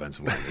rest of the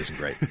offensive line isn't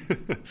great.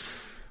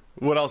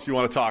 What else you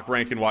want to talk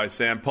ranking-wise,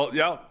 Sam?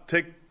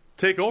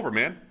 Take over,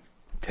 man.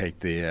 Take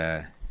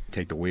the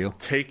wheel.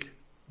 Take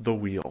the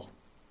wheel.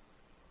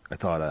 I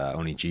thought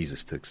only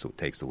Jesus takes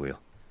the wheel.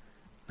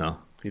 No?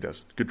 He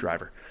does. Good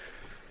driver.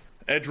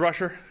 Edge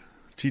rusher,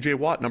 TJ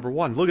Watt, number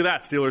 1. Look at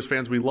that, Steelers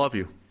fans. We love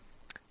you.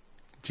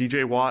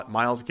 TJ Watt,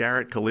 Myles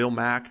Garrett, Khalil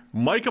Mack,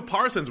 Micah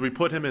Parsons, we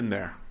put him in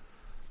there.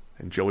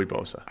 And Joey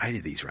Bosa. I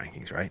did these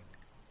rankings, right?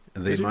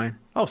 Are they mine?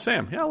 Oh,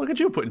 Sam. Yeah, look at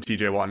you putting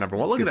TJ Watt number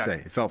 1. Look at that.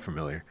 It felt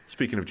familiar.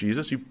 Speaking of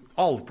Jesus, you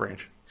olive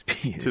branch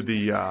to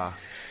the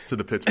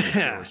Pittsburgh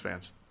Steelers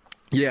fans.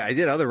 Yeah, I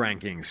did other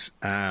rankings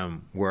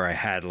where I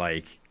had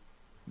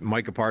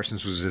Micah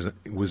Parsons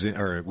was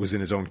in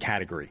his own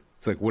category.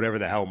 It's whatever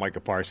the hell Micah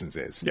Parsons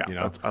is.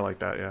 Yeah, I like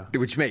that. Yeah,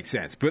 which makes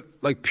sense.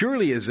 But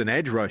purely as an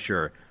edge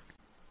rusher,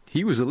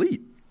 he was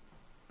elite.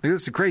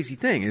 That's the crazy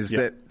thing is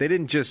that they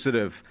didn't just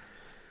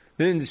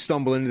they didn't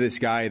stumble into this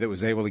guy that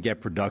was able to get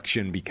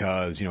production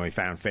because he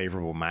found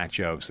favorable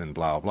matchups and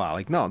blah blah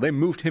blah. No, they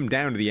moved him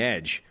down to the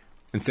edge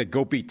and said,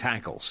 "Go beat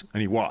tackles,"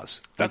 and he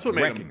was. That's what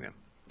made wrecking him them.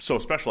 so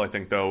special, I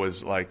think, though,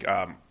 is like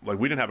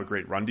we didn't have a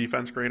great run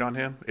defense grade on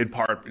him. In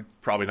part,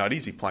 probably not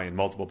easy playing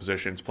multiple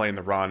positions, playing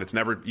the run. It's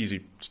never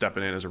easy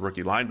stepping in as a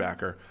rookie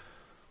linebacker.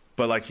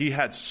 But like he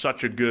had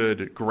such a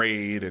good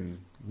grade and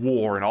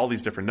WAR and all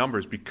these different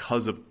numbers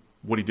because of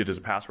what he did as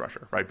a pass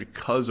rusher, right?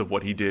 Because of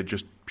what he did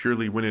just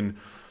purely winning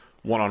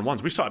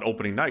one-on-ones. We saw it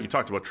opening night. You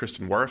talked about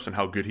Tristan Wirfs and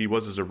how good he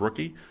was as a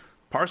rookie.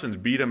 Parsons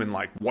beat him in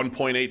like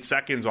 1.8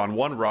 seconds on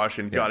one rush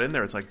and got in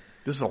there. It's like,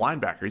 this is a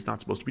linebacker. He's not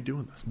supposed to be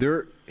doing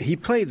this. He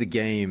played the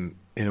game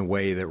in a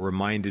way that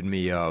reminded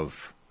me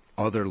of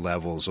other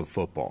levels of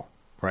football,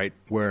 right?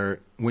 Where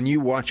when you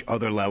watch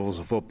other levels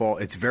of football,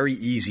 it's very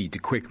easy to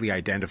quickly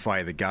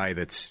identify the guy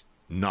that's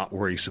not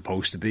where he's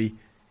supposed to be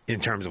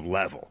in terms of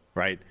level,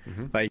 right?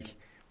 Mm-hmm. Like,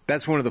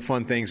 that's one of the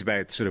fun things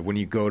about sort of when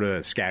you go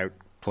to scout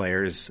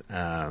players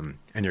and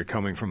you're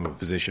coming from a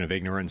position of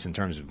ignorance in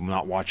terms of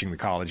not watching the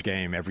college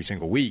game every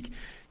single week,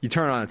 you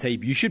turn on a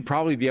tape, you should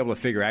probably be able to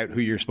figure out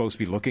who you're supposed to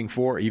be looking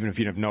for, even if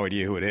you have no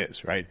idea who it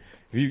is, right?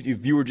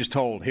 If you were just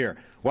told, here,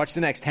 watch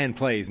the next 10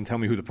 plays and tell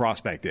me who the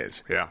prospect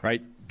is,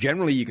 right?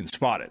 Generally, you can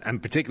spot it,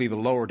 and particularly the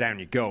lower down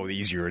you go, the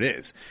easier it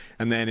is.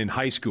 And then in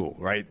high school,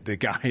 right, the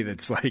guy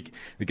that's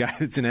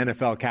an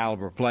NFL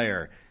caliber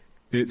player,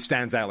 it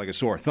stands out like a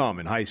sore thumb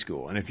in high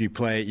school. And if you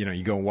play,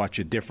 you go and watch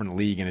a different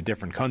league in a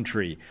different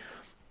country,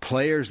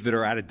 players that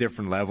are at a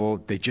different level,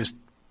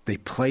 they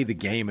play the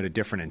game at a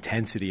different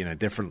intensity and a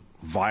different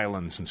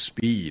violence and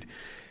speed.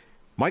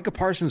 Micah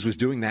Parsons was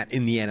doing that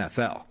in the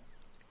NFL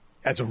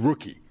as a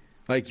rookie.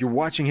 Like, you're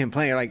watching him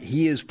play, like,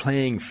 he is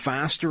playing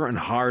faster and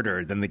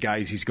harder than the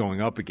guys he's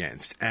going up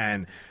against.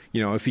 And,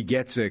 if he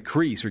gets a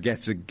crease or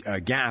gets a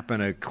gap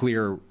and a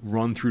clear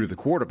run through to the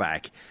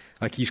quarterback,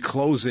 like, he's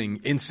closing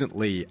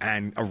instantly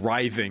and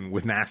arriving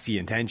with nasty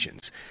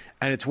intentions.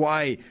 And it's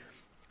why,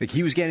 like,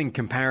 he was getting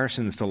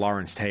comparisons to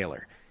Lawrence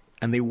Taylor,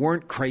 and they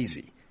weren't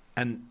crazy.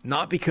 And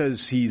not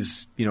because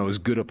he's, as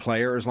good a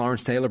player as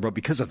Lawrence Taylor, but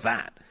because of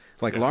that.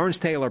 Like, Lawrence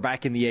Taylor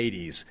back in the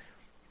 80s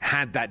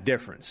had that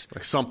difference.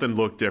 Like, something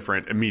looked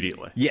different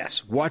immediately.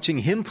 Yes. Watching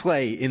him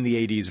play in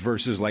the 80s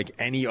versus, like,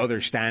 any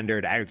other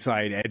standard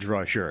outside edge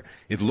rusher,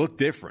 it looked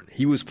different.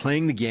 He was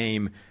playing the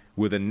game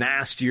with a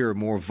nastier,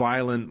 more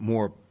violent,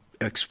 more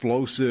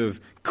explosive,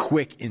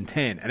 quick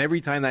intent. And every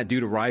time that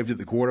dude arrived at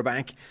the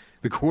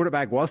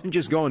quarterback wasn't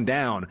just going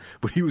down,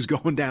 but he was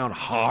going down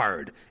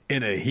hard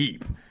in a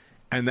heap.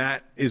 And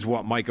that is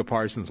what Micah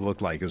Parsons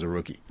looked like as a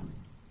rookie.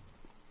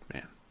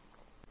 Man.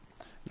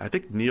 I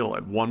think Neil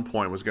at one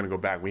point was going to go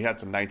back. We had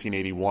some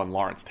 1981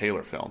 Lawrence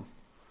Taylor film.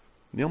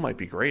 Neil might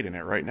be great in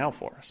it right now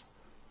for us.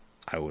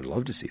 I would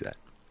love to see that.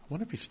 I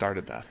wonder if he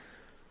started that.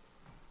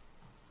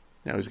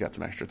 Now he's got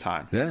some extra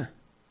time. Yeah.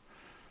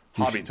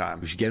 Hobby time.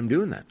 We should get him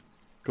doing that.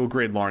 Go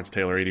grade Lawrence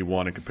Taylor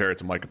 81 and compare it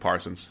to Micah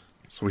Parsons.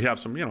 So we have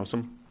some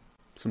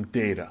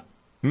data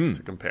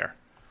to compare.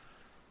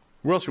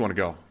 Where else you want to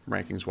go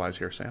rankings wise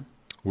here, Sam?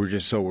 You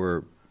just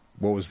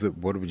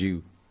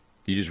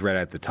read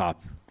at the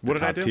top. What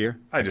did I do? Tier?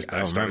 I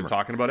started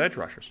talking about edge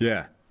rushers.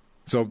 Yeah.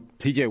 So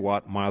T.J.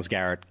 Watt, Myles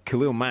Garrett,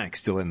 Khalil Mack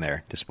still in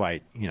there,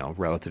 despite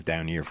relative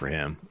down year for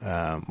him.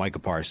 Micah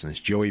Parsons,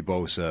 Joey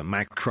Bosa,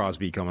 Max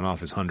Crosby coming off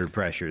his 100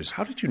 pressures.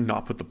 How did you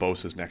not put the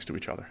Bosas next to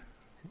each other?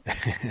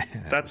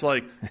 That's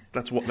a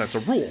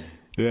rule.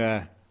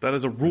 Yeah. That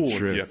is a rule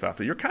in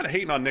PFF. You're kind of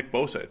hating on Nick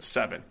Bosa at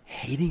 7.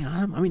 Hating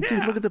on him? I mean,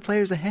 dude, look at the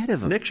players ahead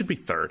of him. Nick should be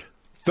 3rd.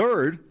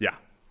 3rd? Yeah.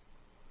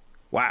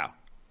 Wow.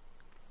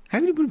 How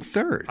can you put him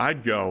 3rd?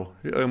 I'd go.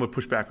 I'm going to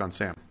push back on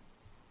Sam.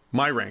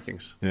 My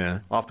rankings.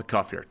 Yeah. Off the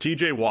cuff here.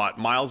 T.J. Watt,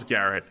 Myles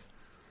Garrett,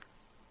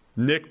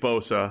 Nick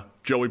Bosa,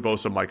 Joey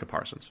Bosa, Micah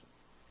Parsons.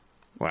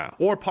 Wow.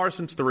 Or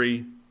Parsons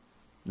 3,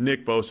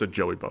 Nick Bosa,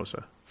 Joey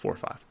Bosa, 4 or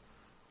 5.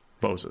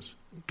 Bosas.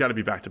 Got to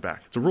be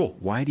back-to-back. It's a rule.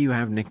 Why do you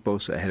have Nick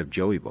Bosa ahead of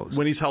Joey Bosa?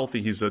 When he's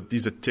healthy, he's a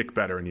tick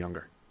better and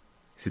younger.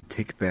 He's a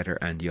tick better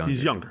and younger.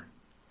 He's younger.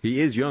 He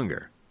is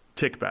younger.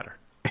 Tick better.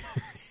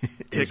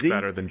 Tick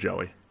better than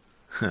Joey.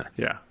 Huh.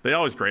 Yeah. They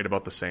always grade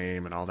about the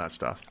same and all that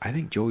stuff. I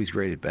think Joey's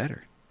graded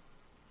better.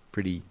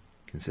 Pretty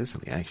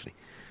consistently, actually.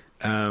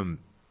 All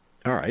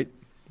right.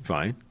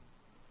 Fine.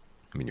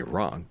 I mean, you're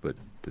wrong, but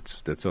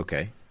that's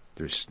okay.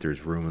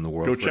 There's room in the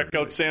world. Go check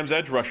out Sam's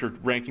edge rusher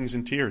rankings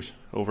and tiers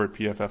over at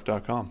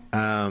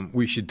PFF.com.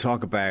 We should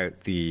talk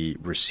about the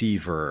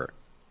receiver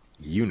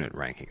unit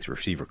rankings,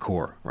 receiver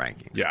core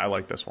rankings. Yeah, I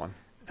like this one.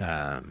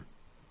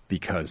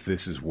 Because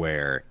this is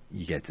where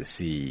you get to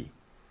see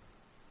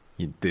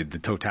the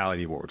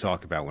totality of what we're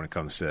talking about when it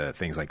comes to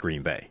things like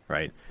Green Bay,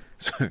 right?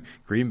 So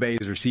Green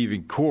Bay's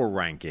receiving core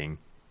ranking,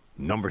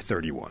 number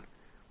 31.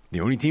 The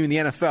only team in the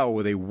NFL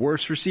with a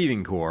worse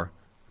receiving core,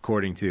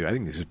 according to, I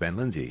think this is Ben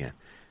Lindsay again.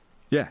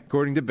 Yeah,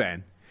 according to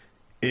Ben,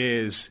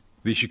 is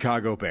the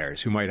Chicago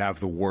Bears, who might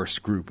have the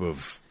worst group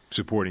of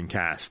supporting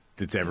cast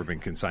that's ever been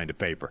consigned to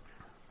paper.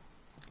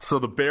 So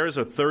the Bears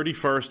are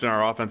 31st in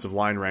our offensive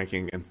line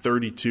ranking and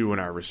 32 in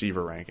our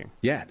receiver ranking.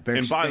 Yeah, the Bears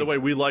And by stink. the way,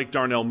 we like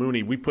Darnell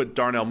Mooney. We put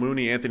Darnell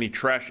Mooney, Anthony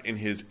Tresh in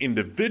his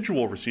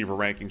individual receiver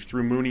rankings,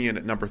 threw Mooney in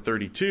at number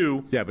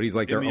 32. Yeah, but he's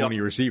like their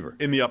only receiver.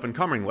 In the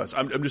up-and-coming list.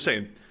 I'm just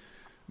saying,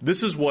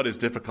 this is what is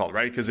difficult,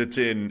 right? Because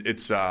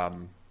it's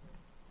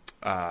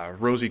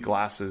Rosy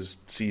Glasses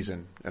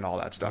season and all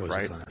that stuff,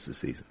 right? Rosy Glasses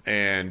season.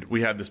 And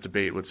we had this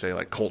debate with, say,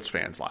 like Colts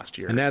fans last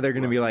year. And now they're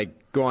going to be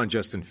like, go on,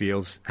 Justin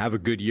Fields. Have a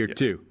good year,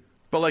 too.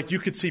 But like you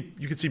could see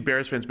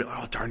Bears fans be like,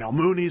 oh, Darnell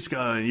Mooney's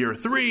going year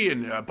 3,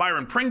 and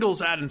Byron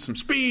Pringle's adding some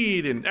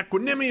speed, and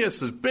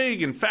Equanimous is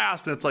big and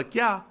fast, and it's like,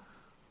 yeah.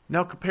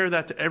 Now compare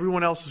that to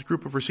everyone else's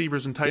group of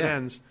receivers and tight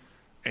ends,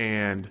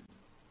 and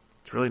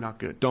it's really not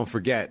good. Don't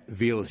forget,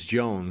 Velus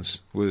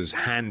Jones was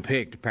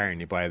handpicked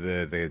apparently by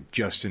the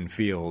Justin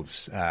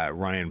Fields,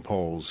 Ryan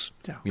Poles,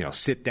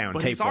 sit down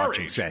tape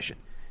watching session.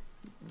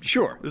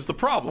 Sure. This is the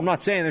problem. I'm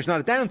not saying there's not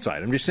a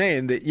downside. I'm just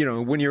saying that,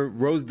 when you're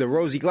the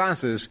rosy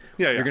glasses,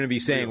 you're going to be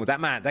saying, well,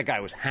 that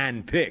guy was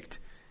handpicked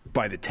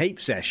by the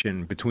tape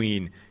session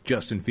between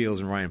Justin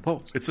Fields and Ryan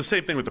Poles. It's the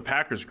same thing with the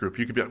Packers group.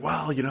 You could be like,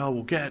 well,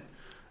 we'll get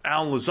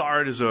Alan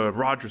Lazard is a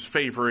Rodgers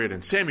favorite,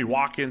 and Sammy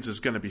Watkins is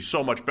going to be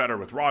so much better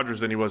with Rodgers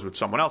than he was with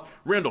someone else.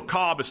 Randall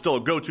Cobb is still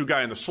a go-to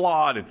guy in the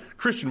slot, and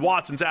Christian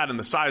Watson's adding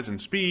the size and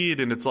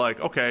speed, and it's like,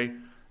 okay.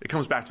 It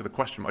comes back to the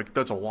question, like,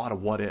 there's a lot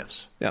of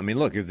what-ifs. Yeah, I mean,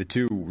 look, if the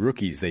 2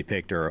 rookies they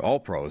picked are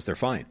all-pros, they're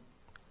fine.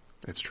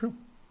 It's true.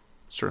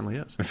 It certainly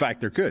is. In fact,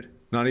 they're good.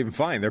 Not even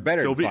fine. They're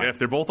better than fine. If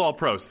they're both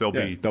all-pros, they'll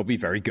be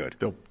very good.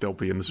 They'll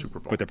be in the Super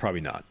Bowl. But they're probably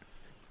not.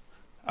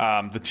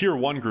 The Tier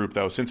 1 group,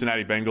 though,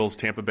 Cincinnati Bengals,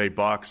 Tampa Bay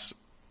Bucks,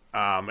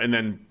 and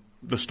then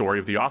the story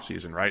of the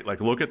offseason, right?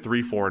 Like, look at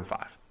 3, 4, and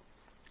 5.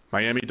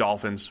 Miami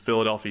Dolphins,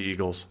 Philadelphia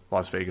Eagles,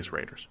 Las Vegas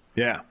Raiders.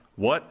 Yeah.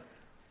 What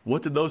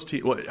did those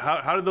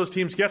how did those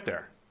teams get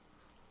there?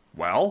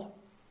 Well,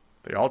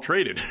 they all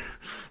traded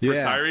for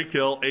Tyreek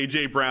Hill,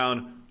 A.J.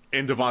 Brown,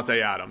 and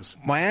Devontae Adams.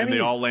 And they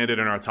all landed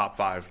in our top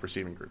 5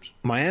 receiving groups.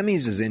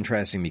 Miami's is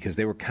interesting because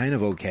they were kind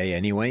of okay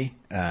anyway,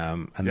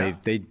 and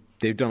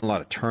they've done a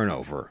lot of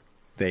turnover.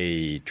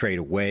 They trade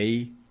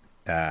away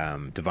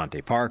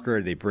Devontae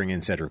Parker. They bring in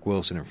Cedric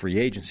Wilson in free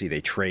agency.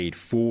 They trade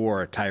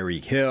for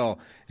Tyreek Hill,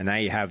 and now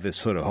you have this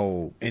sort of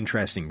whole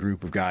interesting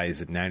group of guys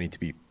that now need to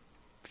be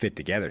fit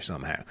together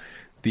somehow.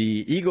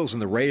 The Eagles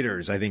and the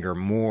Raiders, I think, are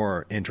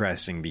more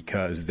interesting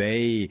because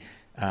they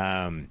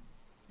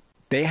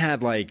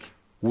had like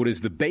what is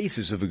the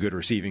basis of a good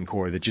receiving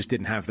core that just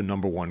didn't have the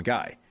number one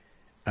guy,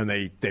 and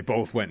they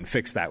both went and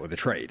fixed that with a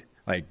trade.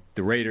 Like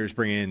the Raiders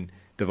bring in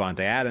Devontae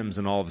Adams,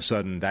 and all of a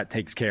sudden that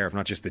takes care of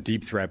not just the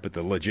deep threat but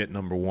the legit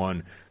number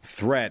one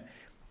threat.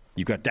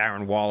 You've got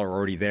Darren Waller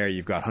already there.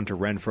 You've got Hunter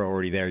Renfrow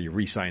already there. You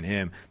re-sign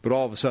him, but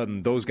all of a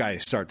sudden those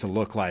guys start to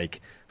look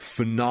like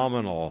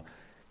phenomenal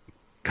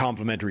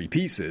complementary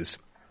pieces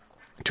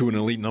to an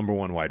elite number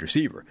one wide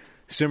receiver.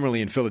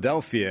 Similarly, in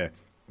Philadelphia,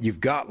 you've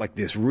got like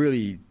this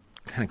really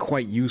kind of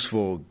quite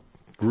useful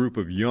group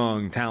of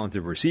young,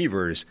 talented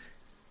receivers,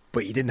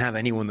 but you didn't have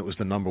anyone that was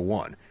the number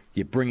one.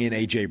 You bring in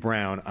A.J.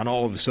 Brown, and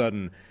all of a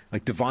sudden,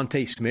 like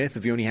Devontae Smith,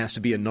 if he only has to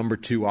be a number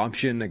 2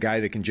 option, a guy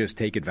that can just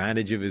take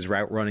advantage of his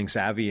route running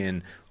savvy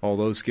and all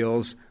those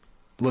skills,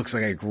 looks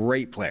like a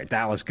great player.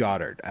 Dallas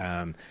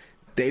Goedert.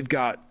 They've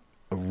got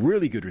a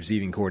really good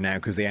receiving core now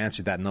because they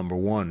answered that number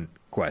 1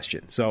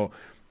 question. So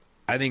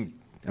I mean,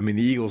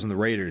 the Eagles and the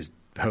Raiders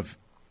have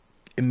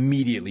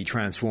immediately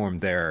transformed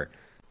their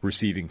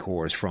receiving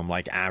cores from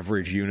like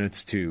average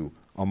units to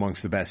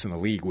amongst the best in the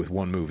league with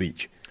one move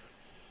each.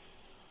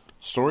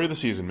 Story of the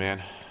season,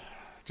 man.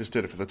 Just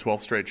did it for the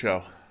 12th straight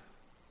show.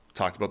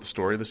 Talked about the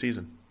story of the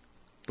season.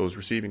 Those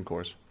receiving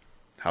cores.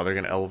 How they're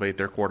going to elevate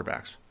their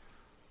quarterbacks.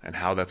 And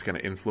how that's going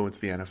to influence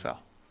the NFL.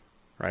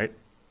 Right?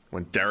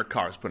 When Derek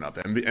Carr is putting up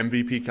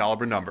MVP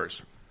caliber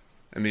numbers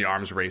and the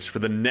arms race for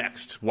the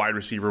next wide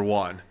receiver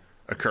 1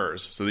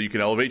 occurs so that you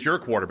can elevate your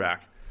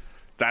quarterback.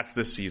 That's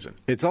this season.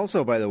 It's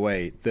also, by the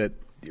way, that,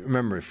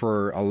 remember,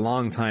 for a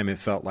long time it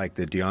felt like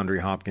the DeAndre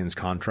Hopkins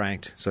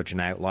contract, such an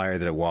outlier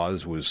that it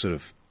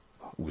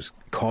was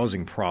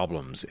causing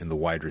problems in the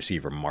wide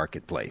receiver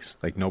marketplace.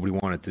 Like nobody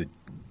wanted to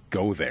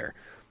go there.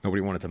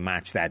 Nobody wanted to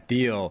match that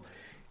deal.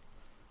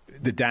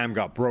 The dam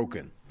got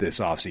broken this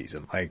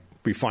offseason. Like,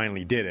 we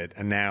finally did it,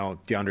 and now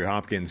DeAndre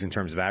Hopkins, in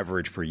terms of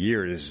average per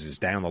year, is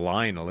down the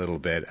line a little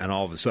bit, and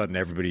all of a sudden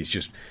everybody's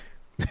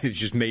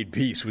just made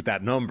peace with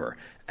that number.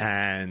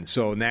 And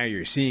so now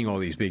you're seeing all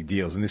these big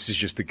deals, and this is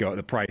just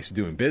the price of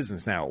doing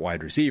business now at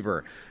wide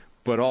receiver.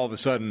 But all of a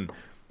sudden,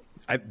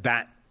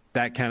 that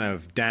kind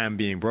of dam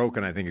being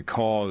broken, I think it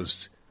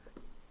caused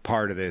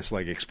part of this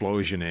like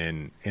explosion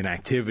in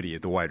activity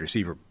at the wide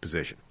receiver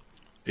position.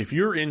 If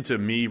you're into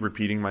me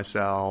repeating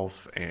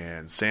myself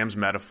and Sam's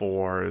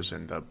metaphors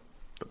and the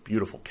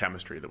beautiful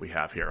chemistry that we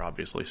have here,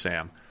 obviously,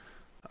 Sam,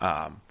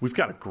 we've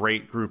got a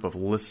great group of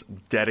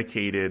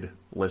dedicated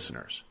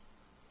listeners,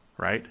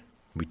 right?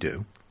 We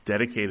do.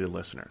 Dedicated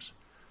listeners.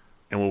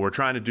 And what we're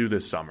trying to do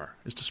this summer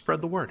is to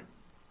spread the word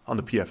on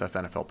the PFF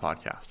NFL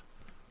podcast.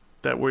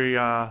 that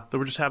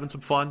we're just having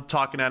some fun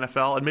talking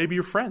NFL, and maybe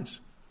your friends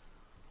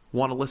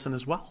want to listen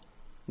as well.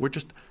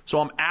 So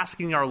I'm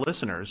asking our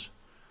listeners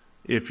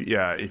if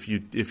you're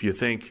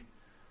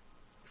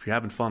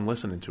having fun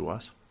listening to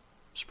us,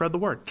 spread the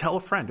word. Tell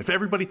a friend. If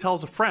everybody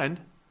tells a friend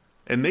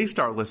and they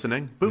start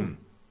listening, boom,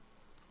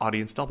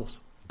 audience doubles.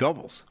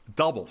 Doubles.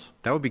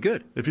 That would be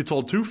good. If you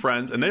told 2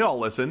 friends and they all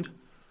listened,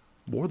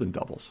 more than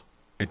doubles.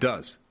 It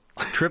does.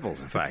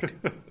 Triples, in fact.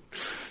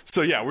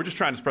 So, yeah, we're just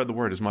trying to spread the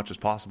word as much as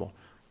possible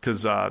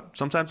because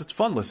sometimes it's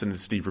fun listening to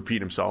Steve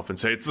repeat himself and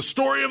say, it's the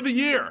story of the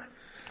year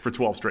for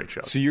 12 straight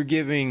shows. So you're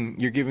giving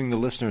the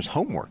listeners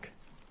homework.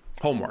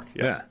 Homework,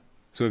 yeah.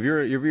 So if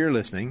you're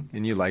listening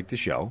and you like the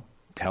show,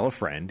 tell a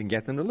friend and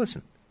get them to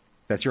listen.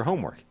 That's your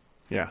homework.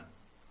 Yeah.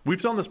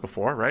 We've done this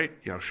before, right?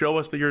 Show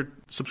us that you're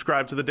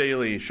subscribed to the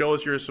Daily. Show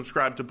us you're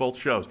subscribed to both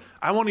shows.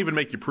 I won't even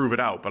make you prove it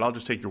out, but I'll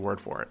just take your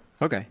word for it.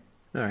 Okay.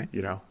 All right.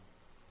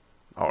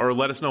 Or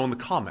let us know in the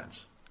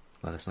comments.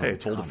 Let us know. Hey, I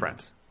told a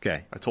friend.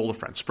 Okay. I told a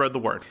friend. Spread the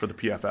word for the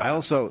PFF. I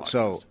also,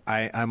 podcast.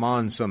 I'm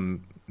on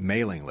some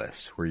mailing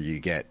lists where you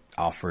get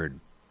offered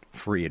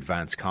free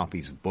advance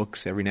copies of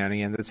books every now and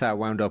again. That's how I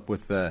wound up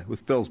with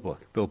Bill's book,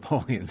 Bill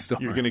Polian's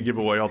story. You're going to give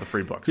away all the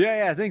free books.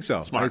 Yeah, I think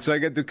so. Smart. And so I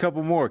got a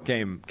couple more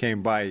came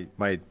by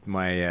my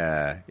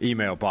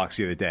email box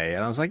the other day,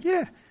 and I was like,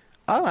 yeah,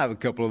 I'll have a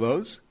couple of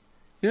those.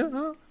 They you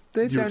sound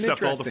accept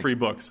interesting. all the free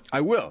books.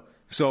 I will.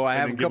 So I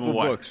have a couple of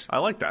books. I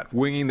like that.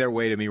 Winging their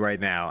way to me right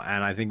now,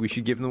 and I think we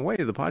should give them away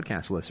to the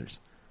podcast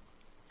listeners.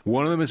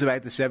 One of them is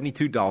about the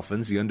 72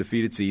 Dolphins, the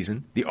undefeated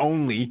season, the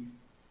only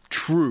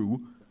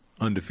true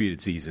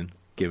undefeated season,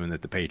 given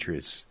that the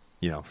Patriots,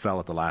 fell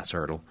at the last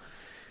hurdle.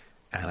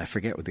 And I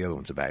forget what the other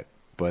one's about.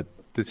 But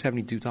the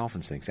 72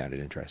 Dolphins thing sounded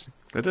interesting.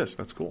 It is.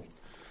 That's cool.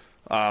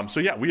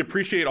 We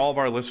appreciate all of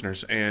our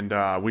listeners, and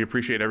we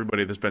appreciate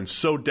everybody that's been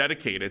so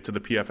dedicated to the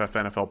PFF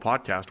NFL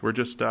podcast. We're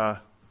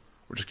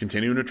just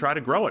continuing to try to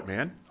grow it,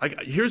 man.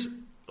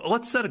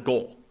 Let's set a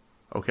goal,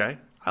 okay?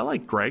 I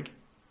like Greg.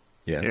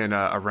 Yes. And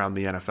around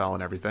the NFL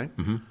and everything.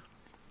 Mm-hmm.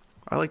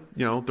 I like,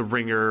 The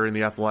Ringer and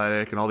The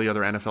Athletic and all the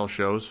other NFL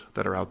shows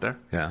that are out there.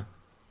 Yeah.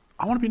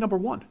 I want to be number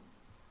one.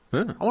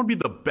 Huh. I want to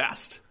be the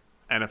best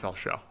NFL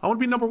show. I want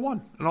to be number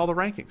one in all the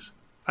rankings.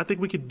 I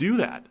think we could do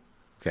that.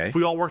 Okay. If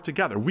we all work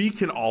together. We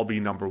can all be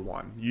number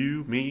one.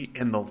 You, me,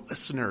 and the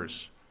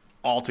listeners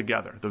all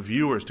together. The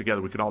viewers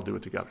together. We can all do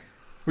it together.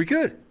 We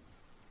could.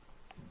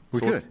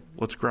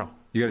 Let's grow.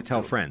 You got to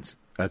tell friends.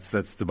 That's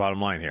the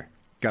bottom line here.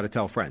 Got to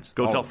tell friends.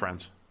 Go tell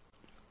friends.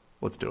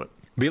 Let's do it.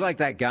 Be like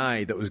that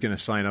guy that was going to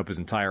sign up his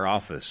entire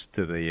office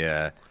to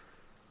the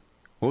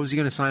what was he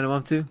going to sign him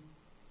up to?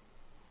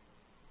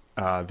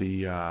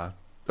 He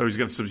was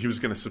going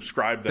to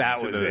subscribe them that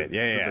to was the, it.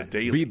 Yeah, to the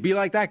Daily. Be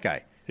like that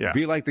guy. Yeah.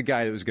 Be like the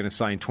guy that was going to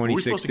sign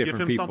 26 different people.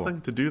 Were we supposed to give him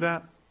something to do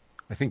that?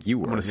 I think you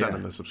were. I'm going to send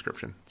him the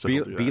subscription. So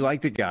be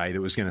like the guy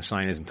that was going to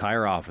sign his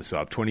entire office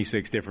up,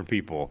 26 different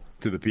people,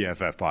 to the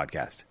PFF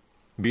podcast.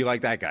 Be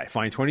like that guy.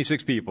 Find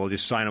 26 people,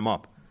 just sign them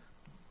up.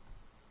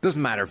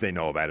 Doesn't matter if they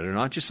know about it or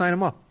not. Just sign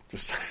them up.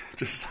 Just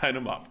sign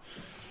them up.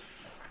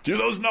 Do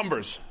those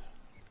numbers.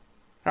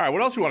 All right,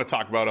 what else you want to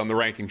talk about on the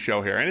ranking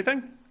show here?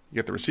 Anything? You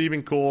get the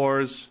receiving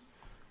cores.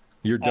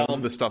 You're done. All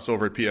of the stuff's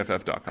over at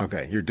PFF.com.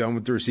 Okay, you're done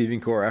with the receiving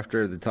core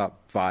after the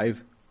top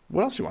 5?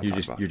 What else you want to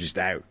talk about? You're just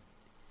out.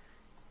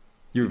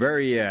 You're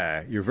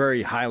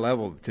very high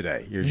level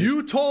today.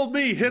 You told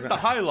me hit the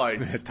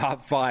highlights.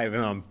 Top 5,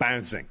 and I'm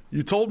bouncing.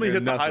 You told me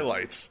hit nothing. the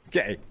highlights.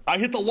 Okay. I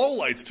hit the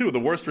lowlights, too, the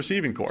worst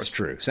receiving core. It's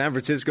true. San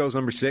Francisco's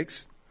number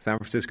 6. San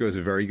Francisco is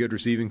a very good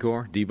receiving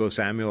core. Deebo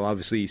Samuel,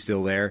 obviously, he's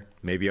still there.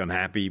 Maybe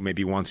unhappy.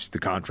 Maybe wants the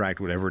contract,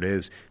 whatever it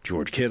is.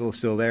 George Kittle is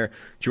still there.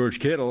 George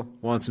Kittle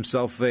wants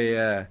himself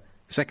a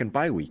second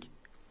bye week.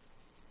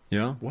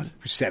 What?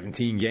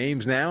 17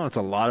 games now. It's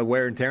a lot of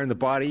wear and tear in the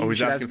body. Oh,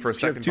 he's asking for a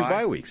second two bye?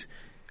 bye weeks.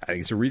 I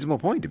think it's a reasonable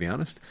point, to be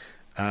honest.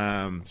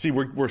 See,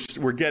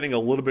 we're getting a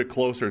little bit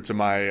closer to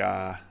my.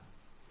 I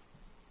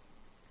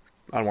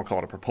don't want to call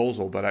it a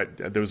proposal, but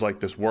there was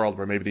like this world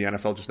where maybe the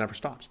NFL just never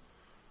stops.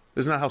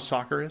 Isn't that how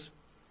soccer is?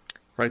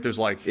 Right? There's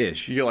like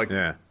Ish. You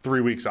get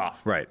 3 weeks off.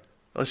 Right.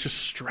 Let's just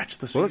stretch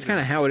the season. Well, that's kind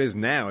of how it is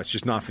now. It's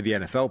just not for the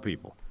NFL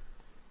people.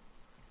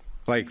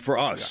 Like for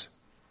us,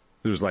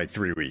 there's like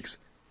 3 weeks.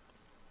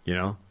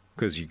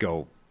 Because you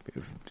go,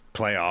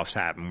 playoffs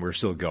happen, we're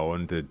still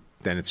going.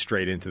 Then it's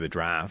straight into the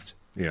draft.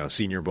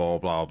 Senior Bowl,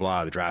 blah, blah,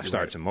 blah. The draft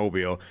starts in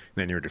Mobile.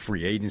 Then you're into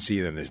free agency.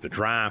 Then there's the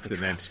draft. The and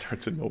draft then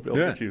starts in Mobile.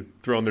 Yeah. Did you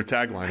throw in their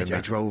tagline in there?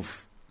 I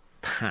drove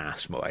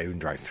past Mobile. I didn't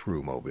drive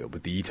through Mobile,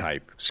 but the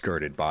E-Type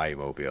skirted by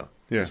Mobile.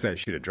 Yeah. Instead, I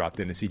should have dropped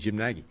in to see Jim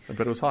Nagy. I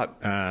bet it was hot.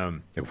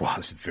 It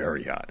was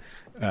very hot.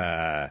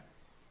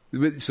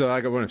 So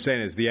what I'm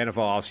saying is the NFL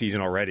offseason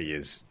already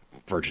is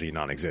virtually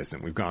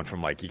non-existent. We've gone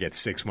from you get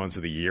 6 months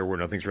of the year where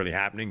nothing's really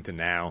happening to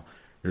now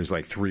there's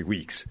 3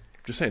 weeks.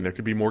 Just saying, there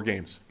could be more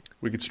games.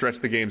 We could stretch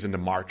the games into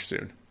March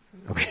soon.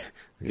 Okay.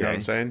 You know what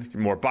I'm saying?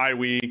 More bye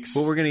weeks.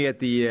 Well, we're going to get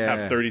the...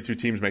 have 32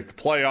 teams make the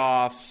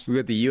playoffs. We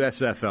got the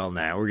USFL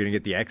now. We're going to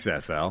get the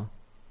XFL.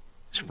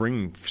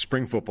 Spring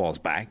football's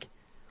back.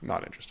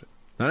 Not interested.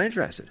 Not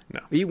interested.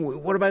 No.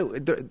 What about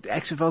the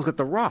XFL's got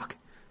The Rock?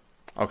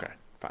 Okay,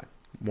 fine.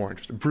 More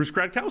interested. Bruce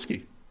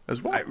Gradkowski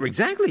as well.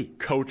 Exactly.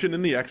 Coaching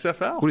in the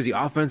XFL. What is he,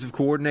 offensive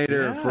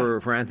coordinator Yeah.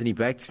 for Anthony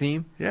Beck's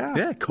team? Yeah.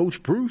 Yeah,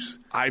 Coach Bruce.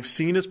 I've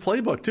seen his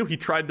playbook, too. He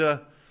tried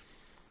to...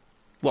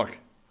 Look,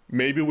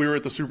 maybe we were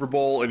at the Super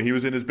Bowl and he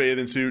was in his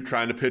bathing suit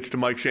trying to pitch to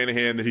Mike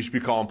Shanahan that he should be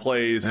calling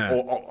plays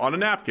on a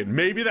napkin.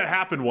 Maybe that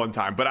happened one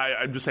time, but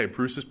I'm just saying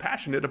Bruce is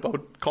passionate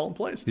about calling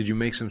plays. Did you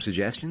make some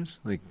suggestions,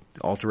 like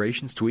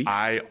alterations, tweaks?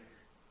 I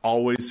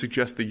always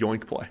suggest the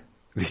yoink play.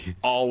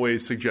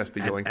 Always suggest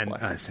the yoink play.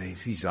 And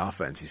he's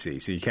offense, you see,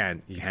 so you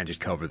can't just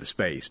cover the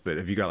space. But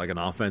have you got like an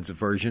offensive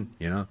version,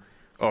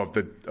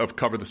 Of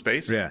cover the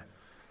space? Yeah.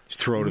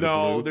 Just throw it to the blue.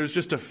 No, there's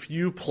just a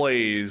few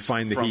plays.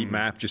 Find the heat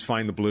map, just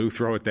find the blue,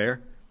 throw it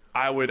there.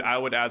 I would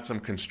add some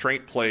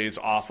constraint plays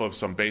off of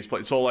some base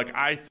plays. So,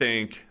 I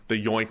think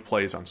the yoink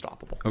play is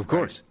unstoppable. Of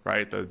course.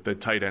 Right? The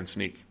tight end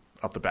sneak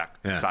up the back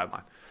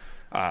sideline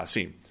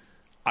seam.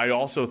 I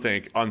also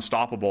think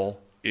unstoppable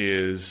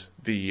is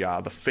the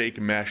fake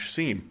mesh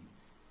seam.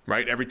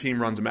 Right? Every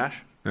team runs a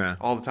mesh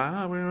all the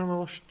time. We're going to run a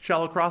little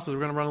shallow crosses.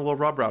 We're going to run a little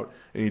rub route.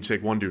 And you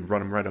take one dude,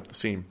 run him right up the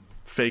seam.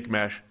 Fake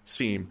mesh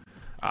seam.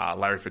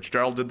 Larry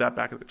Fitzgerald did that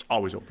back. It's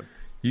always open.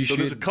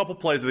 There's a couple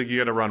plays I think you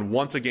got to run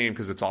once a game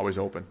because it's always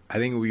open. I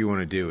think what you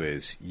want to do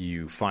is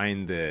you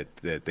find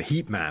the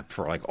heat map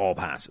for all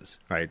passes,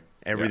 right?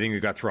 Everything that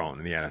got thrown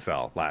in the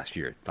NFL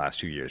last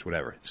 2 years,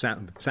 whatever.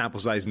 Sample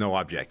size, no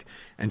object.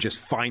 And just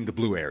find the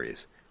blue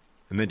areas.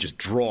 And then just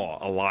draw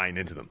a line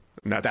into them.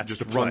 And that's just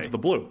the run play. to the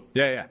blue.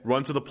 Yeah.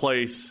 Run to the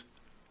place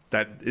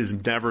that is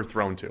never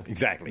thrown to.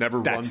 Exactly. Never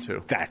run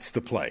to. That's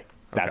the play.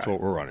 That's what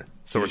we're running.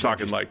 So we're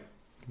talking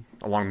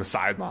along the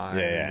sideline.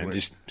 Yeah, and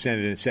just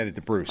send it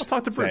to Bruce. I'll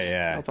talk to Bruce.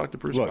 I'll talk to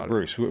Bruce Look, about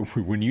Bruce,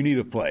 when you need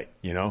a play,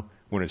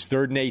 when it's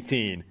 3rd and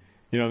 18,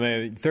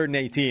 3rd and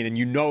 18, and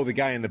the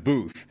guy in the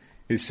booth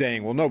is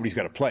saying, well, nobody's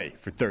got to play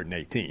for 3rd and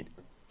 18.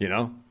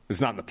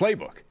 It's not in the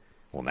playbook.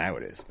 Well, now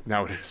it is.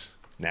 Now it is.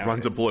 Now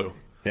Run to blue.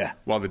 Yeah.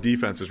 While the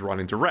defense is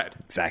running to red.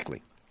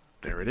 Exactly.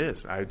 There it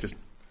is.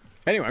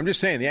 Anyway, I'm just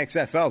saying the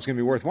XFL is going to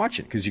be worth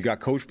watching because you got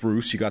Coach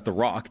Bruce, you got The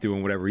Rock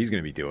doing whatever he's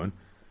going to be doing.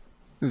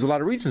 There's a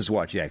lot of reasons to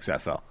watch the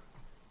XFL.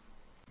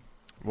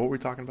 What were we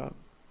talking about?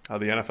 How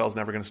the NFL's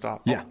never going to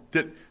stop? Yeah.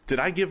 Oh, did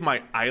I give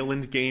my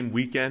Island game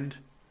weekend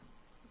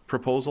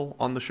proposal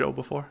on the show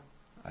before?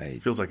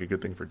 Feels like a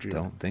good thing for June.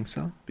 Don't think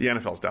so. The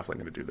NFL's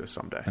definitely going to do this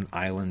someday. An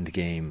Island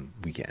game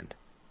weekend.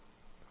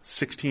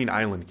 16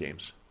 Island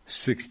games.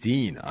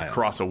 16 Island.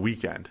 Across a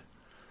weekend.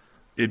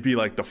 It'd be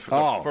like the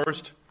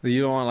first.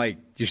 You don't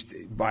want just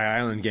by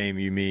Island game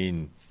you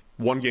mean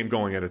one game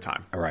going at a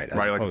time. All right.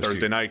 Right, like a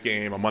Thursday night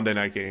game, a Monday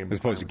night game. As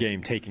opposed to a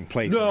game taking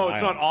place No, on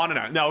it's not on an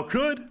island. Now,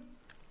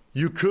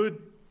 you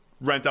could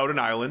rent out an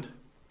island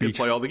and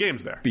play all the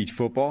games there. Beach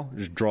football?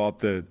 Just draw up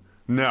the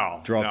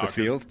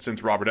field?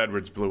 Since Robert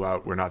Edwards blew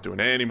out, we're not doing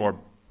any more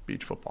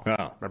beach football.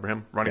 Oh. Remember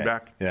him? Running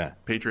back? Yeah.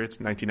 Patriots,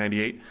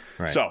 1998.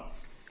 Right. So,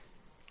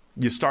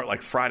 you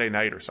start Friday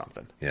night or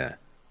something. Yeah.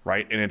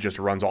 Right? And it just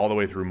runs all the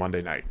way through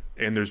Monday night.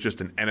 And there's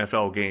just an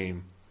NFL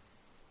game,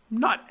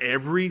 not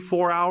every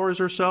 4 hours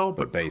or so,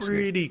 but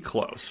pretty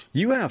close.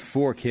 You have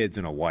 4 kids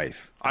and a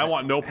wife. I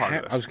want no part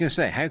of this. I was going to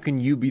say, how can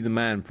you be the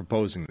man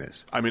proposing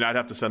this? I mean, I'd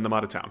have to send them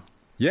out of town.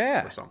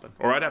 Yeah. Or something.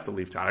 Or I'd have to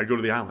leave town. I'd go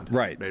to the island.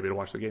 Right. Maybe to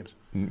watch the games.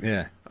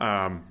 Yeah.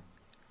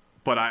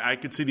 But I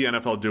could see the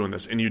NFL doing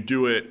this. And you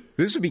do it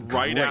this would be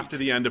right great. after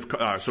the end of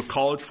so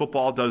college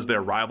football does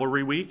their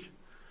rivalry week.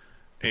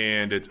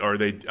 And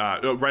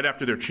right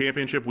after their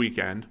championship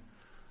weekend,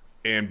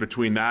 and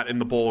between that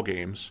and the bowl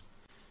games,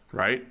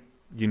 right?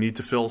 You need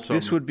to fill some.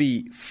 This would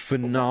be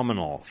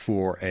phenomenal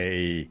for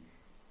a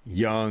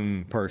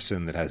young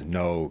person that has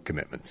no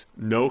commitments.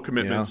 No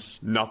commitments,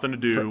 nothing to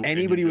do. For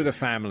anybody with a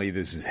family,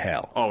 this is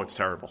hell. Oh, it's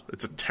terrible.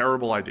 It's a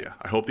terrible idea.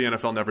 I hope the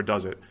NFL never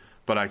does it,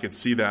 but I could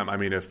see them. I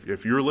mean,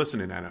 if you're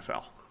listening,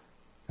 NFL,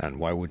 and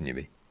why wouldn't you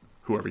be?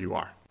 Whoever you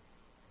are,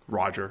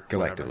 Roger,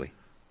 collectively,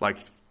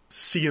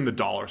 seeing the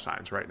dollar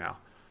signs right now.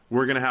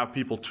 We're going to have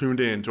people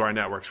tuned in to our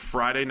networks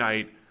Friday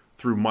night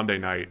through Monday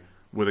night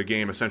with a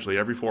game essentially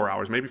every 4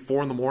 hours, maybe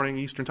 4 in the morning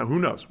Eastern time. Who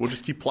knows? We'll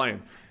just keep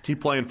playing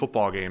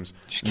football games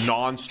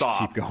nonstop,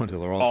 keep going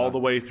till they're all the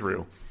way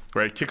through.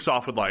 Right? It kicks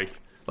off with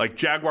like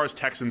Jaguars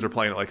Texans are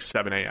playing at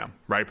 7 a.m.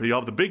 Right? But you'll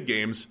have the big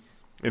games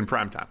in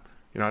prime time.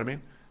 You know what I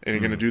mean? And you're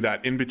going to do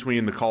that in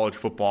between the college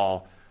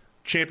football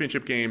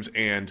championship games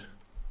and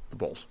the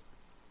bowls.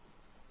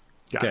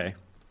 Yeah. Okay.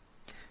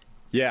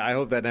 Yeah, I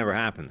hope that never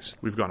happens.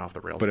 We've gone off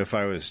the rails. But if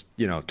I was,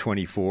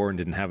 24 and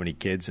didn't have any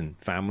kids and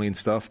family and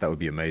stuff, that would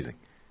be amazing.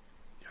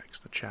 Yikes,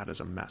 the chat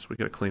is a mess. We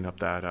got to clean up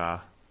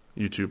that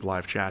YouTube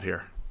live chat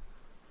here.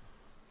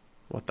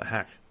 What the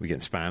heck? We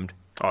getting spammed?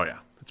 Oh, yeah.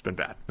 It's been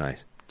bad.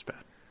 Nice. It's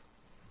bad.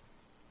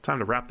 Time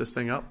to wrap this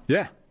thing up?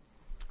 Yeah.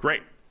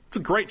 Great. It's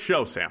a great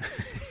show, Sam.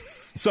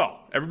 So,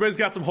 everybody's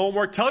got some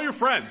homework. Tell your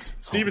friends.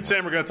 Steve and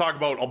Sam are going to talk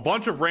about a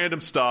bunch of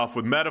random stuff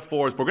with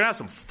metaphors. But we're going to have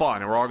some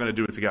fun, and we're all going to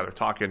do it together,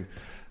 talking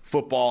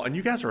football. And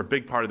you guys are a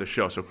big part of the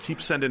show, so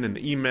keep sending in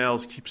the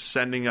emails. Keep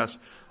sending us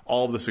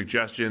all of the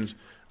suggestions.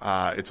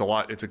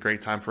 It's a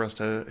great time for us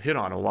to hit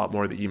on a lot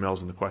more of the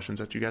emails and the questions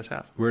that you guys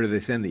have. Where do they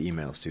send the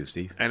emails to,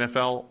 Steve?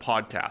 NFL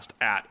podcast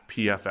at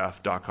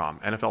PFF.com.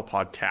 NFL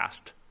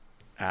podcast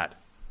at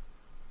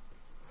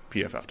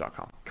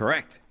PFF.com.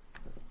 Correct.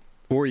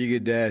 Or you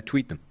could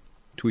tweet them.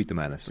 Tweet them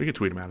at us. You can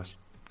tweet them at us.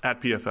 At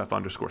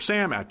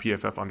PFF_Sam, at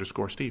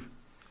PFF_Steve.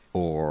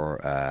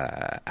 Or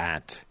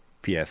at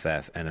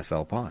PFF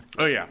NFL Pod.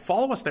 Oh, yeah.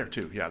 Follow us there,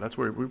 too. Yeah, that's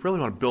where we really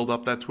want to build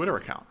up that Twitter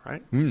account,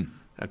 right?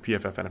 At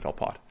PFF NFL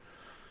Pod.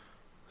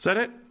 Is that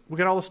it? We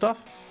got all the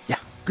stuff? Yeah.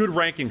 Good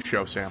ranking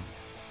show, Sam.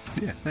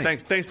 Yeah,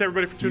 Thanks to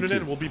everybody for tuning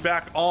in. We'll be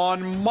back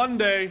on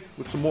Monday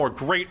with some more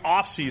great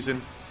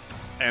off-season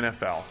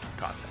NFL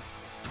content.